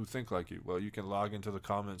of people who think like you. Well, you can log into the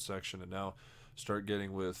comment section and now start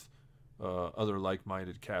getting with other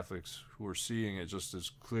like-minded Catholics who are seeing it just as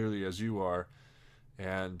clearly as you are,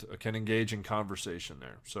 and can engage in conversation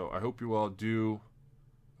there. So I hope you all do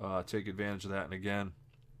take advantage of that. And again,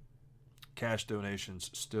 cash donations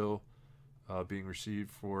still being received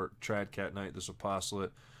for Tradcatknight, this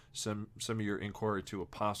apostolate. Send me your inquiry to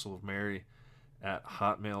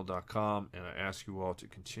apostleofmary@hotmail.com, and I ask you all to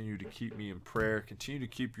continue to keep me in prayer. Continue to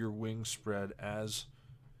keep your wings spread as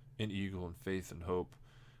an eagle in faith and hope.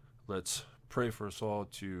 Let's pray for us all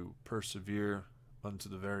to persevere unto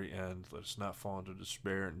the very end. Let us not fall into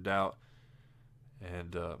despair and doubt.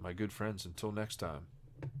 And my good friends, until next time,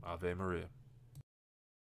 Ave Maria.